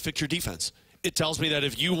that you got to fix your defense. It tells me that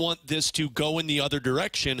if you want this to go in the other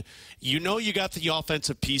direction, you know you got the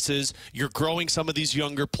offensive pieces. You're growing some of these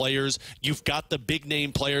younger players. You've got the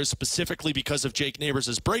big-name players specifically because of Jake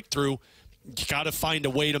Neighbors' breakthrough. You got to find a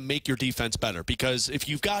way to make your defense better because if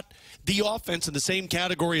you've got the offense in the same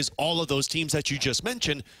category as all of those teams that you just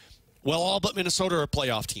mentioned, well, all but Minnesota are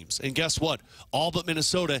playoff teams. And guess what? All but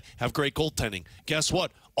Minnesota have great goaltending. Guess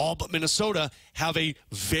what? All but Minnesota have a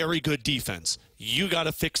very good defense. You got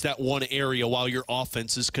to fix that one area while your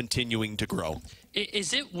offense is continuing to grow.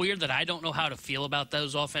 Is it weird that I don't know how to feel about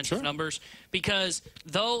those offensive numbers? Because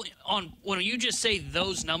when you just say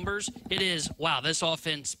those numbers, it is, wow, this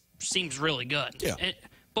offense seems really good. Yeah.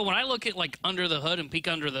 But when I look at, like, under the hood and peek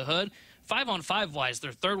under the hood, 5-on-5 wise,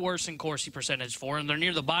 they're 3rd worst in Corsi percentage for, and they're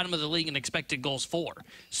near the bottom of the league in expected goals for.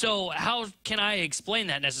 So how can I explain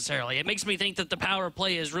that necessarily? It makes me think that the power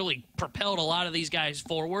play has really propelled a lot of these guys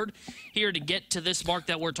forward here to get to this mark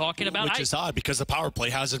that we're talking about. Which is odd because the power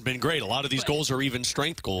play hasn't been great. A lot of these goals are even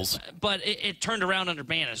strength goals. But it turned around under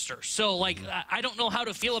Bannister. So, like, I don't know how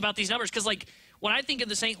to feel about these numbers because, like, when I think of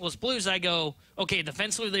the St. Louis Blues, I go, okay,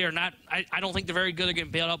 defensively they are not – I don't think they're very good at getting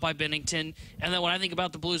bailed out by Binnington. And then when I think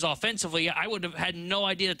about the Blues offensively, I would have had no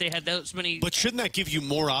idea that they had those many – But shouldn't that give you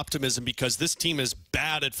more optimism because this team is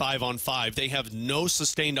bad at 5-on-5. They have no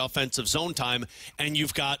sustained offensive zone time, and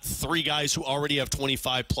you've got 3 guys who already have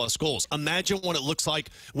 25-plus goals. Imagine what it looks like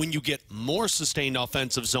when you get more sustained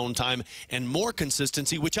offensive zone time and more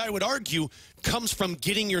consistency, which I would argue comes from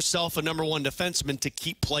getting yourself a #1 defenseman to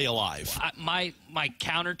keep play alive. My my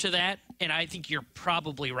counter to that, and I think you're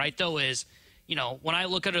probably right, though, is, when I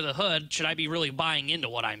look under the hood, should I be really buying into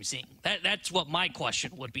what I'm seeing? That's what my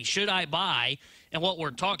question would be. Should I buy in what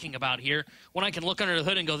we're talking about here when I can look under the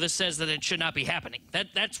hood and go, this says that it should not be happening?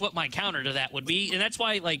 That's what my counter to that would be, and that's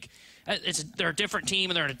why, they're a different team,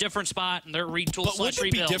 and they're in a different spot, and they're retooled /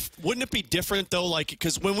 rebuild. Wouldn't it be different, though?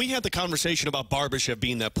 Because when we had the conversation about Barbashev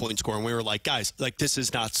being that point scorer, and we were like, guys, this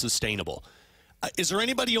is not sustainable. Is there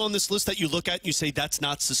anybody on this list that you look at and you say that's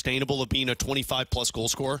not sustainable of being a 25-plus goal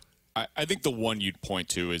scorer? I think the one you'd point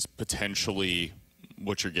to is potentially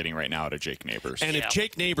what you're getting right now out of Jake Neighbors. And if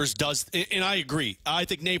Jake Neighbors does, and I agree, I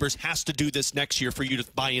think Neighbors has to do this next year for you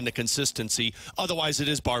to buy into consistency. Otherwise, it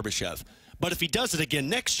is Barbashev. But if he does it again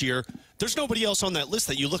next year, there's nobody else on that list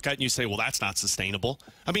that you look at and you say, well, that's not sustainable.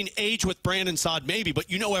 I mean, age with Brandon Saad, maybe, but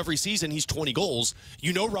every season he's 20 goals.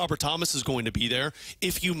 Robert Thomas is going to be there.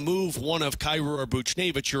 If you move one of Kyrou or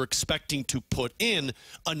Buchnevich, you're expecting to put in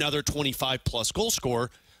another 25-plus goal scorer.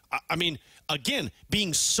 I mean, again,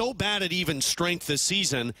 being so bad at even strength this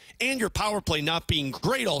season and your power play not being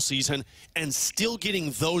great all season and still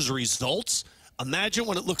getting those results, imagine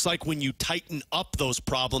what it looks like when you tighten up those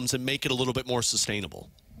problems and make it a little bit more sustainable.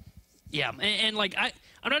 Yeah, and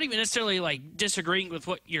I'm not even necessarily disagreeing with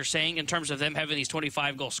what you're saying in terms of them having these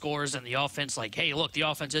 25-goal scores and the offense. Hey, look, the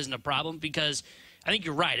offense isn't a problem, because I think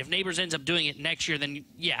you're right. If Neighbors ends up doing it next year, then,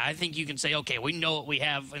 I think you can say, okay, we know what we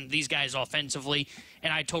have in these guys offensively,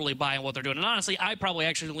 and I totally buy in what they're doing. And honestly, I probably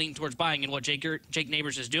actually lean towards buying in what Jake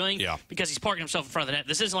Neighbors is doing, because he's parking himself in front of the net.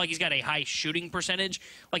 This isn't like he's got a high shooting percentage,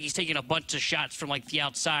 like he's taking a bunch of shots from, the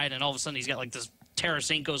outside, and all of a sudden he's got, this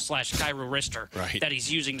Tarasenko / Kyrou wrister that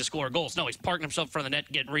he's using to score goals. No, he's parking himself in front of the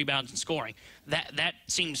net, getting rebounds and scoring. That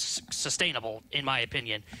seems sustainable, in my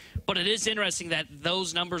opinion. But it is interesting that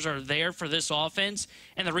those numbers are there for this offense,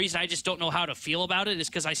 and the reason I just don't know how to feel about it is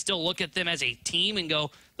because I still look at them as a team and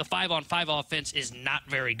go, the 5-on-5 offense is not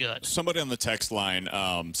very good. Somebody on the text line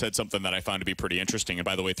said something that I found to be pretty interesting. And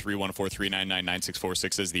by the way,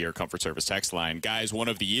 314-399-9646 is the Air Comfort Service text line. Guys, one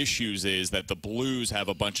of the issues is that the Blues have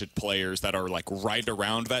a bunch of players that are right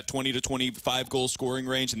around that 20 to 25 goal scoring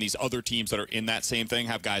range, and these other teams that are in that same thing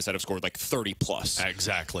have guys that have scored 30 plus.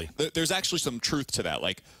 Exactly. There's actually some truth to that.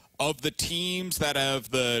 Of the teams that have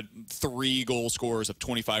the 3 goal scorers of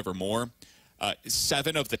 25 or more,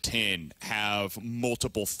 7 of the 10 have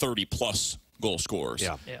multiple 30-plus goal scorers.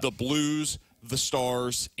 Yeah. The Blues, the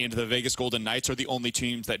Stars, and the Vegas Golden Knights are the only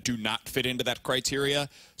teams that do not fit into that criteria.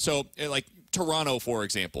 So, Toronto, for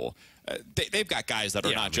example, they've got guys that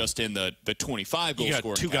are not just in the 25 goal scoring.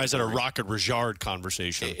 You got 2 guys that are Rocket Rijard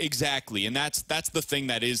conversation. Exactly, and that's the thing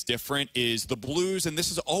that is different is the Blues, and this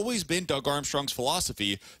has always been Doug Armstrong's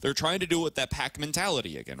philosophy. They're trying to do it with that pack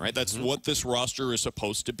mentality again, right? That's what this roster is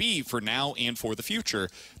supposed to be for now and for the future.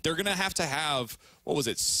 They're going to have, what was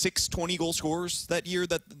it, 6 20-goal scorers that year,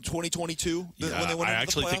 that 2022? Yeah, when they went I into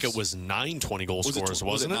actually the think it was 9 20-goal scores,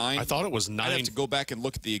 wasn't it? 9? I thought it was 9. I'd have to go back and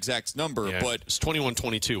look at the exact number, but it's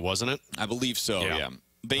 21-22, wasn't it? I believe so, yeah.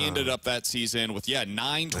 They ended up that season with, 9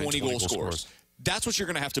 20-goal scores. That's what you're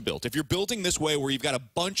going to have to build. If you're building this way where you've got a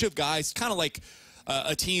bunch of guys, kind of like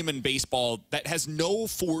a team in baseball that has no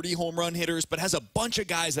 40 home run hitters, but has a bunch of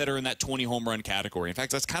guys that are in that 20 home run category. In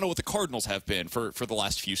fact, that's kind of what the Cardinals have been for the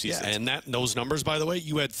last few seasons. Yeah, and those numbers, by the way,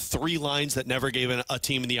 you had 3 lines that never gave a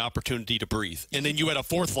team the opportunity to breathe. And then you had a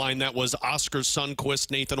 4th line that was Oscar Sundqvist,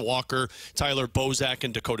 Nathan Walker, Tyler Bozak,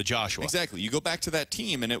 and Dakota Joshua. Exactly. You go back to that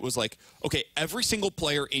team, and it was okay, every single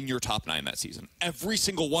player in your top 9 that season, every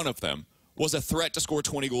single one of them was a threat to score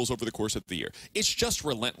 20 goals over the course of the year. It's just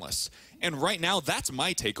relentless. And right now, that's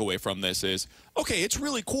my takeaway from this is, okay, it's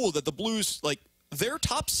really cool that the Blues, their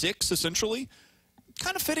top 6, essentially,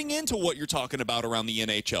 kind of fitting into what you're talking about around the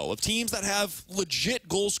NHL, of teams that have legit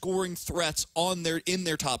goal-scoring threats in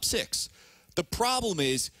their top 6. The problem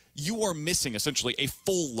is you are missing essentially a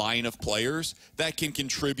full line of players that can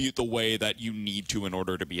contribute the way that you need to in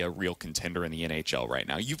order to be a real contender in the NHL right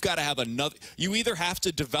now. You've got to have you either have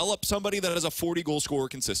to develop somebody that is a 40-goal scorer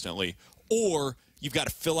consistently, or you've got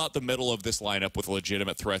to fill out the middle of this lineup with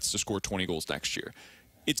legitimate threats to score 20 goals next year.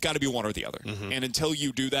 It's got to be one or the other. And until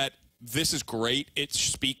you do that, this is great. It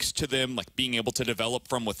speaks to them, being able to develop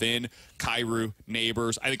from within. Kyrou,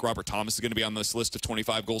 Neighbors. I think Robert Thomas is going to be on this list of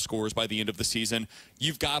 25 goal scorers by the end of the season.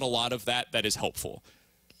 You've got a lot of that is helpful.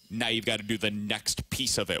 Now you've got to do the next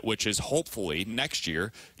piece of it, which is hopefully next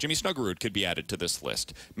year, Jimmy Snuggerud could be added to this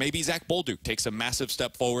list. Maybe Zach Bolduc takes a massive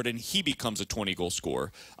step forward and he becomes a 20-goal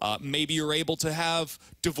scorer. Maybe you're able to have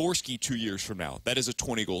Dvorsky 2 years from now. That is a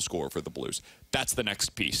 20-goal scorer for the Blues. That's the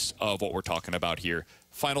next piece of what we're talking about here.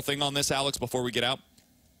 Final thing on this, Alex, before we get out.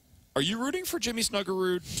 Are you rooting for Jimmy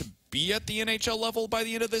Snuggerud to be at the NHL level by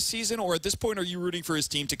the end of this season, or at this point are you rooting for his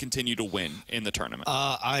team to continue to win in the tournament?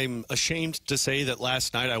 I'm ashamed to say that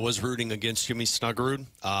last night I was rooting against Jimmy Snuggerud,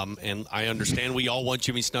 and I understand we all want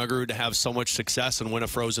Jimmy Snuggerud to have so much success and win a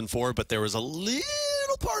Frozen Four, but there was a little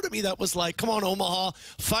part of me that was like, come on, Omaha,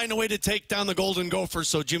 find a way to take down the Golden Gophers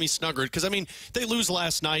so Jimmy Snuggerud, because, I mean, they lose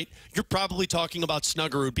last night. You're probably talking about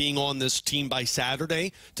Snuggerud being on this team by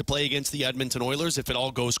Saturday to play against the Edmonton Oilers if it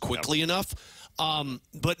all goes quickly enough.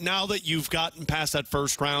 But now that you've gotten past that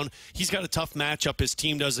first round, he's got a tough matchup. His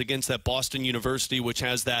team does against that Boston University, which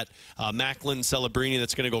has that Macklin Celebrini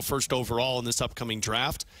that's going to go first overall in this upcoming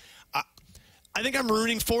draft. I think I'm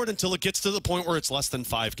rooting for it until it gets to the point where it's less than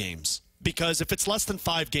 5 games. Because if it's less than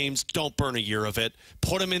 5 games, don't burn a year of it.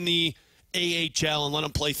 Put him in the AHL and let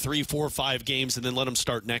him play 3, 4, 5 games and then let him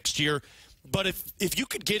start next year. But if you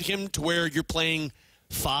could get him to where you're playing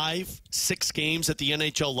 5, 6 games at the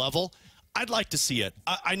NHL level, I'd like to see it.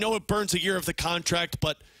 I know it burns a year of the contract,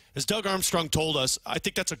 but as Doug Armstrong told us, I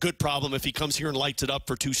think that's a good problem if he comes here and lights it up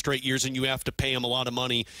for 2 straight years and you have to pay him a lot of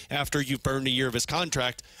money after you've burned a year of his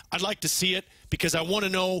contract. I'd like to see it because I want to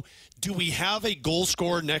know, do we have a goal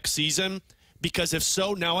scorer next season? Because if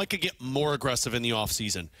so, now I could get more aggressive in the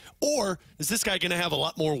offseason. Or is this guy going to have a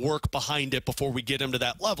lot more work behind it before we get him to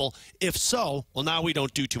that level? If so, well, now we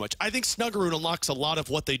don't do too much. I think Snuggerud unlocks a lot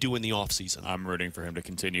of what they do in the offseason. I'm rooting for him to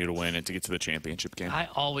continue to win and to get to the championship game. I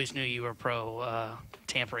always knew you were pro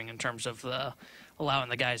tampering in terms of allowing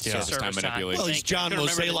the guys to service time. Well, he's John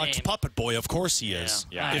Mozeliak's puppet boy. Of course he is.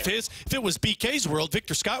 Yeah. If it was BK's world,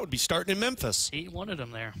 Victor Scott would be starting in Memphis. He wanted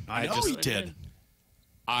him there. I know he did.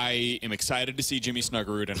 I am excited to see Jimmy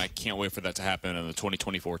Snuggerud, and I can't wait for that to happen in the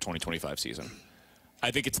 2024-2025 season.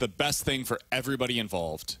 I think it's the best thing for everybody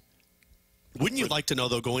involved. Wouldn't you like to know,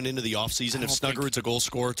 though, going into the offseason, if Snuggerud's a goal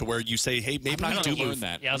scorer to where you say, hey, maybe we do learn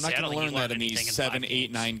that. Yeah, I'm not going to learn that in these 7,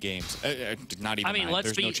 8, 9 games. Not even. I mean, 9.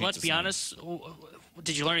 let's There's be honest.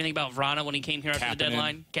 Did you learn anything about Vrana when he came here after the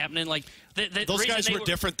deadline? Kapanen, like those guys were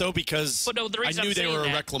different though because I knew they were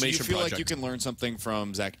a reclamation project. Do you feel project. like you can learn something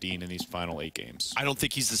from Zach Dean in these final 8 games? I don't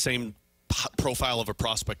think he's the same profile of a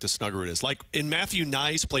prospect as Snuggerud is. Like, in Matthew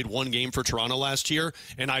Nyes played 1 game for Toronto last year,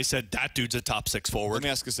 and I said that dude's a top 6 forward. Let me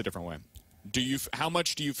ask this a different way. How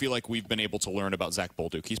much do you feel like we've been able to learn about Zach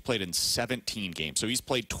Bolduc? He's played in 17 games, so he's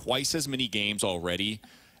played twice as many games already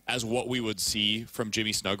as what we would see from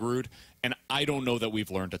Jimmy Snuggerud, and I don't know that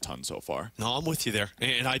we've learned a ton so far. No, I'm with you there,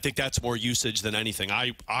 and I think that's more usage than anything.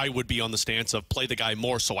 I would be on the stance of play the guy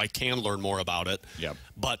more so I can learn more about it. Yep.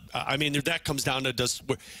 But, I mean, that comes down to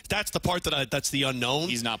that's the part that's the unknown.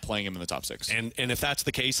 He's not playing him in the top 6. And if that's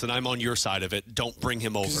the case, then I'm on your side of it. Don't bring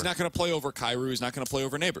him over. He's not going to play over Kyrou. He's not going to play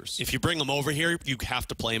over Neighbors. If you bring him over here, you have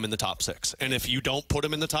to play him in the top 6. And if you don't put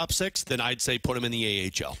him in the top 6, then I'd say put him in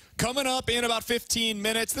the AHL. Coming up in about 15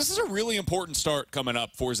 minutes, this is a really important start coming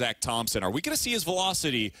up for Zack Thompson. Are we going to see his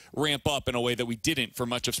velocity ramp up in a way that we didn't for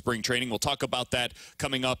much of spring training? We'll talk about that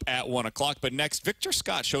coming up at 1 o'clock. But next, Victor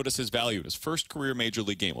Scott showed us his value in his first career Major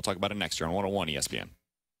League game. We'll talk about it next year on 101 ESPN.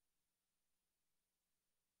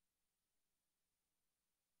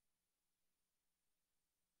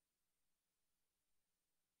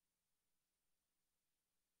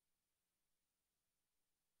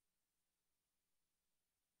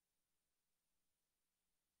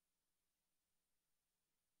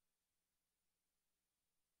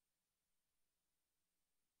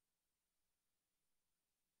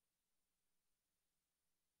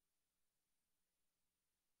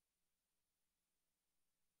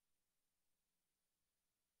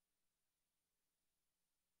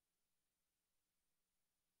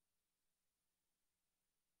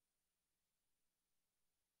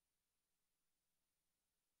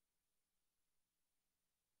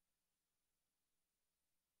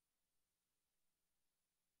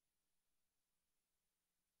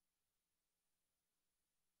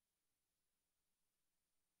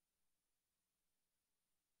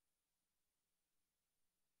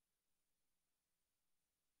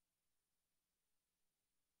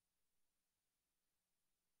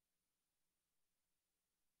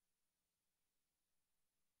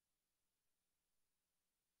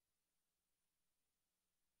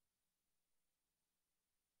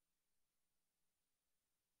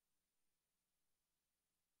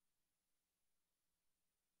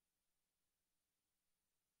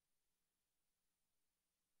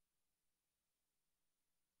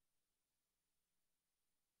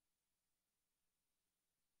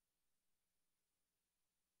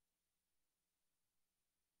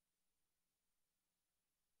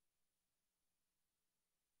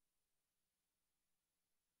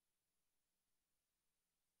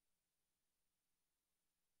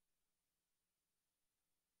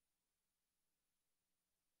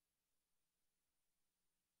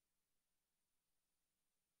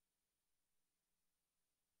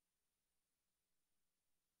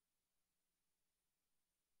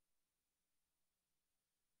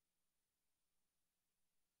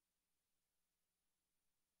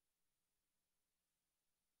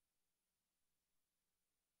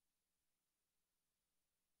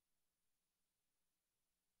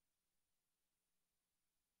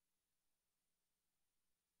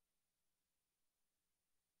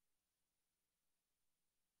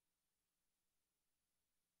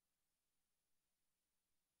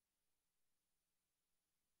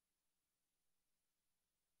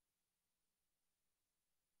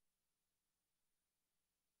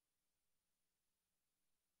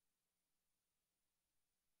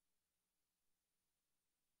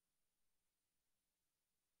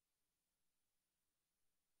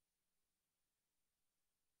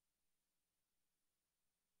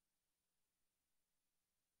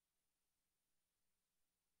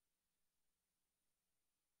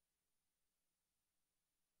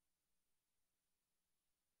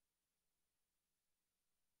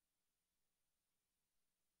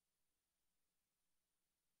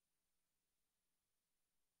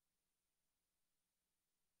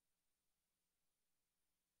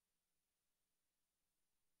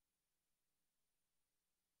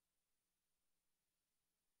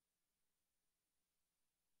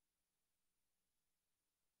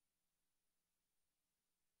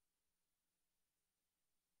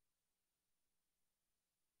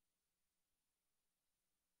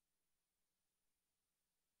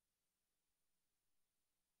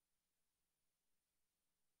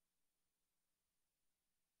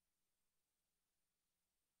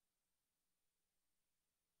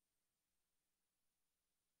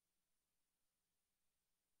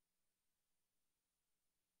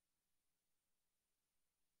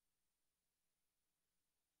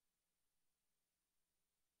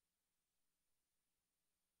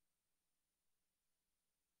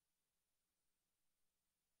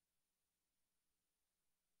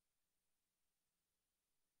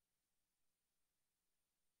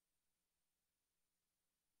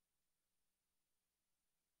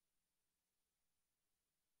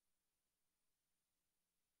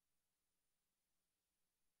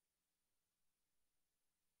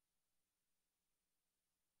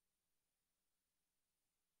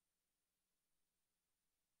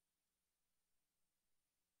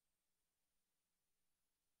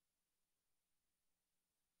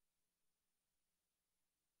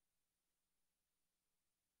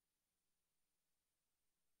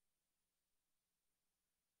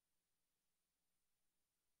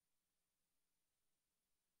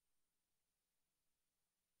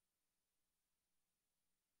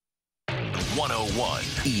 101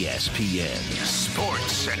 ESPN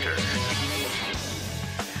Sports Center.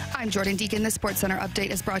 I'm Jordan Deacon. The Sports Center update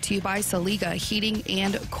is brought to you by Saliga Heating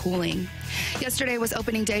and Cooling. Yesterday was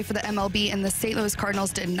opening day for the MLB, and the St. Louis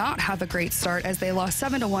Cardinals did not have a great start as they lost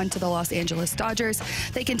 7-1 to the Los Angeles Dodgers.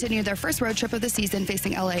 They continued their first road trip of the season,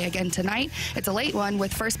 facing LA again tonight. It's a late one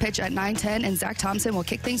with first pitch at 9:10, and Zack Thompson will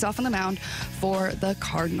kick things off on the mound for the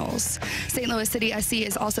Cardinals. St. Louis City SC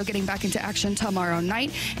is also getting back into action tomorrow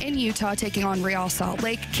night in Utah, taking on Real Salt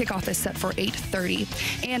Lake. Kickoff is set for 8:30.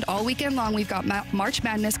 And all weekend long, we've got March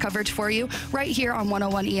Madness coverage for you right here on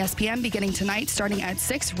 101 ESPN, beginning tonight, starting at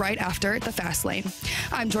 6, right after the Fast Lane.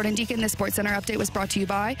 I'm Jordan Deacon. The Sports Center update was brought to you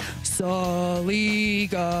by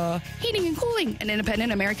Saliga Heating and Cooling, an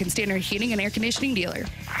independent American Standard heating and air conditioning dealer.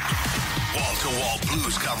 Wall-to-wall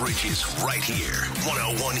Blues coverage is right here.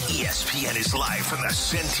 101 ESPN is live from the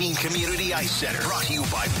Centene Community Ice Center. Brought to you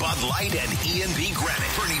by Bud Light and E&B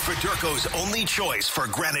Granite. Bernie Federko's only choice for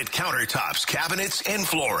granite countertops, cabinets, and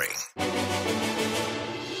flooring.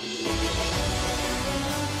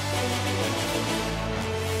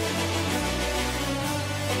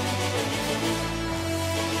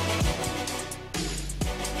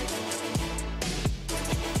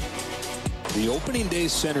 The opening day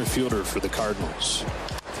center fielder for the Cardinals.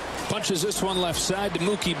 Punches this one left side to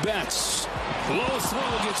Mookie Betts. Low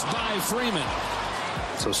throw gets by Freeman.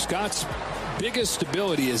 So Scott's biggest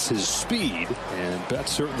ability is his speed, and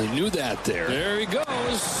Betts certainly knew that there. There he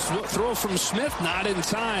goes. Throw from Smith, not in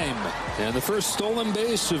time. And the first stolen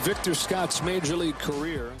base of Victor Scott's major league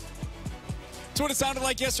career. That's what it sounded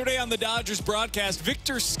like yesterday on the Dodgers broadcast.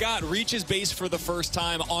 Victor Scott reaches base for the first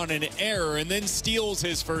time on an error and then steals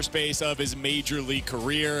his first base of his major league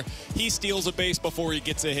career. He steals a base before he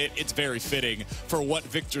gets a hit. It's very fitting for what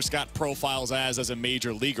Victor Scott profiles as a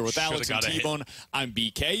major leaguer. With Alex and T-Bone, I'm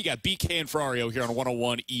BK. You got BK and Ferrario here on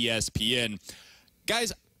 101 ESPN.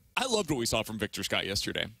 Guys, I loved what we saw from Victor Scott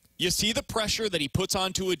yesterday. You see the pressure that he puts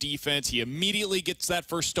onto a defense. He immediately gets that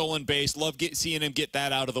first stolen base. Love seeing him get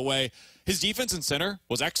that out of the way. His defense in center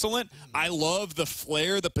was excellent. I love the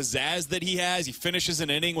flair, the pizzazz that he has. He finishes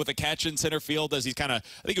an inning with a catch in center field as he's kind of,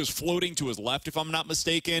 I think it was floating to his left, if I'm not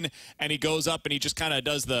mistaken. And he goes up and he just kind of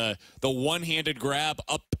does the one-handed grab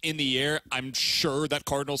up in the air. I'm sure that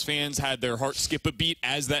Cardinals fans had their heart skip a beat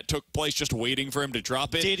as that took place, just waiting for him to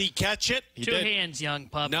drop it. Did he catch it? Two hands, young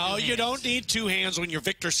pup. No, you don't need two hands when you're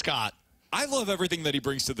Victor Scott. I love everything that he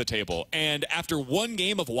brings to the table. And after one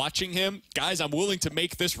game of watching him, guys, I'm willing to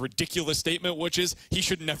make this ridiculous statement, which is he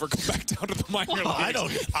should never go back down to the minor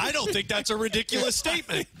leagues. I don't think that's a ridiculous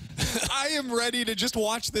statement. I am ready to just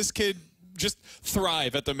watch this kid just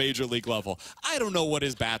thrive at the major league level. I don't know what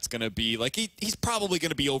his bat's going to be. Like, he's probably going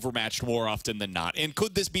to be overmatched more often than not. And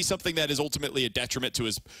could this be something that is ultimately a detriment to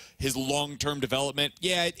his long-term development?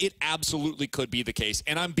 Yeah, it absolutely could be the case.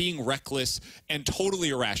 And I'm being reckless and totally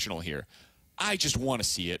irrational here. I just want to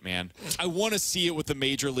see it, man. I want to see it with the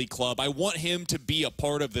major league club. I want him to be a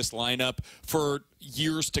part of this lineup for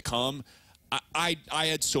years to come. I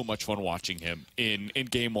had so much fun watching him in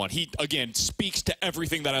game one. He, again, speaks to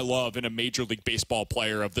everything that I love in a Major League Baseball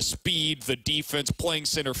player, of the speed, the defense, playing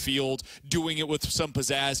center field, doing it with some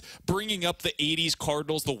pizzazz, bringing up the 80s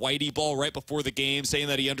Cardinals, the Whitey ball right before the game, saying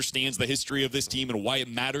that he understands the history of this team and why it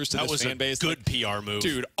matters to this fan base. That was a good PR move.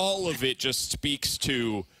 Dude, all of it just speaks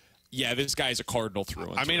to... yeah, this guy's a Cardinal through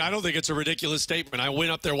and through. I mean, I don't think it's a ridiculous statement. I went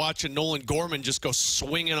up there watching Nolan Gorman just go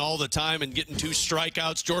swinging all the time and getting 2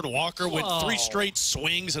 strikeouts. Jordan Walker went 3 straight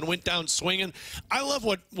swings and went down swinging. I love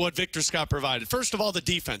what Victor Scott provided. First of all, the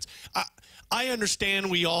defense. I understand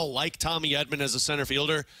we all like Tommy Edman as a center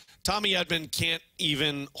fielder. Tommy Edman can't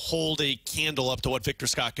even hold a candle up to what Victor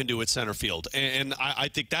Scott can do at center field. And I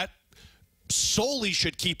think that solely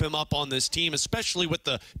should keep him up on this team, especially with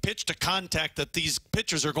the pitch to contact that these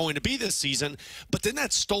pitchers are going to be this season. But then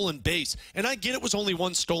that stolen base, and I get it was only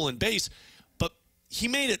 1 stolen base, but he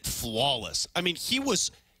made it flawless. I mean, he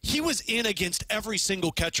was in against every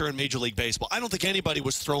single catcher in Major League Baseball. I don't think anybody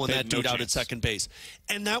was throwing that dude out at second base.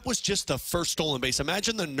 And that was just the first stolen base.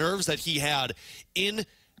 Imagine the nerves that he had in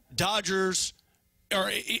Dodgers, or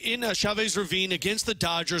in Chavez Ravine against the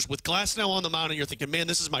Dodgers with Glasnow on the mound, and you're thinking, man,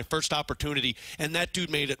 this is my first opportunity, and that dude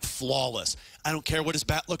made it flawless. I don't care what his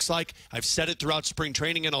bat looks like. I've said it throughout spring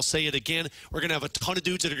training, and I'll say it again. We're going to have a ton of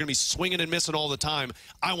dudes that are going to be swinging and missing all the time.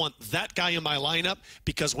 I want that guy in my lineup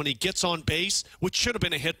because when he gets on base, which should have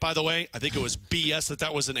been a hit, by the way, I think it was BS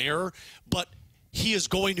that was an error, but he is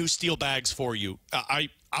going to steal bags for you.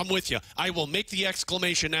 I'm with you. I will make the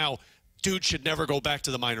exclamation now, dude should never go back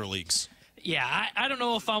to the minor leagues. Yeah, I don't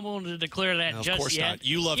know if I'm willing to declare that just yet. Of course not.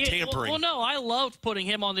 You love tampering. Well, no, I loved putting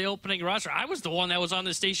him on the opening roster. I was the one that was on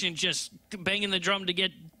the station just banging the drum to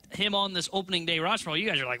get him on this opening day roster. Well, you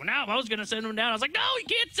guys are like, no, I was going to send him down. I was like, no, he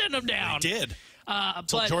can't send him down. He did.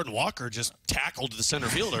 Until Jordan Walker just tackled the center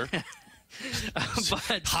fielder.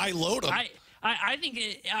 But high-load him. I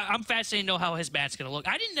think I'm fascinated to know how his bat's going to look.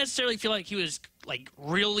 I didn't necessarily feel like he was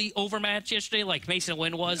really overmatched yesterday, like Mason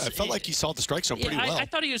Wynn was. I felt like he saw the strike zone pretty well. I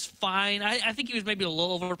thought he was fine. I think he was maybe a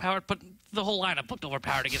little overpowered, but the whole lineup looked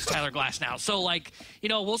overpowered against Tyler Glass now. So,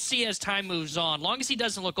 we'll see as time moves on. Long as he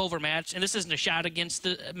doesn't look overmatched, and this isn't a shot against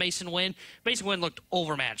the Mason Wynn. Mason Wynn looked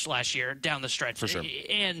overmatched last year down the stretch. For sure.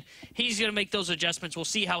 And he's going to make those adjustments. We'll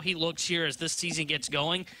see how he looks here as this season gets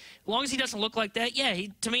going. As long as he doesn't look like that,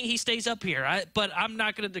 to me, he stays up here. But I'm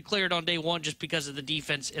not going to declare it on day one just because of the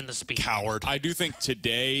defense and the speed. Coward. I do think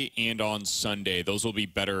today and on Sunday, those will be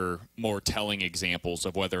better, more telling examples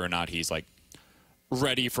of whether or not he's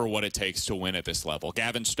ready for what it takes to win at this level.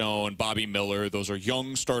 Gavin Stone, Bobby Miller, those are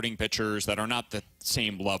young starting pitchers that are not the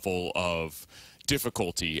same level of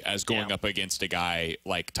difficulty as going up against a guy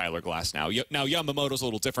like Tyler Glass now. Now, Yamamoto's a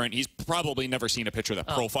little different. He's probably never seen a pitcher that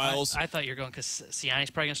profiles. I thought you were going because Siani's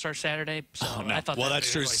probably going to start Saturday. So no. I thought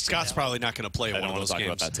that's true. Scott's probably not going to play one of those games. I don't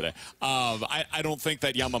want to talk about that today. I don't think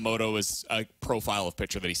that Yamamoto is a profile of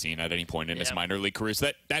pitcher that he's seen at any point in his minor league career.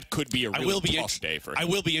 So that could be a really tough day for him. I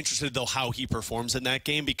will be interested, though, how he performs in that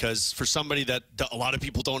game, because for somebody that a lot of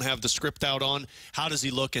people don't have the script out on, how does he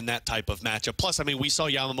look in that type of matchup? Plus, we saw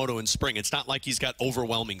Yamamoto in spring. It's not like he's got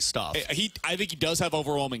overwhelming stuff. I think he does have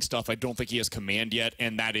overwhelming stuff. I don't think he has command yet,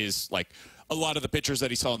 and that is a lot of the pitchers that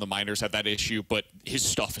he saw in the minors have that issue, but his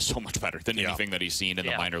stuff is so much better than anything that he's seen in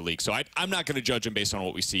the minor league. So I'm not going to judge him based on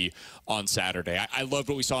what we see on Saturday. I loved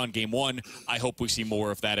what we saw in Game 1. I hope we see more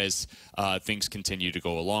of that as things continue to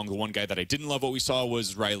go along. The one guy that I didn't love what we saw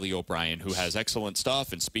was Riley O'Brien, who has excellent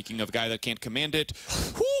stuff. And speaking of a guy that can't command it,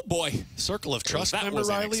 whoo, boy. Circle of Trust member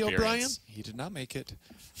Riley O'Brien? He did not make it.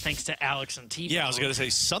 Thanks to Alex and T. Yeah, I was going to say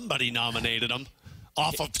somebody nominated him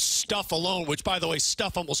off of stuff alone, which, by the way,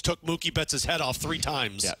 stuff almost took Mookie Betts' head off 3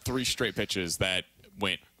 times. Yeah, 3 straight pitches that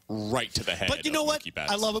went right to the head. But you know what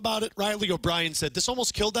I love about it? Riley O'Brien said, this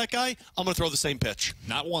almost killed that guy. I'm going to throw the same pitch.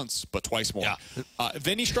 Not once, but twice more. Yeah.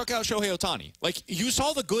 Then he struck out Shohei Ohtani. You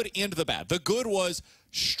saw the good and the bad. The good was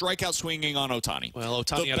strikeout swinging on Ohtani. Well,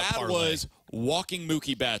 Ohtani had a bad parlay. was walking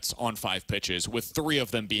Mookie Betts on 5 pitches, with 3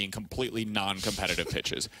 of them being completely non-competitive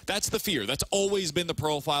pitches. That's the fear. That's always been the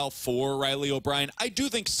profile for Riley O'Brien. I do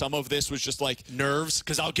think some of this was just nerves,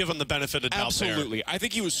 because I'll give him the benefit of doubt. Absolutely. I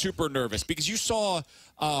think he was super nervous because you saw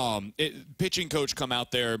pitching coach come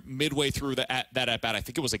out there midway through that at-bat. I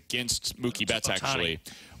think it was against Mookie Betts, actually.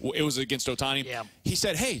 It was against Ohtani. Yeah. He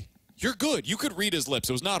said, hey, you're good. You could read his lips.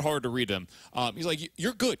 It was not hard to read him. He's like,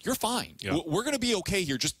 you're good. You're fine. Yeah. We're going to be okay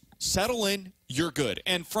here. Just settle in. You're good.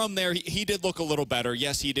 And from there, he did look a little better.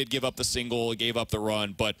 Yes, he did give up the single, gave up the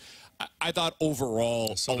run, but I thought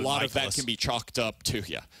overall a lot of that can be chalked up to,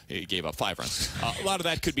 he gave up 5 runs. A lot of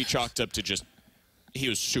that could be chalked up to just he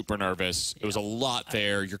was super nervous. It was a lot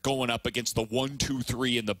there. You're going up against the 1, 2,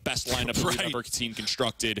 3 in the best lineup we've ever seen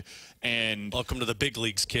constructed. And welcome to the big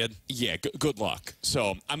leagues, kid. Yeah, good luck.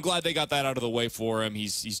 So I'm glad they got that out of the way for him.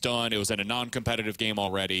 He's done. It was in a non-competitive game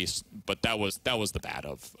already, but that was the bad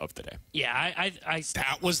of the day. Yeah,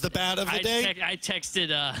 that was the bad of the day. I texted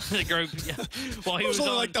the group while he was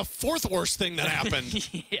only on, like the 4th worst thing that happened.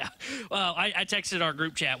 Yeah. Well, I texted our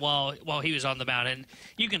group chat while he was on the mound, and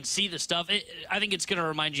you can see the stuff. I think it's going to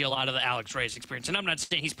remind you a lot of the Alex Reyes experience. And I'm not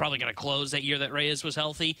saying he's probably going to close that year that Reyes was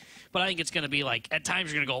healthy, but I think it's going to be at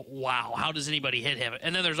times you're going to go, wow, how does anybody hit him?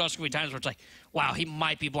 And then there's also going to be times where it's like, wow, he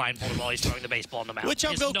might be blindfolded while he's throwing the baseball in the mound. Which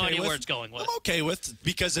I'm okay no idea with. where it's going with. I'm okay with,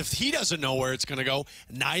 because if he doesn't know where it's going to go,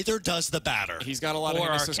 neither does the batter. He's got a lot of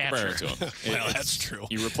Genesis Cabrera to him. Well, that's true.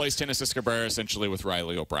 You replaced Genesis Cabrera essentially with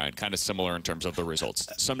Riley O'Brien, kind of similar in terms of the results.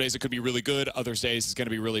 Some days it could be really good, other days it's going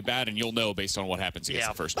to be really bad, and you'll know based on what happens against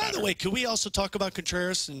the first batter. By the way, could we also talk about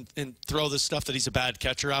Contreras and throw this stuff that he's a bad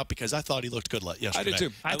catcher out? Because I thought he looked good yesterday. I did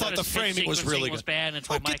too. I thought the framing was really good. Bad, and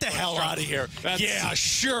get the hell out of here. Yeah,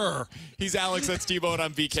 sure. He's Alex. That's T-Bone.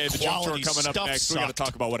 I'm VK. The jump tour coming up next. We got to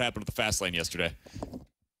talk about what happened with the fast lane yesterday.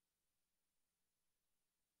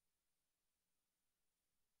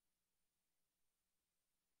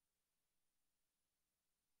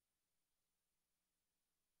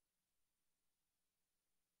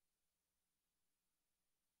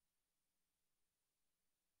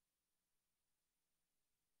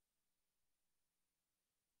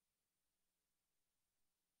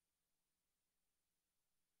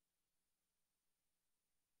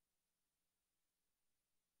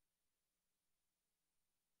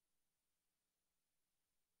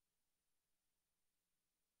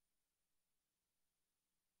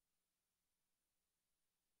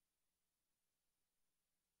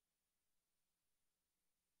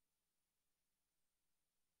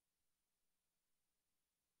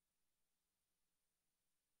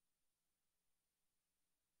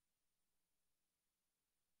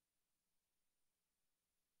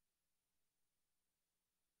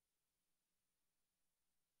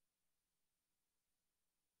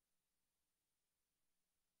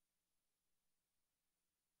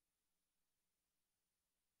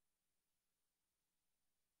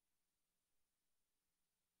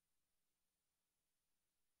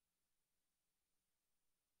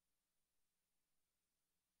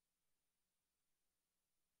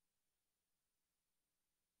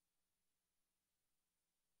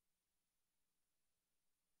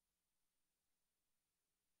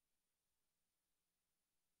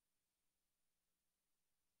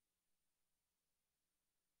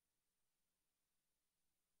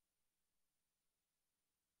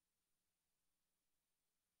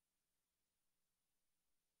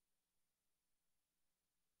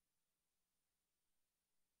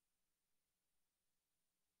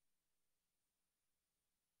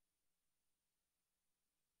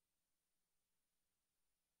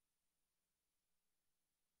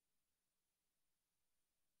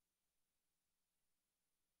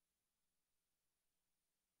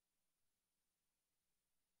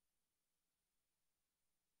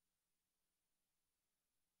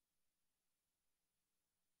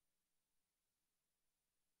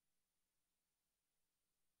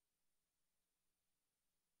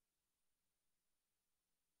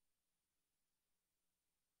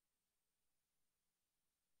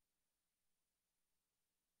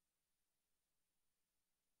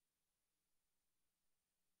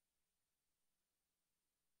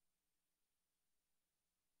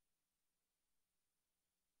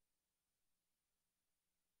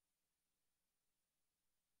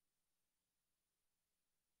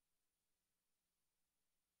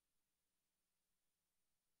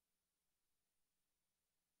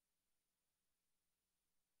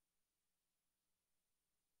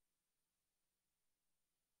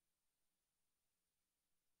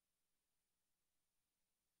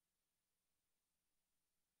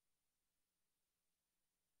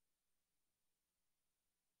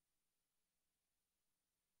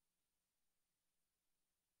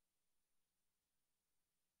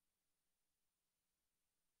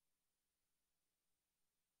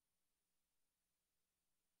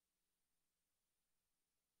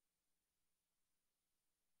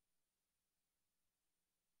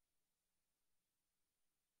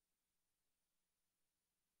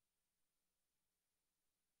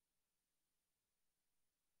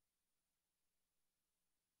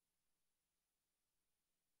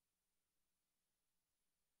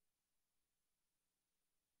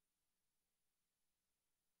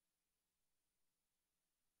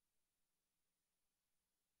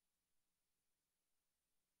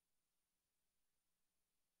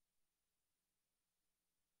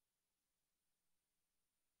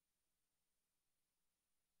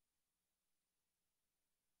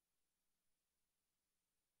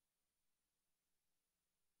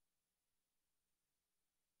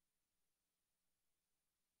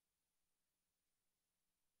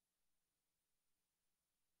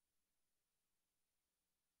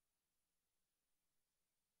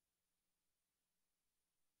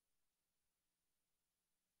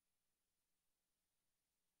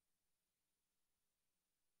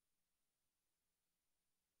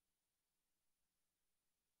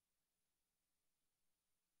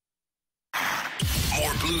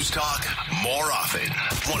 More Blues talk, more often.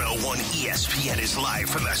 101 ESPN is live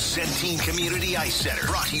from the Centene Community Ice Center.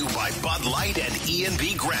 Brought to you by Bud Light and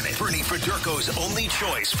E&B Granite. Bernie Federko's only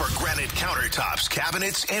choice for granite countertops,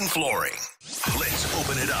 cabinets, and flooring. Let's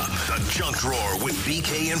open it up. The Junk Drawer with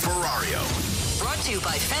BK and Ferrario. Brought to you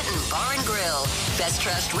by Fenton Bar and Grill. Best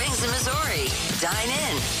trust wings in Missouri. Dine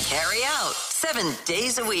in, carry out, 7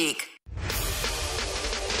 days a week.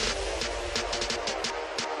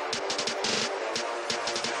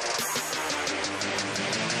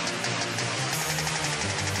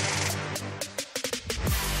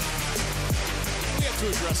 We have to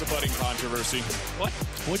address a budding controversy. What?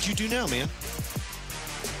 What'd you do now, man?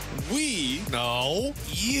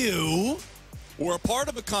 You were a part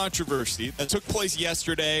of a controversy that took place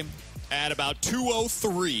yesterday at about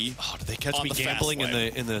 2:03. Oh, did they catch me gambling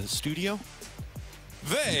in the studio?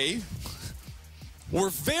 They were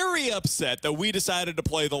very upset that we decided to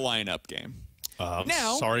play the lineup game.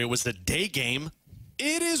 Now, sorry, it was the day game.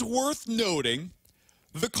 It is worth noting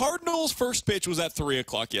the Cardinals' first pitch was at 3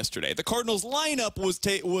 o'clock yesterday. The Cardinals' lineup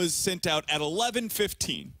was sent out at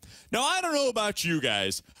 11:15. Now, I don't know about you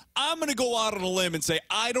guys. I'm going to go out on a limb and say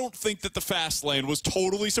I don't think that the Fast Lane was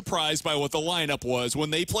totally surprised by what the lineup was when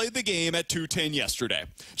they played the game at 2:10 yesterday.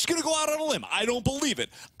 Just going to go out on a limb. I don't believe it.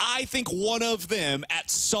 I think one of them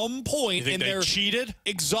at some point in their cheated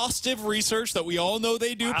exhaustive research that we all know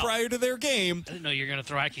they do prior to their game, I didn't know you were going to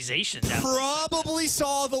throw accusations out. Probably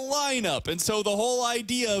saw the lineup. And so the whole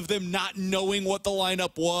idea of them not knowing what the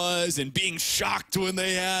lineup was and being shocked when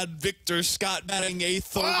they had Victor Scott batting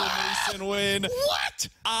eighth over Mason Wynn. What?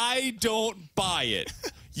 I don't buy it.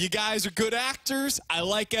 You guys are good actors. I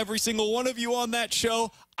like every single one of you on that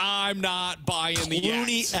show. I'm not buying the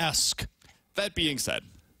Clooney-esque. That being said,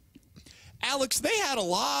 Alex, they had a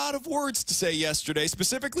lot of words to say yesterday,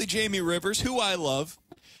 specifically Jamie Rivers, who I love,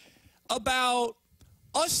 about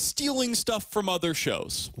us stealing stuff from other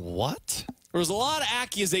shows. What? There was a lot of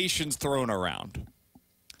accusations thrown around.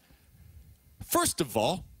 First of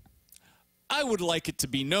all, I would like it to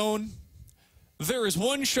be known there is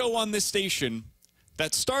one show on this station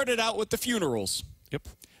that started out with the funerals. Yep.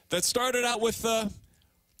 That started out with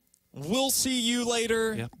we'll see you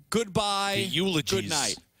later, goodbye, the eulogies. good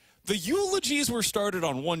night. The eulogies were started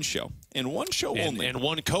on one show, and one show only. And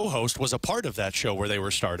one co-host was a part of that show where they were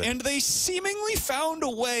started. And they seemingly found a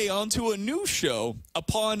way onto a new show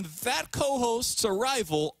upon that co-host's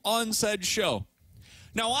arrival on said show.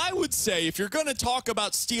 Now, I would say if you're going to talk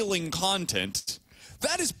about stealing content,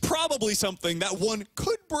 that is probably something that one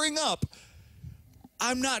could bring up.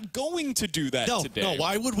 I'm not going to do that today. No,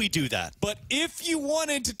 why would we do that? But if you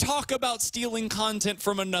wanted to talk about stealing content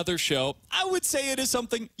from another show, I would say it is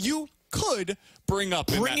something you could bring up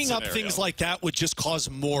in that Bringing up things like that would just cause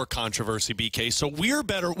more controversy, BK. So we're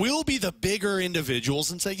better. We'll be the bigger individuals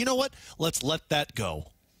and say, you know what? Let's let that go.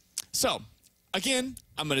 So, again,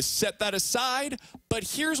 I'm going to set that aside, but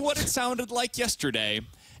here's what it sounded like yesterday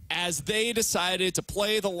as they decided to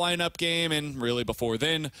play the lineup game and really before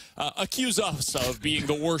then accuse us of being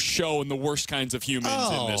the worst show and the worst kinds of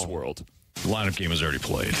humans in this world. The lineup game was already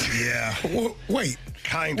played. Yeah. Wait.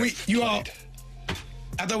 You all,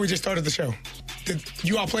 I thought we just started the show. Did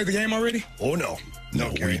you all play the game already? Oh, no. No,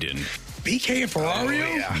 we didn't. BK and Ferrario?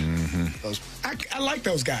 Oh, yeah. Mm-hmm. I like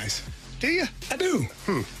those guys. Do you? I do.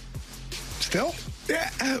 Still? Yeah,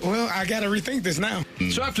 well, I got to rethink this now.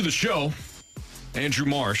 So after the show, Andrew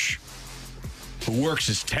Marsh, who works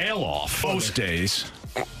his tail off most days,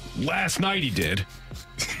 last night he did.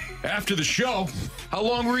 After the show, how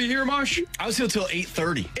long were you here, Marsh? I was here till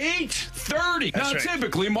 8:30. 8:30. Now,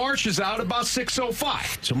 typically, Marsh is out about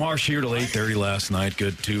 6:05. So Marsh here till 8:30 last night.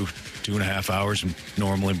 Good 2.5 hours,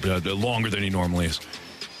 normally longer than he normally is.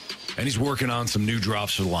 And he's working on some new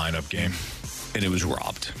drops for the lineup game, and it was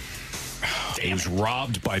robbed. It was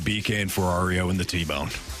robbed by BK and Ferrario in the T-bone.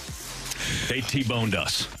 They T-boned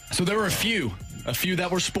us. So there were a few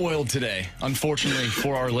that were spoiled today, unfortunately,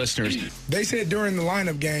 for our listeners. They said during the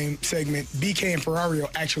lineup game segment, BK and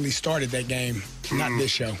Ferrario actually started that game, not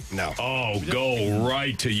this show. No. Oh, go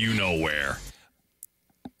right to you-know-where.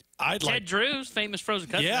 Ted Drew's famous frozen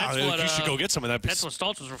custard. Yeah, that's what, you should go get some of that. That's what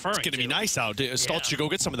Stoltz was referring to. It's going to be nice out. Stoltz should go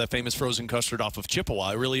get some of that famous frozen custard off of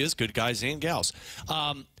Chippewa. It really is good, guys and gals.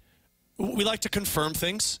 We like to confirm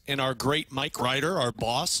things, and our great Mike Ryder, our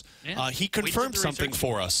boss, he confirmed something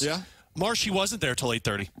for us. Yeah. Marshy wasn't there till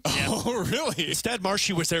 8:30. Yeah. Oh, really? Instead,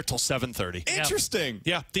 Marshy was there till 7:30. Interesting.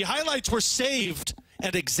 Yeah. The highlights were saved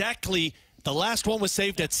at exactly, the last one was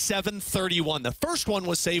saved at 7:31. The first one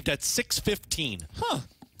was saved at 6:15. Huh.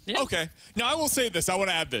 Yeah. Okay. Now, I will say this. I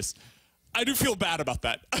want to add this. I do feel bad about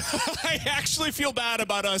that. I actually feel bad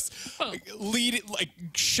about us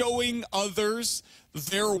showing others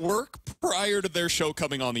their work prior to their show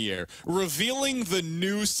coming on the air. Revealing the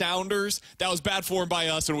new sounders, that was bad form by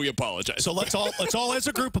us, and we apologize. So let's all as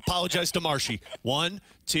a group apologize to Marshy. 1,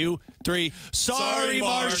 2, 3. Sorry,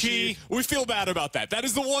 Marshy. We feel bad about that. That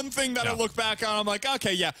is the one thing that I look back on. I'm like,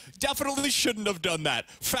 okay, yeah, definitely shouldn't have done that.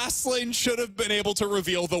 Fastlane should have been able to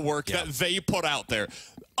reveal the work that they put out there.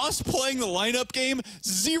 Us playing the lineup game,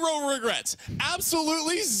 zero regrets.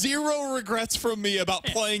 Absolutely zero regrets from me about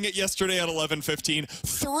playing it yesterday at 11:15,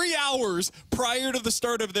 3 hours prior to the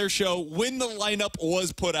start of their show when the lineup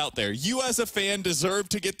was put out there. You as a fan deserve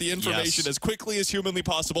to get the information as quickly as humanly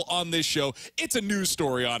possible on this show. It's a news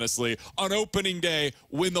story, honestly, on opening day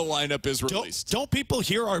when the lineup is released. Don't people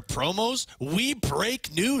hear our promos? We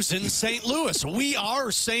break news in St. Louis. We are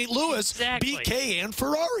St. Louis, BK and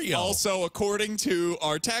Ferrario. Also, according to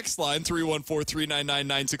our text line,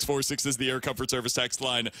 314-399-9646 is the Air Comfort Service text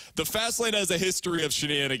line. The Fastlane has a history of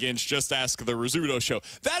shenanigans. Just ask the Rizzuto show.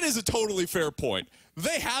 That is a totally fair point.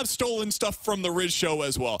 They have stolen stuff from the Riz show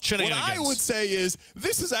as well. What I would say is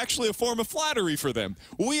this is actually a form of flattery for them.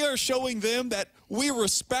 We are showing them that we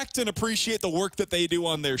respect and appreciate the work that they do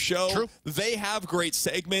on their show. True. They have great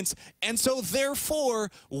segments. And so,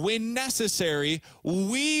 therefore, when necessary,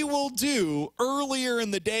 we will do earlier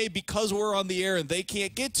in the day because we're on the air and they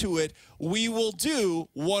can't get to it. We will do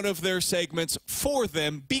one of their segments for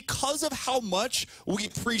them because of how much we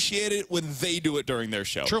appreciate it when they do it during their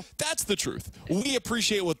show. True. That's the truth. We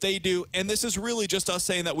appreciate what they do, and this is really just us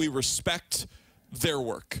saying that we respect their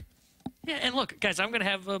work. Yeah, and look, guys, I'm going to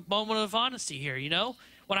have a moment of honesty here, you know?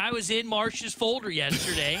 When I was in Marsh's folder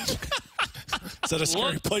yesterday... Is that a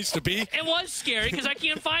scary place to be? It was scary because I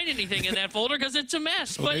can't find anything in that folder because it's a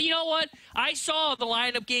mess. But you know what? I saw the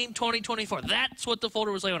lineup game 2024. That's what the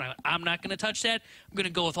folder was like. When I'm not going to touch that. I'm going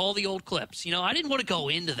to go with all the old clips. You know, I didn't want to go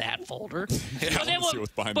into that folder. Yeah, I want to see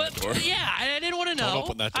what's behind that door. Yeah, I didn't want to know. Don't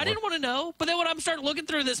open that door. I didn't want to know. But then when I'm starting looking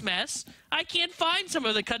through this mess, I can't find some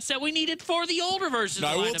of the cuts that we needed for the older versions.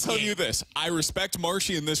 Now, I will tell you this. I respect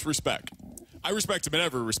Marshy in this respect. I respect him in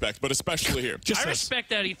every respect, but especially here. I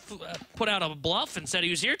respect that he put out a bluff and said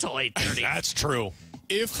he was here till 8:30. That's true.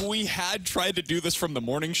 If we had tried to do this from the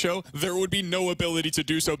morning show, there would be no ability to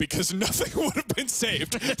do so because nothing would have been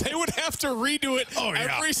saved. They would have to redo it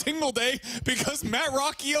every single day because Matt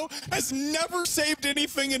Rocchio has never saved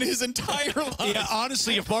anything in his entire life. Yeah,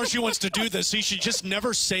 honestly, if Marshy wants to do this, he should just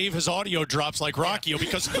never save his audio drops like Rocchio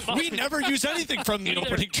because we never use anything from the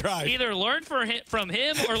opening drive. Either learn from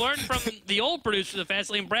him or learn from the old producer of the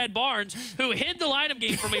Fastlane, Brad Barnes, who hid the lineup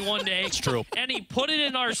game for me one day. That's true. And he put it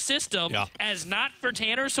in our system as not for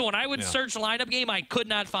Tanner, so when I would search the lineup game, I could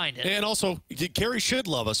not find it. And also, Gary should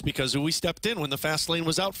love us because we stepped in when the fast lane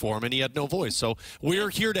was out for him and he had no voice. So we're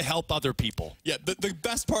here to help other people. Yeah, the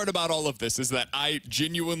best part about all of this is that I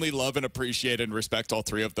genuinely love and appreciate and respect all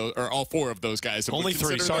four of those guys. And only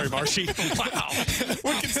three. Sorry, Marshy. Wow.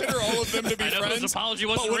 We consider all of them to be friends. His apology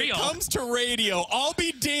wasn't but when real. it comes to radio, I'll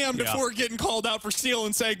be damned if we're getting called out for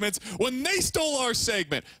stealing segments when they stole our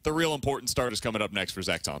segment. The real important start is coming up next for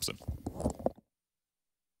Zack Thompson.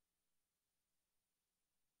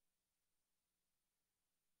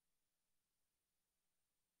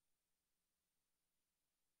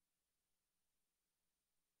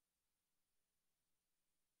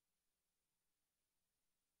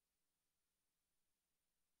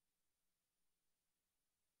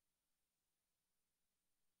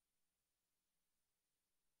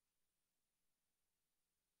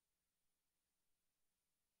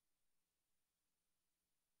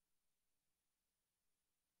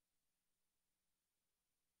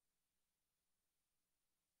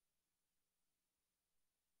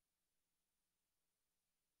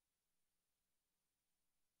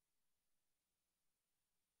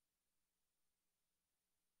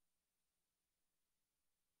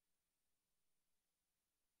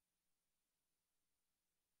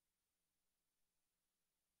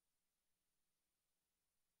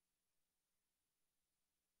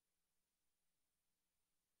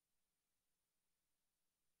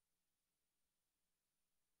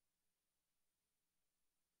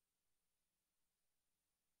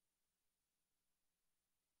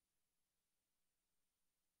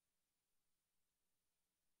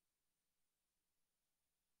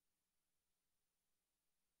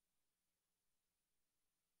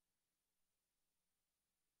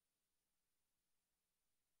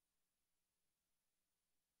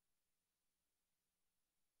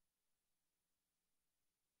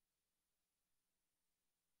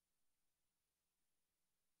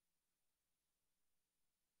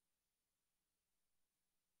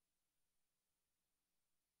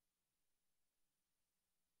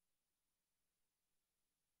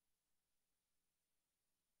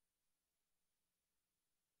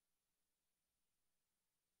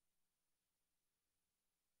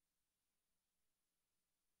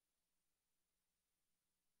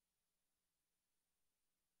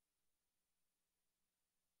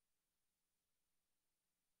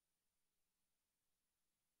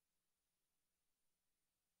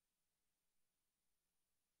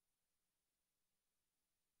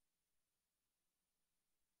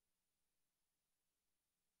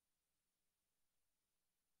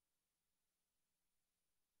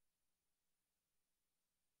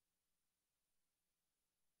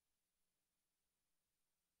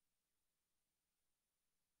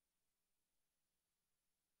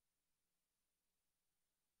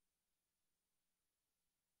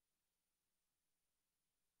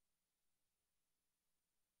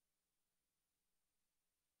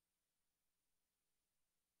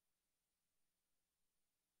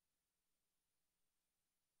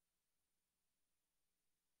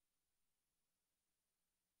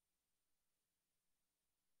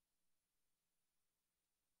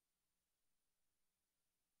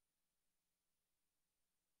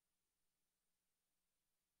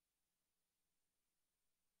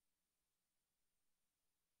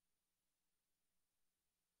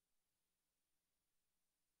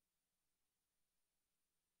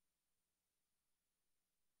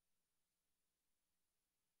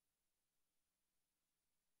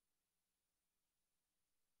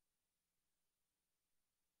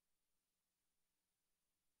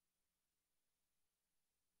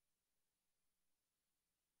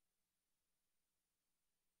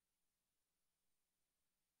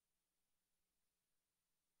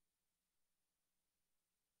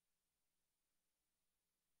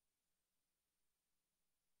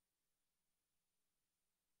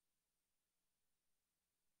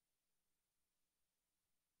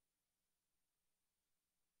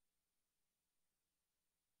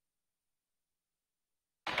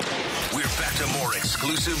 to more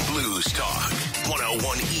exclusive Blues talk.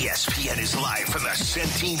 101 ESPN is live from the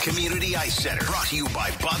Centene Community Ice Center. Brought to you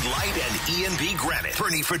by Bud Light and E&B Granite.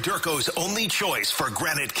 Bernie Federko's only choice for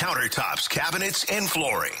granite countertops, cabinets, and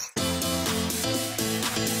flooring.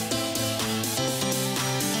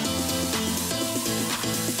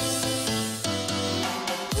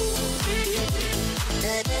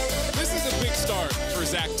 This is a big start for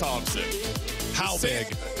Zack Thompson. How big?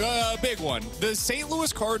 Big one. The St.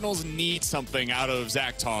 Louis Cardinals need something out of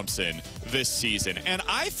Zack Thompson this season. And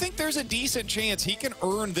I think there's a decent chance he can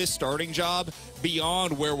earn this starting job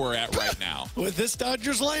beyond where we're at right now. With this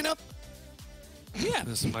Dodgers lineup? Yeah.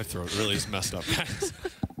 This is my throat really is messed up.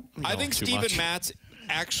 I think Steven Matz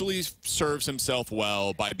actually serves himself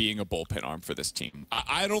well by being a bullpen arm for this team.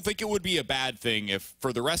 I don't think it would be a bad thing if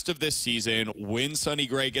for the rest of this season, when Sonny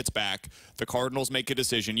Gray gets back, the Cardinals make a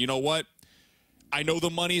decision. You know what? I know the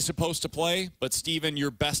money is supposed to play, but Steven,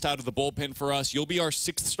 you're best out of the bullpen for us. You'll be our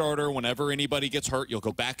sixth starter. Whenever anybody gets hurt, you'll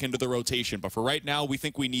go back into the rotation. But for right now, we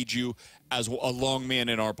think we need you as a long man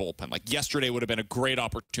in our bullpen. Like yesterday would have been a great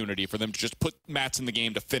opportunity for them to just put Matz in the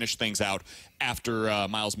game to finish things out after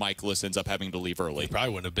Miles Mikolas ends up having to leave early. You probably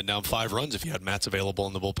wouldn't have been down 5 runs if you had Matz available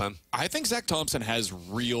in the bullpen. I think Zack Thompson has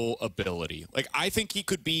real ability. Like, I think he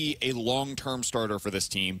could be a long-term starter for this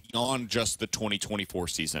team beyond just the 2024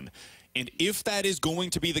 season. And if that is going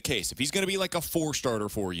to be the case, if he's going to be like a 4-starter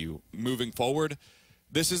for you moving forward,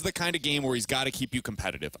 this is the kind of game where he's got to keep you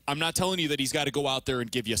competitive. I'm not telling you that he's got to go out there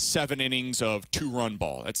and give you 7 innings of 2-run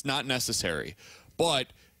ball. That's not necessary. But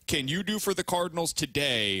can you do for the Cardinals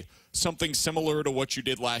today something similar to what you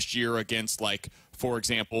did last year against, like, for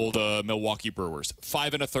example, the Milwaukee Brewers?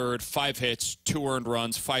 5 1/3, 5 hits, 2 earned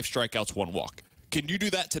runs, 5 strikeouts, 1 walk. Can you do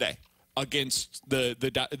that today against the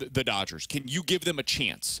Dodgers? Can you give them a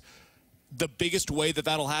chance? The biggest way that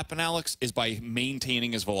that'll happen, Alex, is by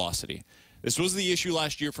maintaining his velocity. This was the issue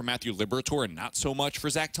last year for Matthew Liberatore and not so much for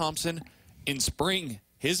Zack Thompson. In spring,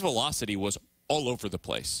 his velocity was all over the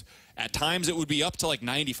place. At times, it would be up to like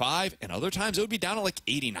 95, and other times it would be down to like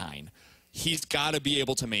 89. He's got to be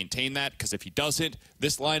able to maintain that, because if he doesn't,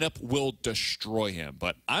 this lineup will destroy him.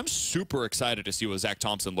 But I'm super excited to see what Zack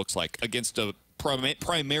Thompson looks like against a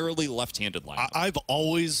primarily left-handed lineup. I've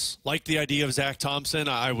always liked the idea of Zack Thompson.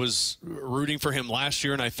 I was rooting for him last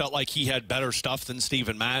year, and I felt like he had better stuff than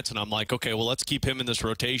Steven Matz. And I'm like, okay, well, let's keep him in this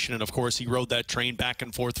rotation. And, of course, he rode that train back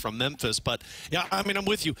and forth from Memphis. But, yeah, I mean, I'm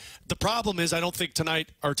with you. The problem is I don't think tonight.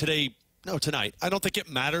 I don't think it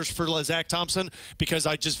matters for Zack Thompson, because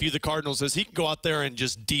I just view the Cardinals as he can go out there and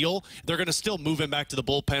just deal. They're going to still move him back to the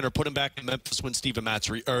bullpen or put him back in Memphis when Steven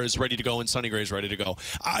Matz is ready to go and Sonny Gray is ready to go.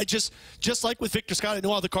 I just like with Victor Scott, I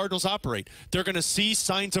know how the Cardinals operate. They're going to see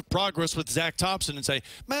signs of progress with Zack Thompson and say,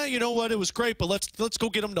 man, you know what, it was great, but let's go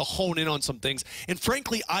get him to hone in on some things. And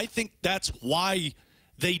frankly, I think that's why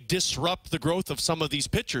they disrupt the growth of some of these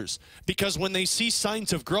pitchers, because when they see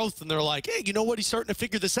signs of growth and they're like, hey, you know what, he's starting to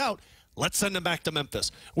figure this out, let's send him back to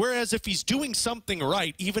Memphis. Whereas if he's doing something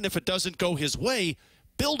right, even if it doesn't go his way,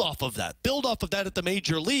 build off of that. Build off of that at the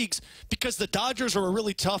major leagues, because the Dodgers are a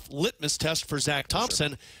really tough litmus test for Zack Thompson.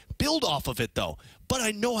 Sure. Build off of it, though. But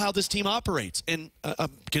I know how this team operates. And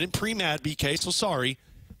I'm getting pre-mad, BK, so sorry.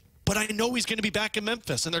 But I know he's going to be back in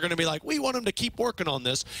Memphis, and they're going to be like, we want him to keep working on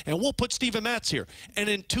this, and we'll put Steven Matz here. And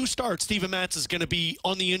in 2 starts, Steven Matz is going to be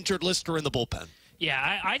on the injured list or in the bullpen.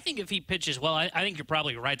 Yeah, I think if he pitches well, I think you're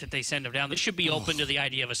probably right that they send him down. They should be open to the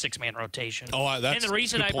idea of a 6-man rotation. That's and the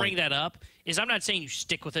reason a good I bring that up is I'm not saying you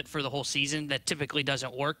stick with it for the whole season. That typically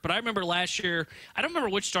doesn't work. But I remember last year, I don't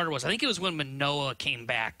remember which starter it was. I think it was when Manoah came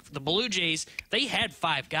back. The Blue Jays, they had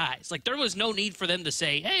 5 guys. Like, there was no need for them to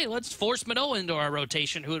say, hey, let's force Manoah into our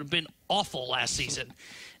rotation, who would have been awful last season.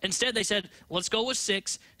 Instead, they said, let's go with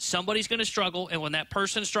 6. Somebody's going to struggle, and when that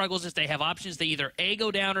person struggles, if they have options, they either A, go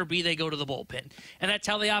down, or B, they go to the bullpen. And that's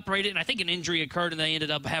how they operated, and I think an injury occurred, and they ended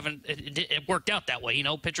up having it worked out that way. You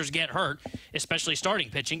know, pitchers get hurt, especially starting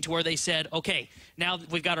pitching, to where they said, okay, now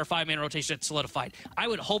we've got our 5-man rotation solidified. I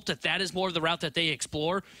would hope that is more of the route that they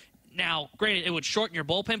explore. Now, granted, it would shorten your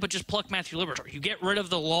bullpen, but just pluck Matthew Liberatore. You get rid of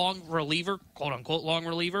the long reliever, quote-unquote long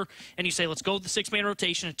reliever, and you say, let's go with the 6-man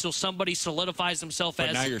rotation until somebody solidifies himself as...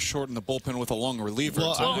 But now you're shorting the bullpen with a long reliever.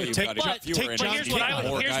 Here's what I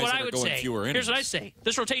would say. Here's what I say.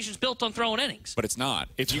 This rotation's built on throwing innings. But it's not.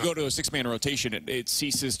 If you go to a 6-man rotation, it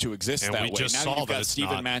ceases to exist that way. Now you've got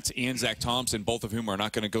Steven Matz and Zack Thompson, both of whom are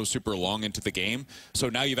not going to go super long into the game. So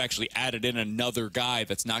now you've actually added in another guy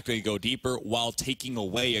that's not going to go deeper while taking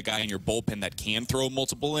away a guy in your bullpen that can throw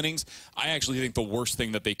multiple innings, I actually think the worst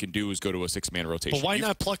thing that they can do is go to a 6-man rotation. But why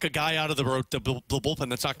not pluck a guy out of the bullpen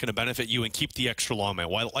that's not going to benefit you and keep the extra long man?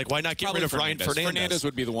 Why not get rid of Ryan Fernandez? Fernandez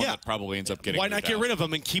would be the one that probably ends up getting. Why not get rid of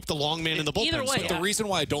him and keep the long man in the bullpen? Either way, The reason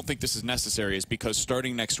why I don't think this is necessary is because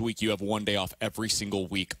starting next week, you have one day off every single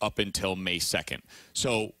week up until May 2nd.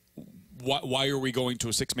 So why are we going to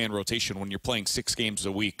a 6-man rotation when you're playing 6 games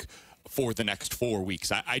a week for the next 4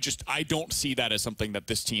 weeks? I don't see that as something that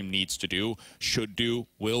this team needs to do, should do,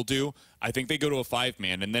 will do. I think they go to a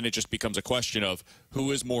 5-man, and then it just becomes a question of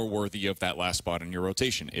who is more worthy of that last spot in your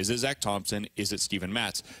rotation. Is it Zack Thompson? Is it Steven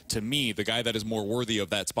Matz? To me, the guy that is more worthy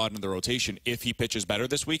of that spot in the rotation, if he pitches better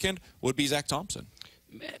this weekend, would be Zack Thompson.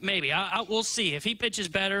 Maybe. We'll see. If he pitches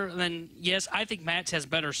better, then yes, I think Matz has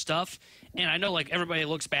better stuff. And I know, like, everybody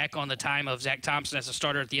looks back on the time of Zack Thompson as a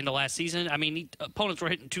starter at the end of last season. I mean, opponents were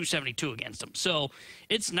hitting 272 against him. So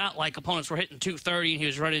it's not like opponents were hitting 230 and he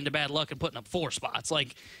was running into bad luck and putting up 4 spots.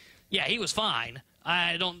 Like, yeah, he was fine.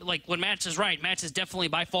 I don't, like, when Matz is right, Matz is definitely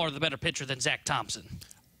by far the better pitcher than Zack Thompson.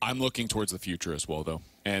 I'm looking towards the future as well, though.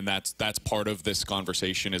 And that's part of this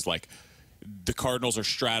conversation is, like, the Cardinals are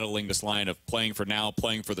straddling this line of playing for now,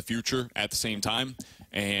 playing for the future at the same time.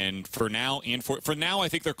 And for now, I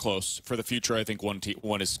think they're close. For the future, I think one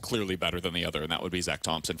is clearly better than the other, and that would be Zack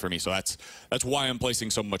Thompson for me. So that's why I'm placing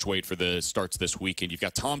so much weight for the starts this weekend. You've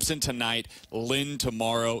got Thompson tonight, Lynn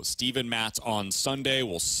tomorrow, Steven Matz on Sunday.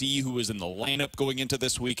 We'll see who is in the lineup going into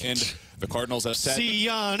this weekend. The Cardinals have said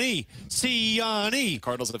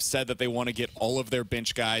Cardinals have said that they want to get all of their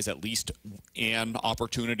bench guys at least an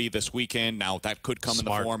opportunity this weekend. Now that could come in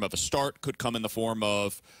the form of a start, could come in the form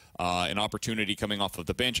of an opportunity coming off of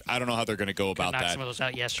the bench. I don't know how they're going to go about that. Knocked some of those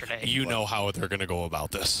out yesterday. You know how they're going to go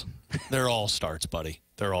about this. They're all starts, buddy.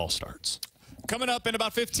 They're all starts. Coming up in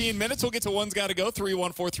about 15 minutes, we'll get to One's Gotta Go.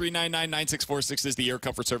 314-399-9646 is the Air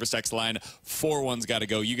Comfort Service text line. 4 One's Gotta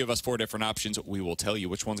Go. You give us 4 different options. We will tell you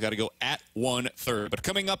which one's got to go at 1/3. But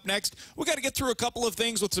coming up next, we got to get through a couple of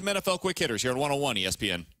things with some NFL quick hitters here on 101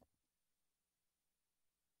 ESPN.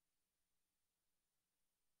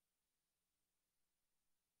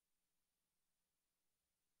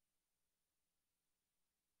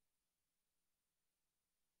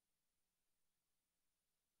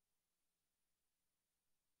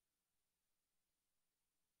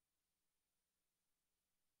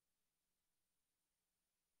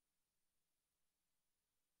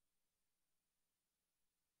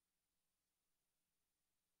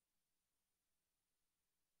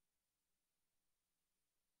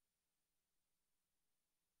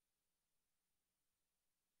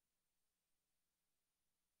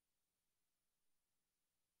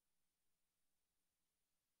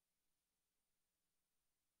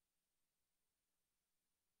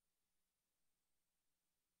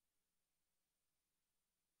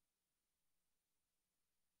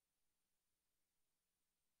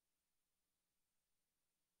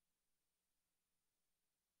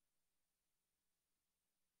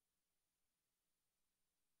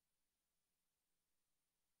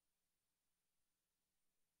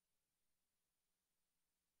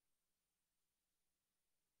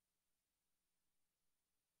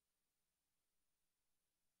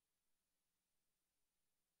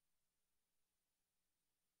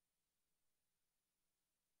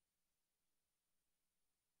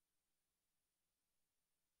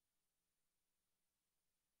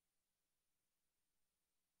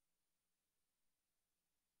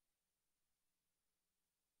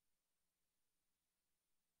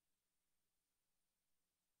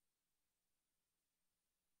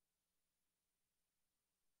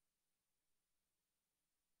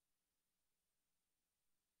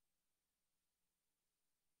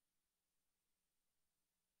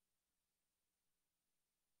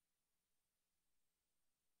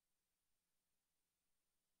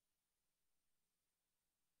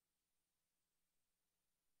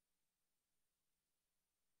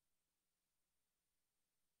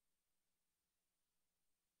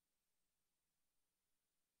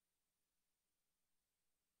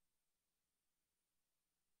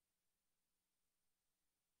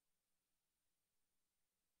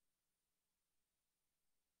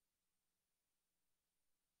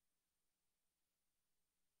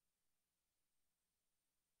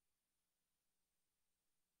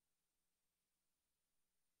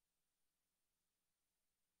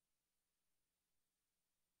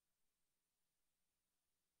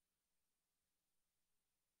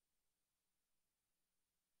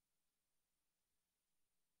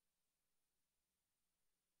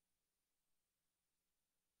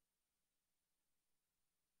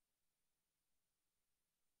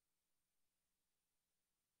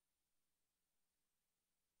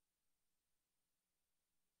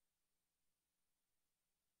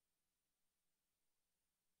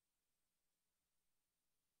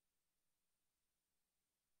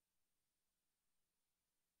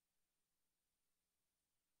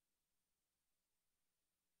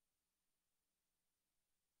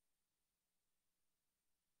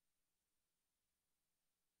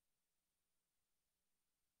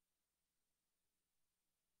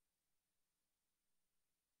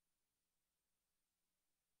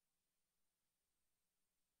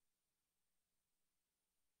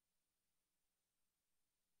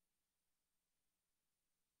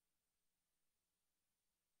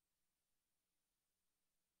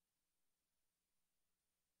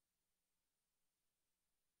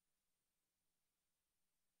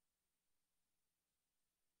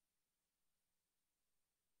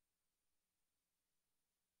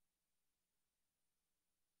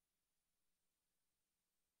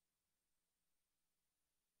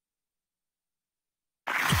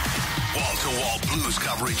 wall-to-wall Blues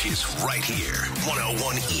coverage is right here.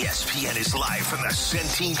 101 ESPN is live from the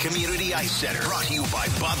Centene Community Ice Center. Brought to you by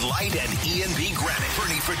Bud Light and E&B Granite.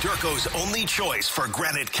 Bernie Federko's only choice for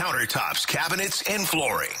granite countertops, cabinets, and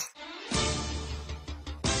flooring.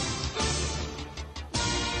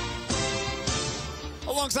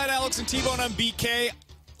 Alongside Alex and T-Bone on BK,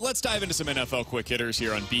 let's dive into some NFL quick hitters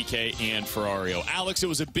here on BK and Ferrario. Alex, it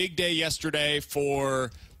was a big day yesterday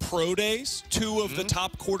for pro days. Two of the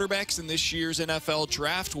top quarterbacks in this year's NFL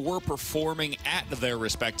draft were performing at their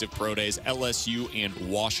respective pro days, LSU and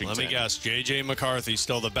Washington. Let me guess, J.J. McCarthy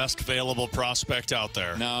still the best available prospect out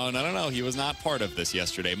there. No. He was not part of this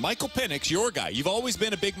yesterday. Michael Penix, your guy. You've always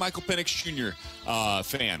been a big Michael Penix Jr.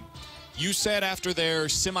 Fan. You said after their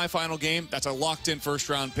semifinal game, that's a locked-in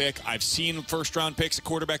first-round pick. I've seen first-round picks at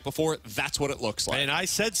quarterback before. That's what it looks like. And I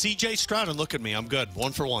said C.J. Stroud, and look at me. I'm good.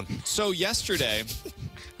 1 for 1. So yesterday,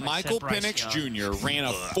 Michael Penix Jr. ran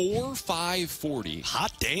a 4.540.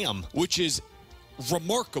 Hot damn. Which is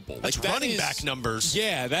remarkable. That's running back numbers.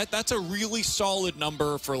 Yeah, that's a really solid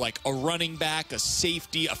number for like a running back, a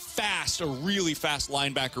safety, a really fast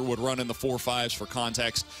linebacker would run in the 4.5s for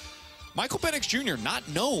context. Michael Penix Jr., not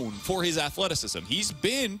known for his athleticism. He's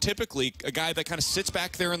been typically a guy that kind of sits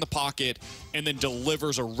back there in the pocket and then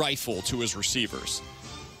delivers a rifle to his receivers.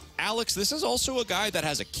 Alex, this is also a guy that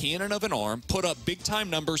has a cannon of an arm, put up big-time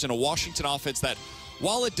numbers in a Washington offense that,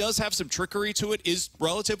 while it does have some trickery to it, is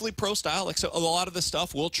relatively pro-style. Like, so a lot of the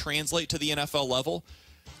stuff will translate to the NFL level.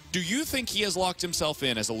 Do you think he has locked himself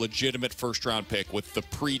in as a legitimate first-round pick with the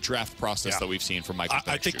pre-draft process that we've seen from Michael Penix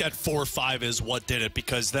Jr.? I think that 4.5 is what did it,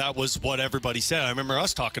 because that was what everybody said. I remember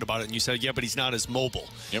us talking about it, and you said, yeah, but he's not as mobile.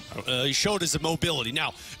 Yep. He showed his mobility.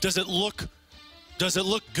 Now, does it look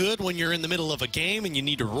good when you're in the middle of a game and you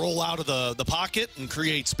need to roll out of the pocket and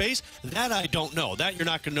create space? That I don't know. That you're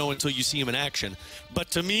not going to know until you see him in action.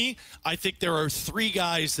 But to me, I think there are three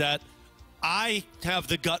guys that I have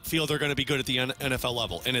the gut feel they're going to be good at the NFL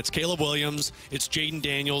level, and it's Caleb Williams, it's Jaden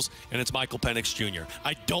Daniels, and it's Michael Penix Jr.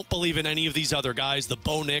 I don't believe in any of these other guys, the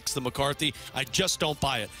Bo Nix, the McCarthy. I just don't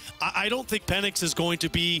buy it. I don't think Penix is going to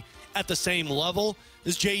be at the same level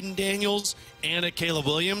as Jaden Daniels and at Caleb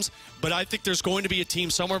Williams, but I think there's going to be a team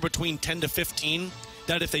somewhere between 10 to 15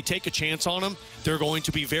 that if they take a chance on him, they're going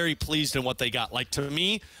to be very pleased in what they got. Like, to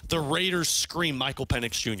me, the Raiders scream Michael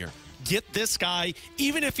Penix Jr. Get this guy,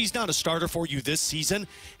 even if he's not a starter for you this season,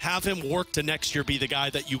 have him work to next year be the guy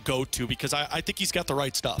that you go to, because I think he's got the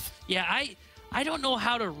right stuff. Yeah, I don't know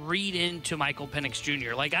how to read into Michael Penix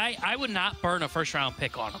Jr. Like, I would not burn a first-round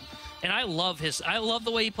pick on him. And I love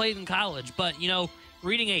the way he played in college. But, you know,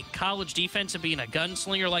 reading a college defense and being a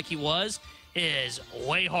gunslinger like he was is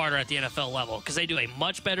way harder at the NFL level, because they do a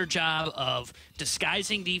much better job of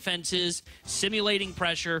disguising defenses, simulating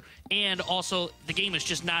pressure, and also the game is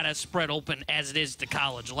just not as spread open as it is at the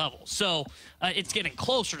college level. So it's getting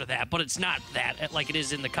closer to that, but it's not that like it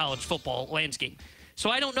is in the college football landscape. So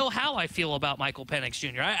I don't know how I feel about Michael Penix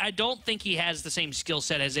Jr. I don't think he has the same skill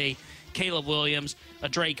set as a Caleb Williams, a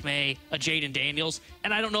Drake May, a Jaden Daniels,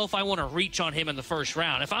 and I don't know if I want to reach on him in the first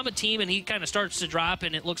round. If I'm a team and he kind of starts to drop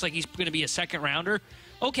and it looks like he's going to be a second rounder,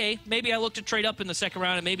 okay, maybe I look to trade up in the second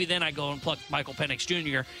round and maybe then I go and pluck Michael Penix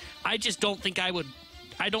Jr. I just don't think I would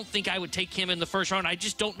take him in the first round. I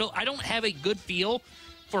just don't know. I don't have a good feel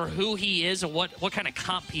for who he is and what kind of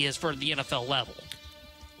comp he is for the NFL level.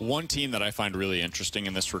 One team that I find really interesting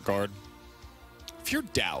in this regard, if you're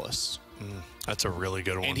Dallas, that's a really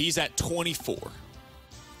good one. and he's at 24,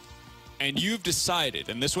 and you've decided,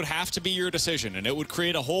 and this would have to be your decision, and it would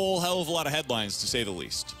create a whole hell of a lot of headlines, to say the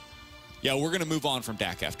least. Yeah, we're going to move on from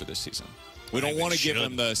Dak after this season. We don't want to give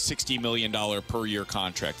him the $60 million per year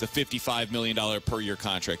contract, the $55 million per year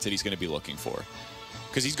contract that he's going to be looking for.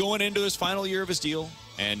 Because he's going into his final year of his deal,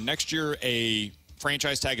 and next year a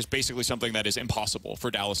franchise tag is basically something that is impossible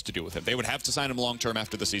for Dallas to do with him. They would have to sign him long-term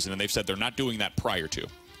after the season, and they've said they're not doing that prior to.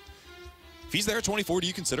 If he's there at 24, do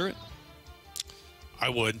you consider it? I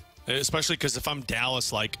would, especially because if I'm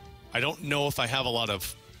Dallas, like, I don't know if I have a lot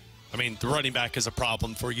of, I mean, the running back is a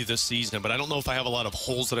problem for you this season, but I don't know if I have a lot of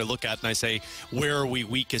holes that I look at and I say, where are we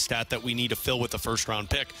weakest at that we need to fill with the first-round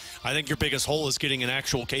pick? I think your biggest hole is getting an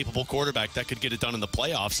actual capable quarterback that could get it done in the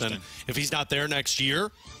playoffs, and if he's not there next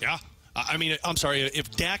year, yeah. I mean, I'm sorry,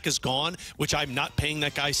 if Dak is gone, which I'm not paying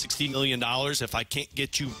that guy $60 million, if I can't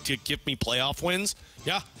get you to give me playoff wins,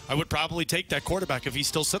 yeah, I would probably take that quarterback if he's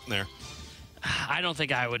still sitting there. I don't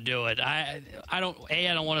think I would do it. I don't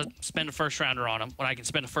want to spend a first rounder on him when I can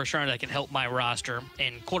spend a first rounder that can help my roster.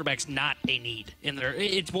 And quarterback's not a need in there.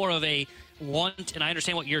 It's more of a want. And I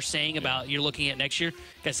understand what you're saying about you're looking at next year,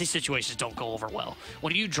 because these situations don't go over well.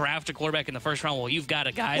 When you draft a quarterback in the first round, well, you've got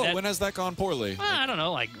a guy that. When has that gone poorly? I don't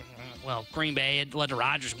know. Green Bay had led to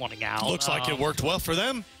Rodgers wanting out. Looks like it worked well for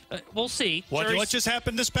them. We'll see. What just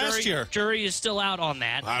happened this past year? Jury is still out on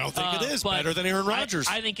that. I don't think it is. Better than Aaron Rodgers.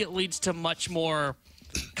 I think it leads to much more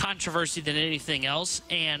controversy than anything else,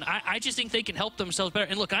 and I just think they can help themselves better.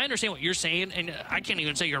 And look, I understand what you're saying, and I can't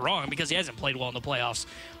even say you're wrong because he hasn't played well in the playoffs.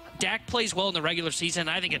 Dak plays well in the regular season.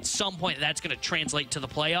 I think at some point that's going to translate to the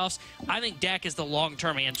playoffs. I think Dak is the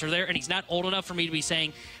long-term answer there, and he's not old enough for me to be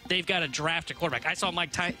saying they've got to draft a quarterback. I saw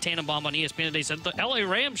Mike Tannenbaum on ESPN today said the L.A.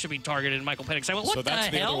 Rams should be targeted Michael Penix. I went, what the hell? So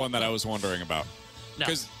that's the other one that I was wondering about.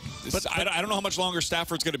 Because I don't know how much longer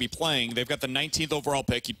Stafford's going to be playing. They've got the 19th overall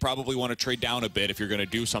pick. You'd probably want to trade down a bit if you're going to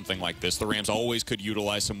do something like this. The Rams always could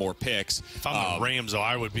utilize some more picks. If I'm the Rams, though,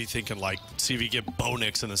 I would be thinking, see if you get Bo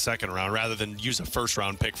Nix in the second round rather than use a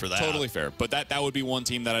first-round pick for that. Totally fair. But that would be one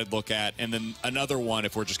team that I'd look at. And then another one,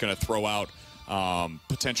 if we're just going to throw out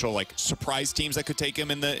potential surprise teams that could take him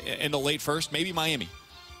in the late first, maybe Miami.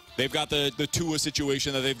 They've got the Tua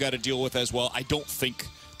situation that they've got to deal with as well. I don't think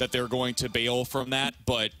that they're going to bail from that,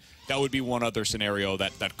 but that would be one other scenario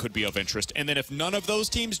that could be of interest. And then if none of those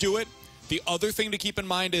teams do it, the other thing to keep in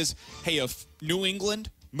mind is, hey, if New England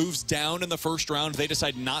moves down in the first round, they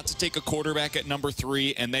decide not to take a quarterback at number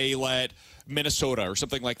 3, and they let Minnesota or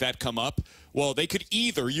something like that come up, well, they could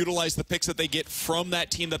either utilize the picks that they get from that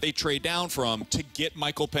team that they trade down from to get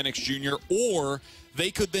Michael Penix Jr., or they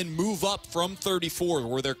could then move up from 34,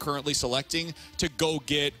 where they're currently selecting, to go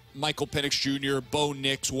get Michael Penix Jr., Bo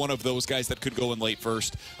Nix, one of those guys that could go in late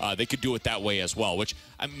first. They could do it that way as well, which,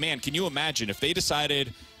 man, can you imagine if they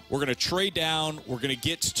decided we're going to trade down, we're going to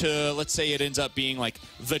get to, let's say it ends up being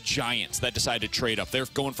the Giants that decide to trade up. They're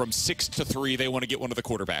going from 6 to 3. They want to get one of the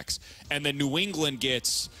quarterbacks. And then New England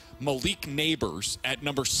gets Malik Neighbors at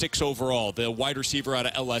number 6 overall, the wide receiver out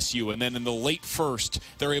of LSU. And then in the late first,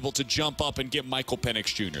 they're able to jump up and get Michael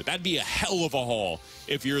Penix Jr. That'd be a hell of a haul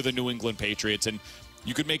if you're the New England Patriots. And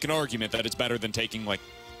you could make an argument that it's better than taking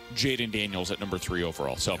Jaden Daniels at number 3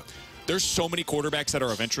 overall. So there's so many quarterbacks that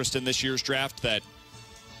are of interest in this year's draft that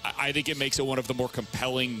I think it makes it one of the more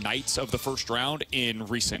compelling nights of the first round in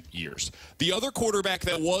recent years. The other quarterback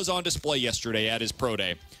that was on display yesterday at his pro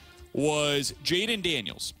day was Jaden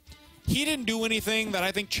Daniels. He didn't do anything that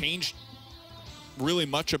I think changed really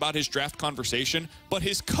much about his draft conversation, but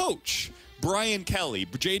his coach, Brian Kelly,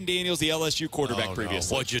 Jaden Daniels, the LSU quarterback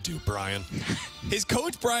previously. What'd you do, Brian? His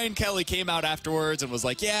coach, Brian Kelly, came out afterwards and was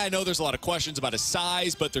like, yeah, I know there's a lot of questions about his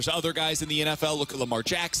size, but there's other guys in the NFL. Look at Lamar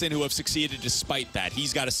Jackson who have succeeded despite that.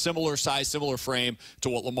 He's got a similar size, similar frame to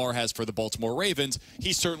what Lamar has for the Baltimore Ravens.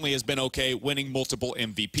 He certainly has been okay winning multiple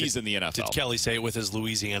MVPs in the NFL. Did Kelly say it with his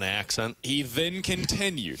Louisiana accent? He then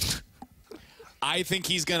continued. I think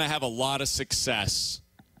he's going to have a lot of success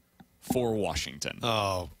for Washington.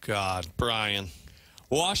 Oh, God. Brian.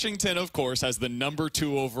 Washington, of course, has the number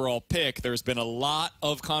 2 overall pick. There's been a lot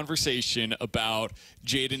of conversation about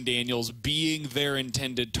Jaden Daniels being their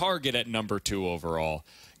intended target at number 2 overall.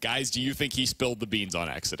 Guys, do you think he spilled the beans on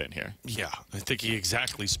accident here? Yeah, I think he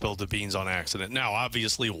exactly spilled the beans on accident. Now,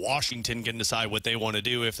 obviously, Washington can decide what they want to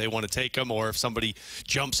do, if they want to take him or if somebody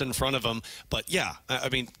jumps in front of him. But, yeah, I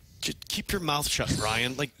mean, just keep your mouth shut,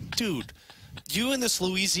 Brian. Dude. You in this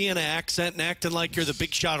Louisiana accent and acting like you're the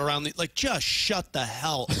big shot around the just shut the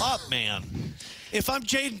hell up, man. If I'm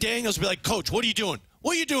Jaden Daniels, I'd be like, Coach, what are you doing?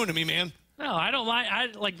 What are you doing to me, man? No, I don't mind.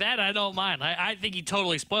 I don't mind. I think he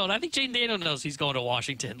totally spoiled. I think Jaden Daniels knows he's going to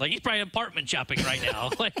Washington. He's probably apartment shopping right now.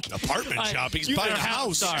 Apartment shopping? He's buying a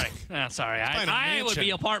house. Sorry. I would be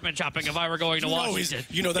apartment shopping if I were going to Washington.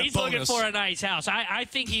 He's looking for a nice house. I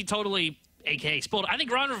think he totally a.k.a. spoiled. I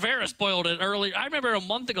think Ron Rivera spoiled it earlier. I remember a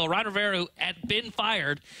month ago, Ron Rivera, who had been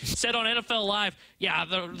fired, said on NFL Live, yeah,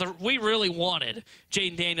 we really wanted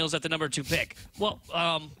Jaden Daniels at the number 2 pick. Well,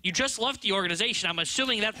 you just left the organization. I'm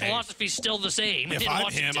assuming that philosophy's still the same. If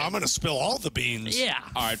I'm him, I'm going to spill all the beans. Yeah.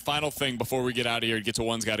 All right, final thing before we get out of here. Get to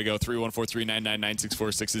one's got to go.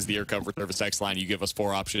 314-399-9646 is the air cover service text line. You give us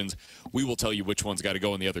 4 options. We will tell you which one's got to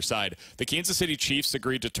go on the other side. The Kansas City Chiefs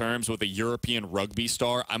agreed to terms with a European rugby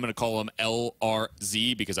star. I'm going to call him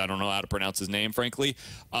LRZ because I don't know how to pronounce his name, frankly.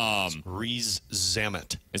 Rees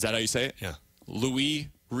Zammit. Is that how you say it? Yeah. Louis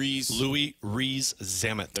Rees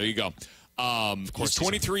Zammit. There you go. Of course, he's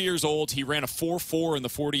 23 years old. He ran a 4.4 in the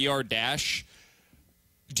 40-yard dash.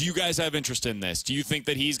 Do you guys have interest in this? Do you think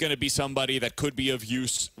that he's going to be somebody that could be of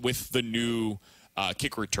use with the new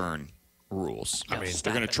kick return rules. I mean,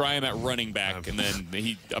 they're going to try him at running back, and then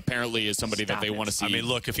he apparently is somebody that they want to see. I mean,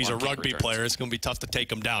 look, if he's a rugby player, it's going to be tough to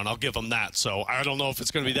take him down. I'll give him that. So I don't know if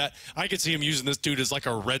it's going to be that. I could see him using this dude as like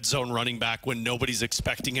a red zone running back when nobody's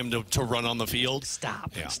expecting him to run on the field.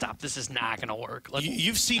 Stop. This is not going to work.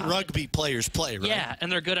 You've seen rugby players play, right? Yeah,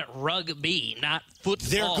 and they're good at rugby, not football.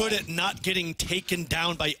 They're good at not getting taken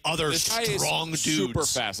down by other strong dudes. Super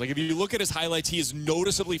fast. Like if you look at his highlights, he is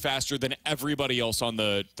noticeably faster than everybody else on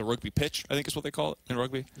the rugby pitch, I think is what they call it in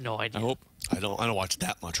rugby. No idea. I hope. I don't watch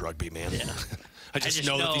that much rugby, man. Yeah. I just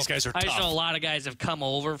know that these guys are tough. I just know a lot of guys have come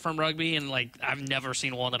over from rugby, and like I've never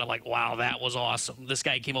seen one that I'm like, wow, that was awesome. This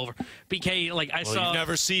guy came over. BK, like I saw. You've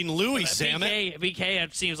never seen Louis, Sam. BK,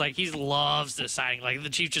 it seems like he loves deciding. Like the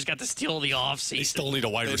Chiefs just got to steal the offseason. They still need a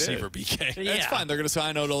wide receiver, BK. Yeah. It's fine. They're going to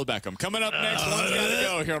sign Odell Beckham. Coming up next, one's got to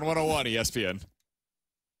go here on 101 ESPN.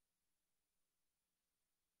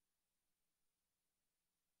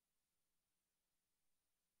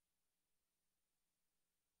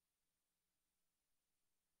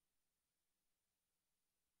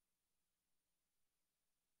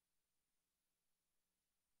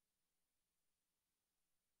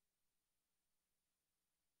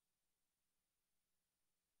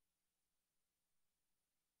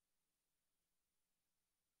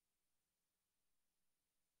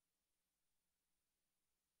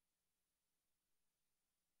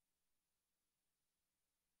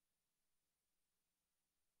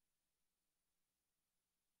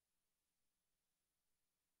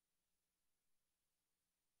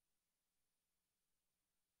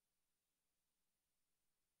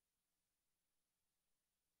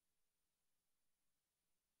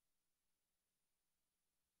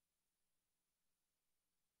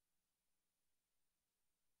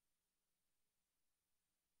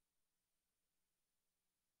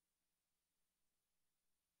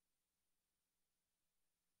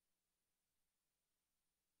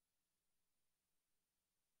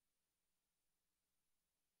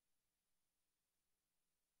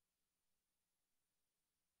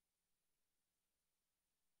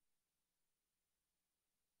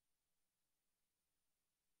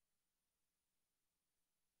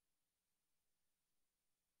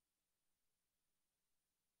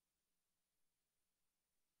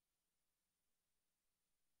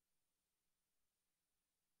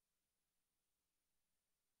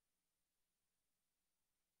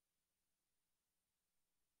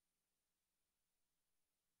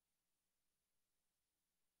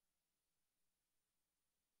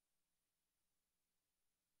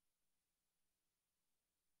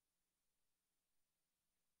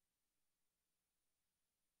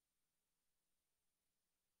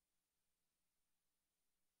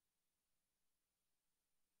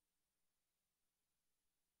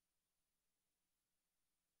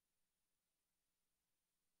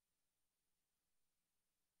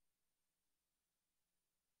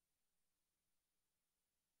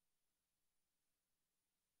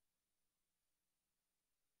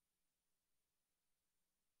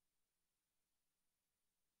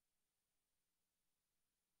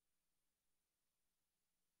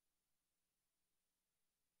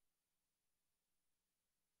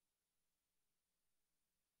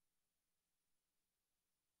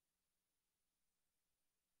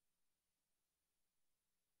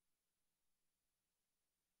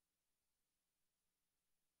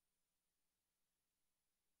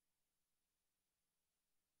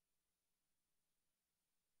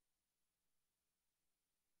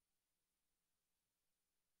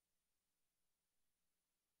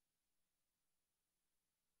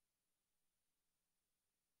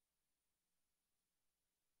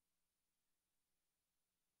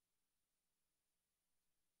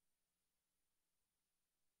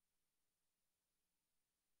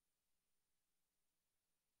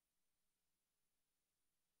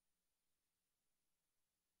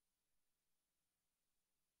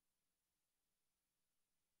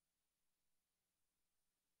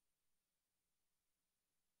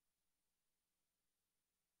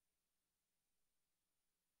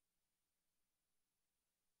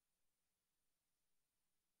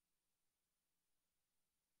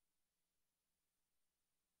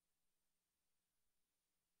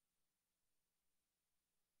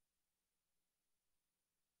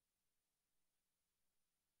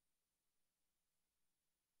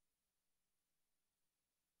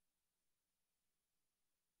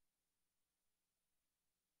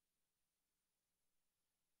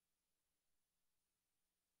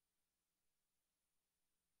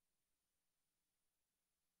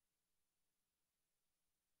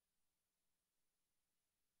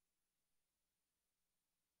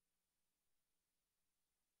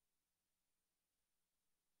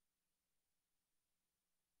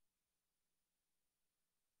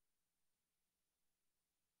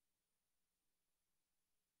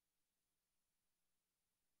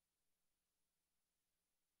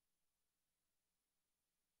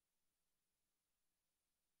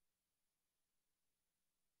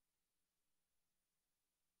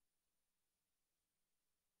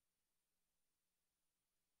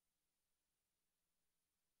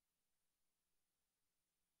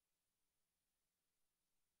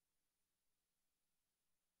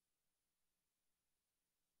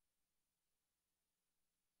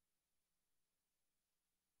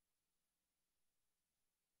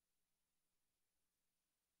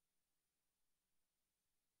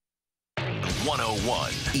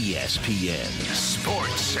 101 ESPN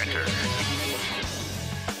Sports Center.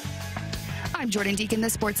 I'm Jordan Deacon. The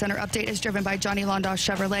Sports Center update is driven by Johnny Londoff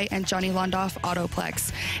Chevrolet and Johnny Londoff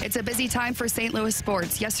Autoplex. It's a busy time for St. Louis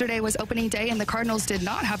sports. Yesterday was opening day, and the Cardinals did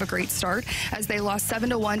not have a great start as they lost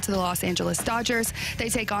 7-1 to the Los Angeles Dodgers. They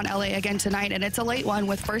take on LA again tonight, and it's a late one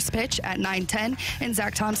with first pitch at 9:10, and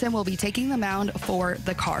Zack Thompson will be taking the mound for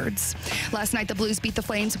the Cards. Last night, the Blues beat the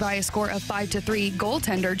Flames by a score of 5-3.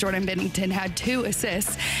 Goaltender Jordan Binnington had 2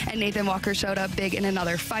 assists, and Nathan Walker showed up big in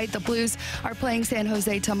another fight. The Blues are playing San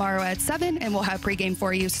Jose tomorrow at 7, and we'll have pregame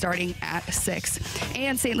for you starting at 6.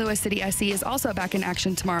 And St. Louis City SC is also back in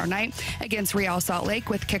action tomorrow night against Real Salt Lake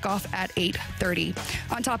with kickoff at 8:30.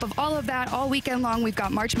 On top of all of that, all weekend long, we've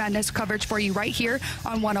got March Madness coverage for you right here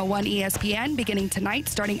on 101 ESPN beginning tonight,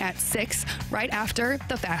 starting at 6, right after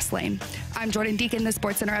the Fast Lane. I'm Jordan Deacon. The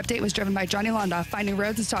Sports Center update was driven by Johnny Londoff. Find new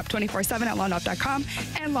roads and stop 24/7 at londoff.com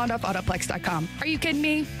and londoffautoplex.com. Are you kidding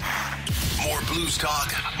me? More Blues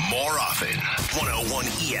talk, more often. 101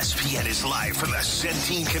 ESPN is live from the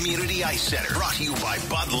Centene Community Ice Center. Brought to you by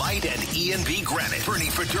Bud Light and E&B Granite. Bernie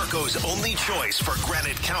Federko's only choice for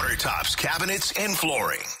granite countertops, cabinets, and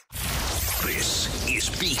flooring. This is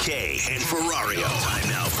BK and Ferrario. Time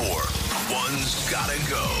now for One's Gotta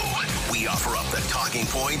Go. We offer up the talking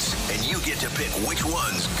points, and you get to pick which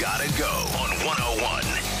one's gotta go on 101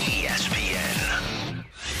 ESPN.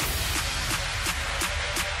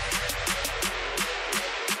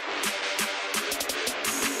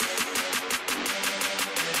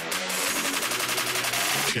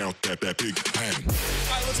 Count that big pen. All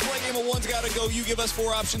right, let's play a game of One's Gotta Go. You give us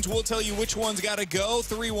 4 options. We'll tell you which one's gotta go.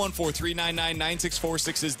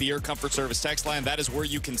 314-399-9646 is the Air Comfort Service text line. That is where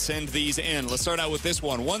you can send these in. Let's start out with this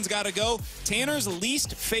one. One's gotta go. Tanner's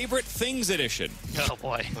least favorite things edition. Oh,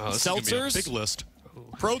 boy. Seltzers. Big list.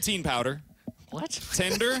 Protein powder. What?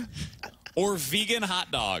 Tender. Or vegan hot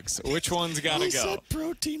dogs. Which one's gotta go? Said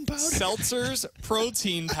protein powder. Seltzers,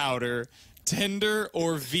 protein powder, Tender,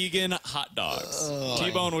 or vegan hot dogs?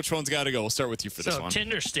 T-Bone, which one's got to go? We'll start with you for this one.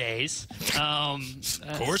 Tender stays. Of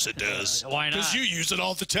course it does. Why not? Because you use it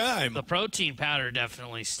all the time. The protein powder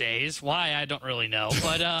definitely stays. Why, I don't really know.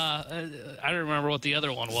 But I don't remember what the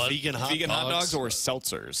other one was. Vegan hot dogs or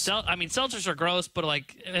seltzers? Seltzers are gross, but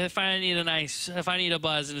like if I need a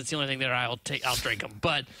buzz and it's the only thing there, I'll drink them.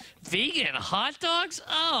 But vegan hot dogs?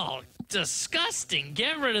 Oh, disgusting.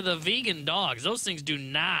 Get rid of the vegan dogs. Those things do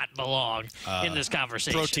not belong in this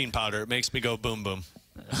conversation. Protein powder. It makes me go boom, boom.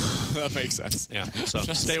 That makes sense. Yeah, so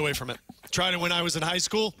stay away from it. Tried it when I was in high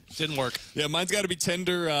school. Didn't work. Yeah, mine's got to be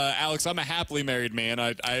Tender. Alex, I'm a happily married man.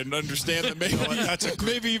 I understand that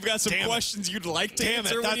maybe you've got some questions you'd like to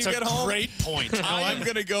answer when you get home. That's a great point. I'm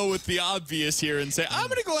going to go with the obvious here and say, I'm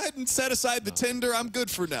going to go ahead and set aside the Tender. I'm good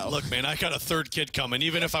for now. Look, man, I got a 3rd kid coming.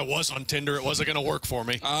 Even if I was on Tinder, it wasn't going to work for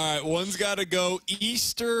me. All right, one's got to go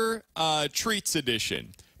Easter Treats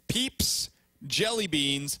Edition. Peeps, jelly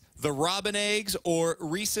beans, the Robin eggs, or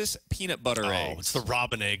Reese's peanut butter eggs? It's the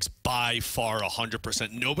Robin eggs by far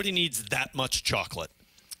 100%. Nobody needs that much chocolate.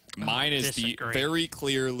 Mine is very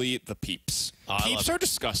clearly the Peeps. Peeps are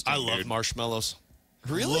disgusting. I love marshmallows.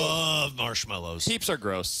 Really? Love marshmallows. Peeps are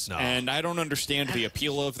gross, and I don't understand the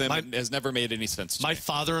appeal of them. It has never made any sense to me. My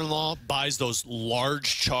father-in-law buys those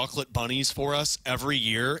large chocolate bunnies for us every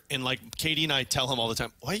year, and like Katie and I tell him all the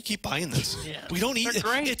time, why do you keep buying this? We don't eat it.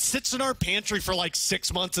 It sits in our pantry for like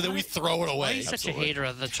 6 months, and then we throw it away. Why are you such a hater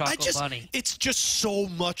of the chocolate bunny? It's just so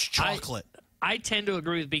much chocolate. I tend to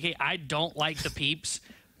agree with BK. I don't like the Peeps.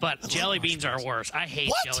 But jelly beans are worse. I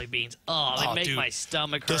hate jelly beans. Oh, they make my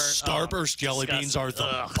stomach hurt. The Starburst jelly beans are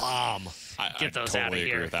the bomb. Get those totally out of here.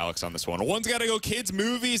 Agree with Alex on this one. One's got to go Kids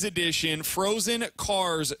Movies Edition, Frozen,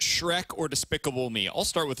 Cars, Shrek, or Despicable Me. I'll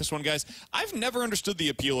start with this one, guys. I've never understood the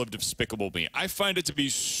appeal of Despicable Me. I find it to be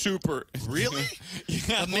super... Really?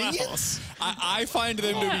 Yeah, Minions? I find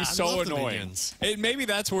them to be so annoying. Maybe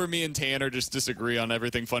that's where me and Tanner just disagree on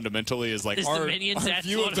everything fundamentally is like our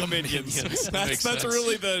view of the Minions. That's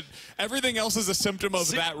really the... Everything else is a symptom of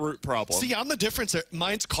that root problem. See, I'm the difference there.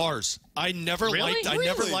 Mine's Cars. I never liked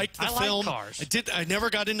the film. Cars. I never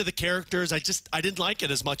got into the characters. I didn't like it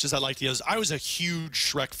as much as I liked the others. I was a huge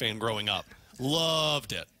Shrek fan growing up.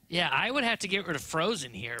 Loved it. Yeah, I would have to get rid of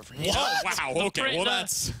Frozen here. What? Wow, okay. Well,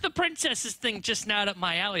 that's... The princesses thing just not up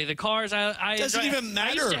my alley. The Cars, doesn't even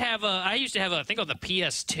matter. I used to have I think on the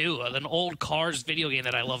PS2, an old Cars video game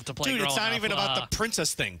that I loved to play. Dude, it's not even about the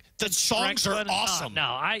princess thing. The songs are awesome. No,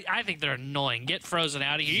 I think they're annoying. Get Frozen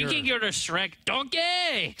out of here. You can get rid of Shrek.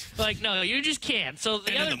 Donkey! Like, no, you just can't. So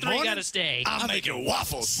the other three got to stay. I'm making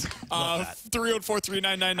waffles.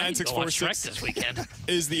 314-399-9646 this weekend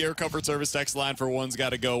is the Air Comfort Service text line for One's Got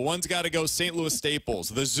to Go. One's got to go St. Louis Staples,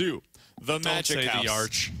 the Zoo, the Magic House, the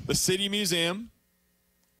Arch, the City Museum,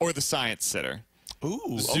 or the Science Center.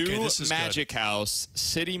 Ooh, Zoo, okay, this is Magic good. House,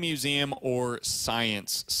 City Museum, or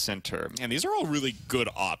Science Center. And these are all really good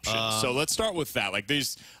options. So let's start with that. Like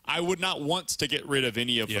these, I would not want to get rid of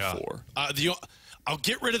any of the four. I'll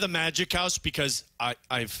get rid of the Magic House because I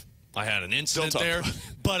had an incident there,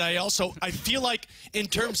 but I feel like in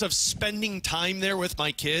terms of spending time there with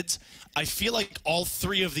my kids, I feel like all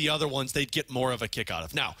three of the other ones they'd get more of a kick out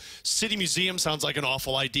of. Now, City Museum sounds like an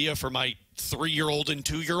awful idea for my 3-year-old and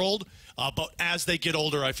 2-year-old, but as they get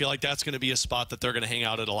older, I feel like that's going to be a spot that they're going to hang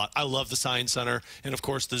out at a lot. I love the Science Center, and of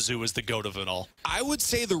course the zoo is the goat of it all. I would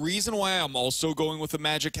say the reason why I'm also going with the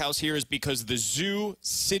Magic House here is because the Zoo,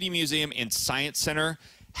 City Museum, and Science Center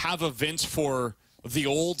have events for the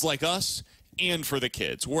olds like us and for the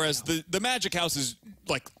kids, whereas the Magic House is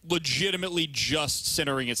like legitimately just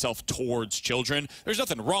centering itself towards children. There's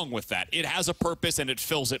nothing wrong with that. It has a purpose and it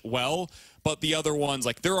fills it well. But the other ones,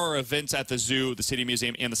 like there are events at the Zoo, the City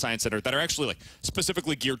Museum, and the Science Center that are actually like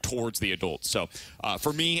specifically geared towards the adults. So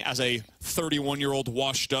for me, as a 31-year-old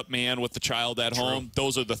washed-up man with the child at home,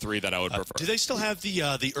 those are the three that I would prefer. Do they still have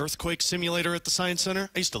the earthquake simulator at the Science Center?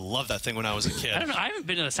 I used to love that thing when I was a kid. I don't know. I haven't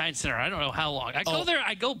been to the Science Center. I don't know how long. I go there.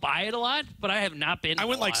 I go by it a lot, but I have not been. I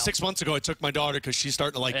went like 6 months ago. I took my daughter because she's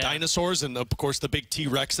starting to like dinosaurs, and of course the big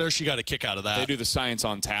T-Rex there. She got a kick out of that. They do the Science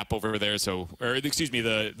on Tap over there, so or excuse me,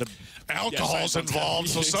 the alcohol's involved,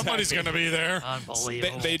 so somebody's going to be there.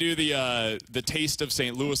 Unbelievable. They do the Taste of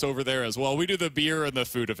St. Louis over there as well. We do the beer and the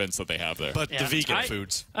food events that they have there. But the vegan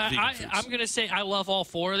foods. I'm going to say I love all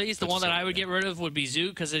four of these. The one that I would get rid of would be Zoo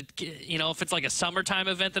because if it's like a summertime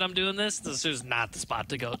event that I'm doing this is not the spot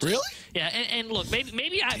to go to. Really? Yeah, and look,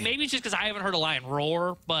 maybe it's just because I haven't heard a lion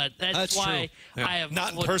roar, but that's why I have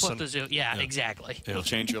not in put person. the Zoo. Yeah, exactly. It'll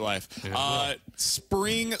change your life.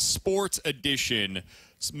 Spring Sports Edition.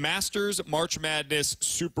 Masters, March Madness,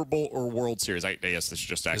 Super Bowl, or World Series. I guess this is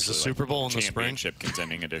just actually the Super Bowl in the spring? Championship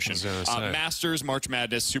contending edition. Masters, March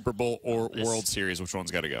Madness, Super Bowl, or World Series. Which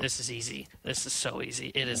one's got to go? This is easy. This is so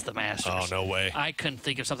easy. It is the Masters. Oh, no way. I couldn't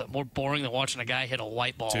think of something more boring than watching a guy hit a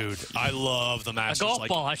white ball. Dude, I love the Masters. A golf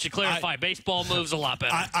ball, I should clarify. Baseball moves a lot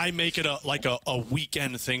better. I make it a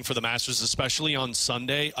weekend thing for the Masters, especially on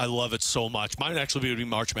Sunday. I love it so much. Mine actually would be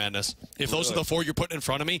March Madness. If those are the four you're putting in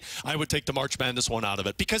front of me, I would take the March Madness one out of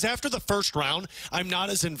it. Because after the first round, I'm not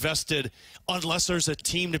as invested, unless there's a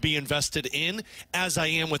team to be invested in, as I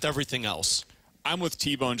am with everything else. I'm with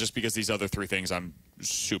T-Bone just because these other three things I'm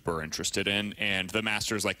super interested in. And the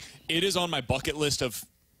Masters, like, it is on my bucket list of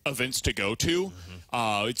events to go to.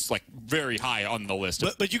 It's like very high on the list.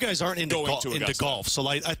 But you guys aren't into golf, so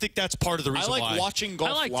like I think that's part of the reason why. I like watching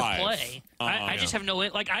golf live. to play. I just have no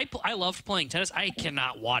like I loved playing tennis. I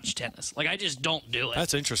cannot watch tennis. Like I just don't do it.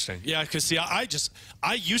 That's interesting. Yeah, because see,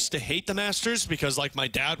 I used to hate the Masters because like my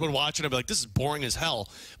dad would watch it. I'd be like, this is boring as hell.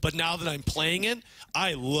 But now that I'm playing it,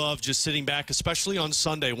 I love just sitting back, especially on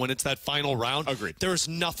Sunday when it's that final round. Agreed. There's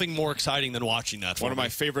nothing more exciting than watching that. One of my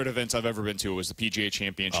favorite events I've ever been to was the PGA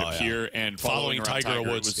Championship here and following Tiger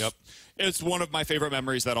Woods. It's one of my favorite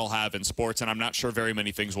memories that I'll have in sports, and I'm not sure very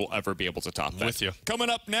many things will ever be able to top that. With you.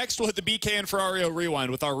 Coming up next, we'll hit the BK and Ferrario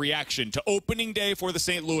Rewind with our reaction to opening day for the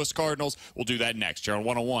St. Louis Cardinals. We'll do that next here on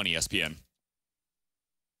 101 ESPN.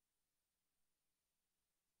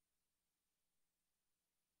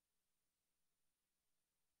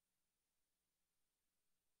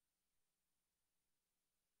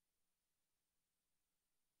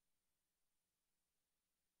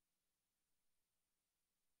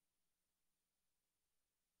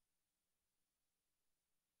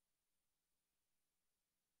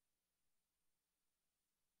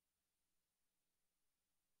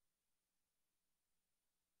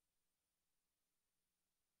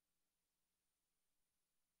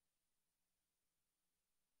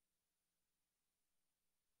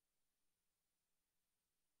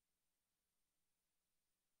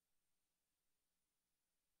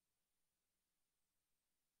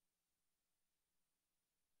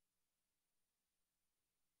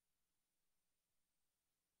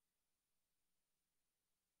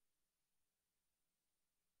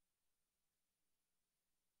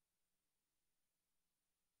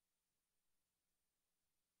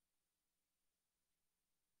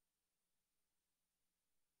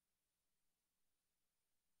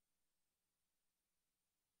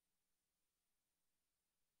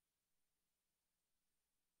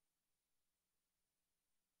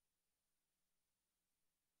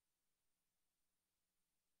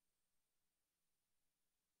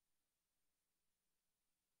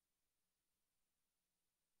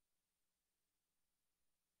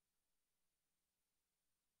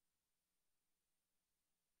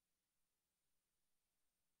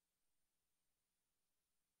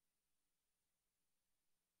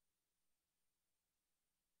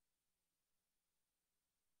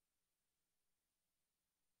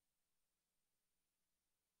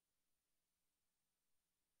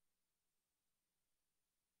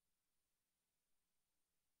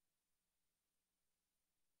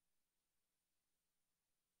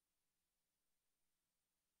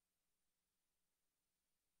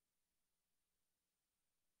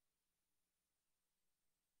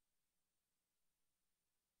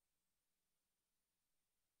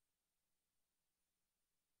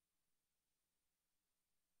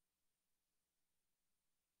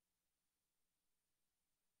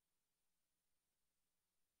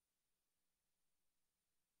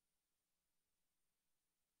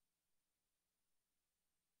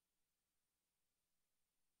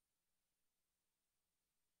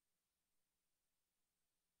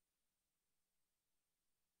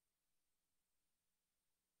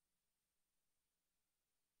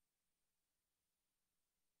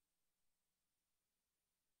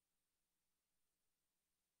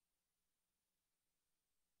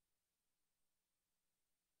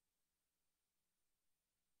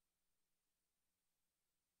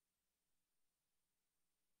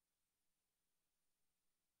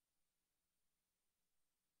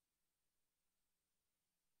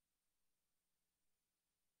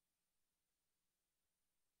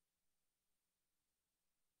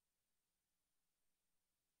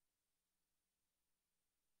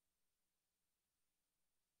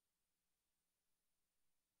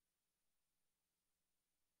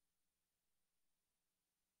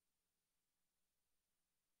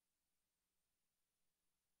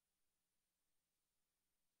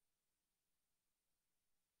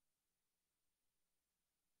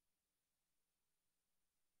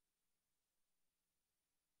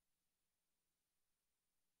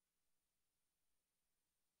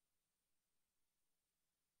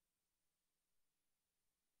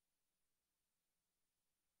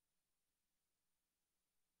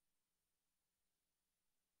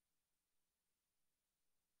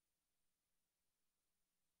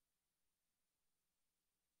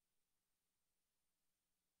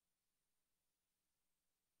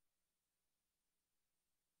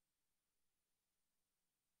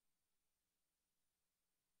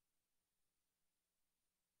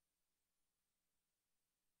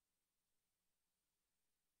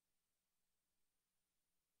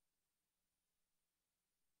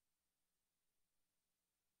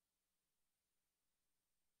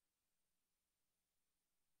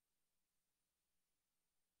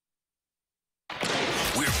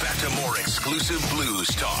 to more exclusive Blues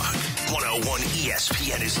talk. 101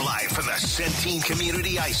 ESPN is live from the Centene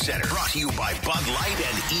Community Ice Center. Brought to you by Bud Light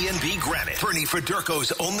and E&B Granite. Bernie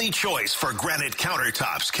Federko's only choice for granite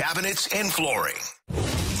countertops, cabinets, and flooring.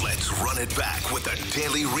 Let's run it back with the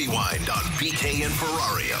Daily Rewind on BK and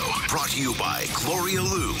Ferrario. Brought to you by Gloria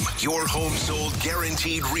Loom. Your home sold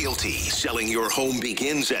guaranteed realty. Selling your home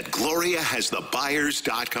begins at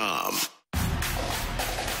GloriaHasTheBuyers.com.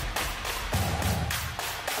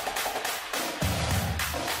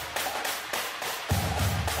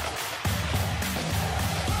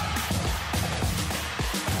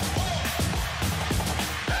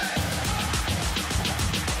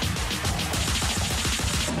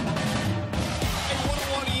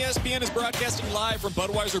 ESPN is broadcasting live from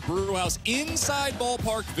Budweiser Brewhouse inside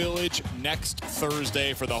Ballpark Village next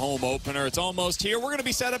Thursday for the home opener. It's almost here. We're going to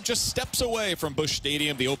be set up just steps away from Busch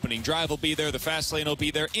Stadium. The opening drive will be there. The fast lane will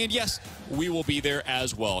be there. And yes, we will be there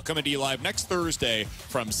as well. Coming to you live next Thursday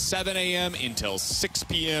from 7 a.m. until 6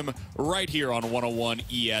 p.m. right here on 101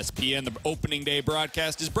 ESPN. The opening day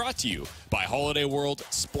broadcast is brought to you by Holiday World,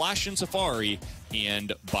 Splash and Safari,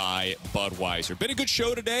 and by Budweiser. Been a good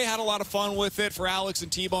show today. Had a lot of fun with it. For Alex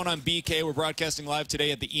and T-Bone on BK, we're broadcasting live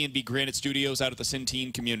today at the E&B Granite Studios out at the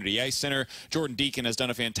Centene Community Ice Center. Jordan Deacon has done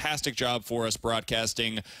a fantastic job for us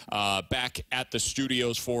broadcasting back at the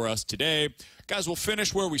studios for us today. Guys, we'll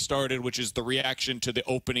finish where we started, which is the reaction to the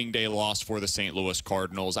opening day loss for the St. Louis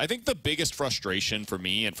Cardinals. I think the biggest frustration for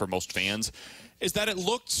me and for most fans is that it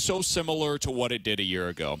looked so similar to what it did a year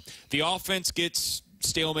ago. The offense gets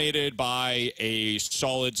stalemated by a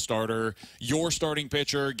solid starter. Your starting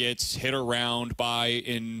pitcher gets hit around by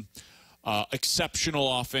an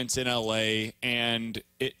exceptional offense in LA, and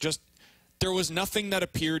it just there was nothing that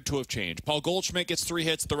appeared to have changed. Paul Goldschmidt gets 3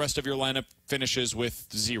 hits. The rest of your lineup finishes with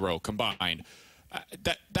 0 combined.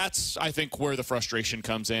 That's, I think, where the frustration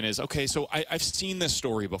comes in is, okay, so I've seen this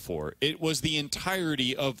story before. It was the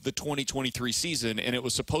entirety of the 2023 season, and it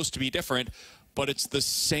was supposed to be different, but it's the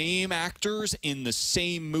same actors in the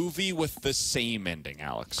same movie with the same ending,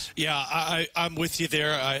 Alex. Yeah, I'm with you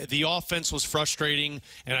there. The offense was frustrating,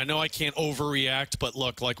 and I know I can't overreact, but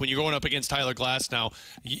look, like when you're going up against Tyler Glass now,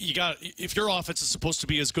 you got if your offense is supposed to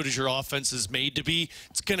be as good as your offense is made to be,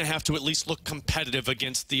 it's going to have to at least look competitive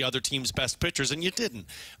against the other team's best pitchers, and you didn't.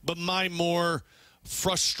 But my more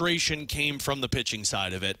frustration came from the pitching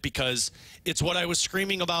side of it, because it's what I was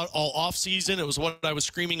screaming about all offseason. It was what I was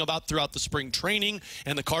screaming about throughout the spring training,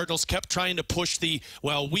 and the Cardinals kept trying to push we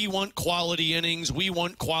want quality innings, we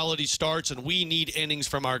want quality starts, and we need innings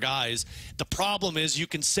from our guys. The problem is you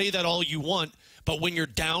can say that all you want, but when you're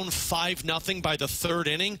down 5-0 by the 3rd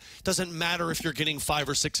inning, it doesn't matter if you're getting 5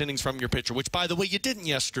 or 6 innings from your pitcher, which, by the way, you didn't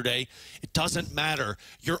yesterday. It doesn't matter.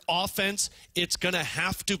 Your offense, it's going to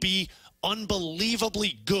have to be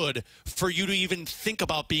unbelievably good for you to even think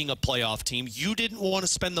about being a playoff team. You didn't want to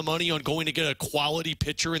spend the money on going to get a quality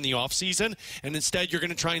pitcher in the offseason, and instead you're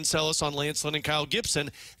going to try and sell us on Lance Lynn and Kyle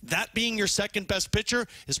Gibson. That being your second best pitcher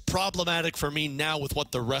is problematic for me now with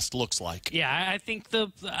what the rest looks like. Yeah, I think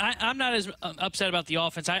I'm not as upset about the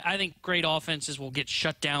offense. I think great offenses will get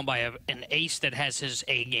shut down by an ace that has his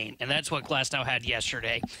A game, and that's what Glasnow had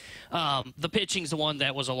yesterday. The pitching's the one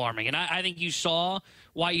that was alarming, and I think you saw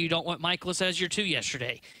why you don't want Mikolas as your 2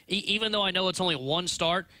 yesterday. Even though I know it's only 1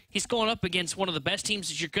 start, he's going up against one of the best teams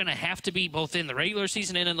that you're going to have to be both in the regular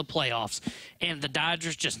season and in the playoffs. And the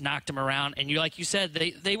Dodgers just knocked him around. And like you said,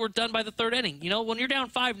 they were done by the 3rd inning. You know, when you're down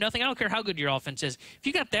 5-0, I don't care how good your offense is. If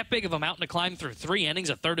you got that big of a mountain to climb through 3 innings,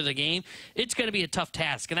 a third of the game, it's going to be a tough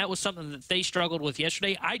task. And that was something that they struggled with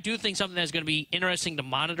yesterday. I do think something that's going to be interesting to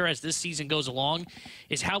monitor as this season goes along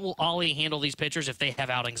is how will Ollie handle these pitchers if they have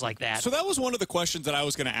outings like that. So that was one of the questions that I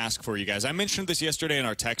was going to ask for you guys. I mentioned this yesterday in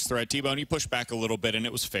our text thread. T-Bone, you pushed back a little bit, and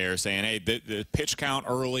it was fair, saying, hey, the pitch count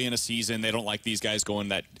early in a season, they don't like these guys going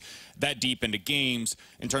that deep into games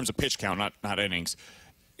in terms of pitch count, not innings.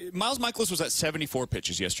 Miles Mikolas was at 74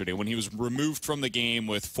 pitches yesterday when he was removed from the game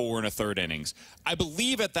with 4 1/3 innings. I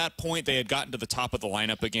believe at that point they had gotten to the top of the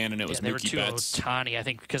lineup again, and it was Mookie Betts. Ohtani, I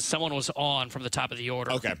think, because someone was on from the top of the order.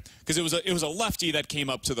 Okay, because it was a lefty that came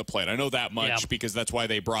up to the plate. I know that much because that's why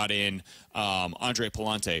they brought in Andre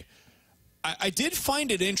Palante. I did find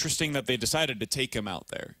it interesting that they decided to take him out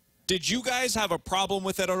there. Did you guys have a problem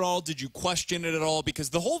with it at all? Did you question it at all? Because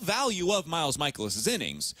the whole value of Miles Mikolas'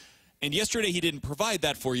 innings And yesterday he didn't provide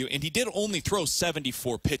that for you, and he did only throw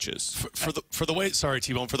 74 pitches. For the way, sorry,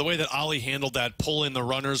 T-Bone, for the way that Ollie handled that pull in the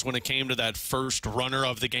runners when it came to that first runner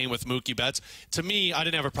of the game with Mookie Betts, to me, I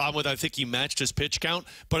didn't have a problem with it. I think he matched his pitch count,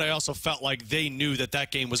 but I also felt like they knew that that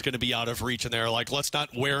game was going to be out of reach, and they're like, let's not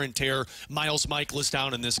wear and tear Miles Mikolas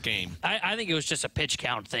down in this game. I think it was just a pitch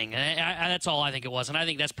count thing. That's all I think it was, and I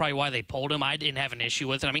think that's probably why they pulled him. I didn't have an issue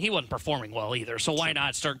with it. I mean, he wasn't performing well either, so why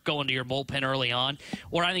not start going to your bullpen early on?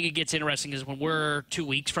 Where I think it gets interesting is when we're 2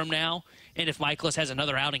 weeks from now, and if Mikolas has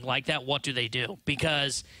another outing like that, what do they do?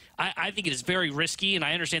 Because I think it is very risky, and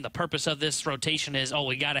I understand the purpose of this rotation is,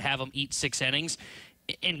 we got to have him eat 6 innings.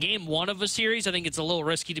 In game 1 of a series, I think it's a little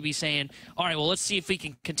risky to be saying, all right, well, let's see if we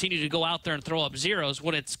can continue to go out there and throw up zeros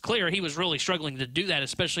when it's clear he was really struggling to do that,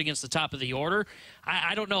 especially against the top of the order.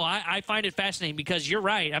 I don't know. I find it fascinating because you're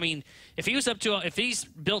right. I mean, if he's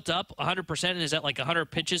built up 100% and is at like 100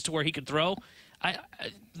 pitches to where he could throw,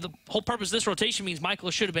 the whole purpose of this rotation means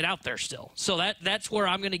Mikolas should have been out there still. So that's where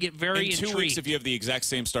I'm going to get very intrigued. In 2 weeks, if you have the exact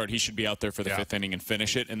same start, he should be out there for the 5th inning and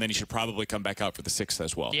finish it, and then he should probably come back out for the 6th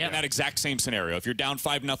as well. Yeah. In that exact same scenario. If you're down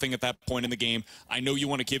 5-0 at that point in the game, I know you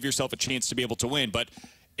want to give yourself a chance to be able to win, but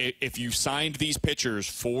if you signed these pitchers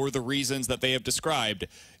for the reasons that they have described,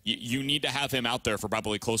 you need to have him out there for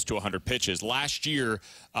probably close to 100 pitches. Last year,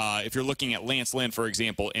 if you're looking at Lance Lynn, for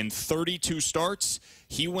example, in 32 starts,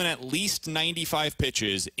 he went at least 95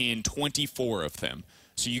 pitches in 24 of them.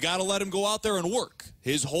 So you got to let him go out there and work.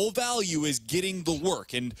 His whole value is getting the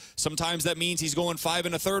work, and sometimes that means he's going 5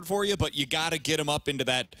 1/3 for you, but you got to get him up into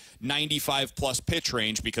that 95-plus pitch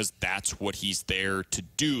range because that's what he's there to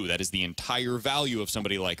do. That is the entire value of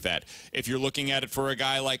somebody like that. If you're looking at it for a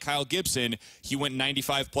guy like Kyle Gibson, he went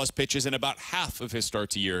 95-plus pitches in about half of his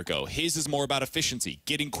starts a year ago. His is more about efficiency,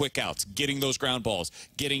 getting quick outs, getting those ground balls,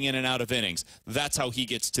 getting in and out of innings. That's how he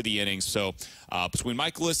gets to the innings. So between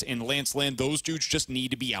Mikolas and Lance Lynn, those dudes just need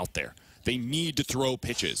to be out there. They need to throw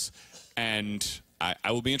pitches, and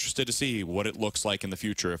I will be interested to see what it looks like in the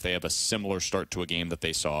future if they have a similar start to a game that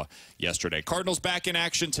they saw yesterday. Cardinals back in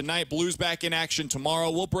action tonight. Blues back in action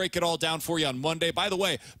tomorrow. We'll break it all down for you on Monday. By the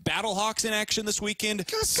way, Battlehawks in action this weekend.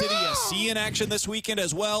 City SC in action this weekend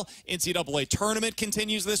as well. NCAA tournament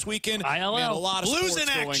continues this weekend. ILL. Man, a lot of Blues sports in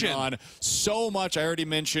action going on. So much. I already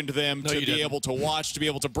mentioned them to be able to watch, to be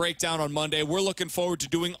able to break down on Monday. We're looking forward to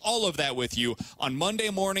doing all of that with you on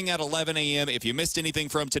Monday morning at 11 a.m. If you missed anything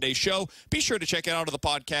from today's show, be sure to check it out on the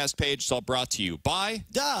podcast page. It's all brought to you by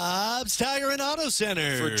Dobbs Tire and Auto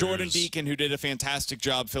Center. For Jordan Deacon, who did a fantastic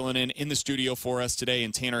job filling in the studio for us today,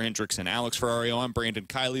 and Tanner Hendricks and Alex Ferrario, I'm Brandon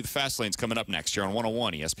Kiley. The Fast Lane's coming up next here on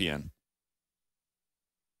 101 ESPN.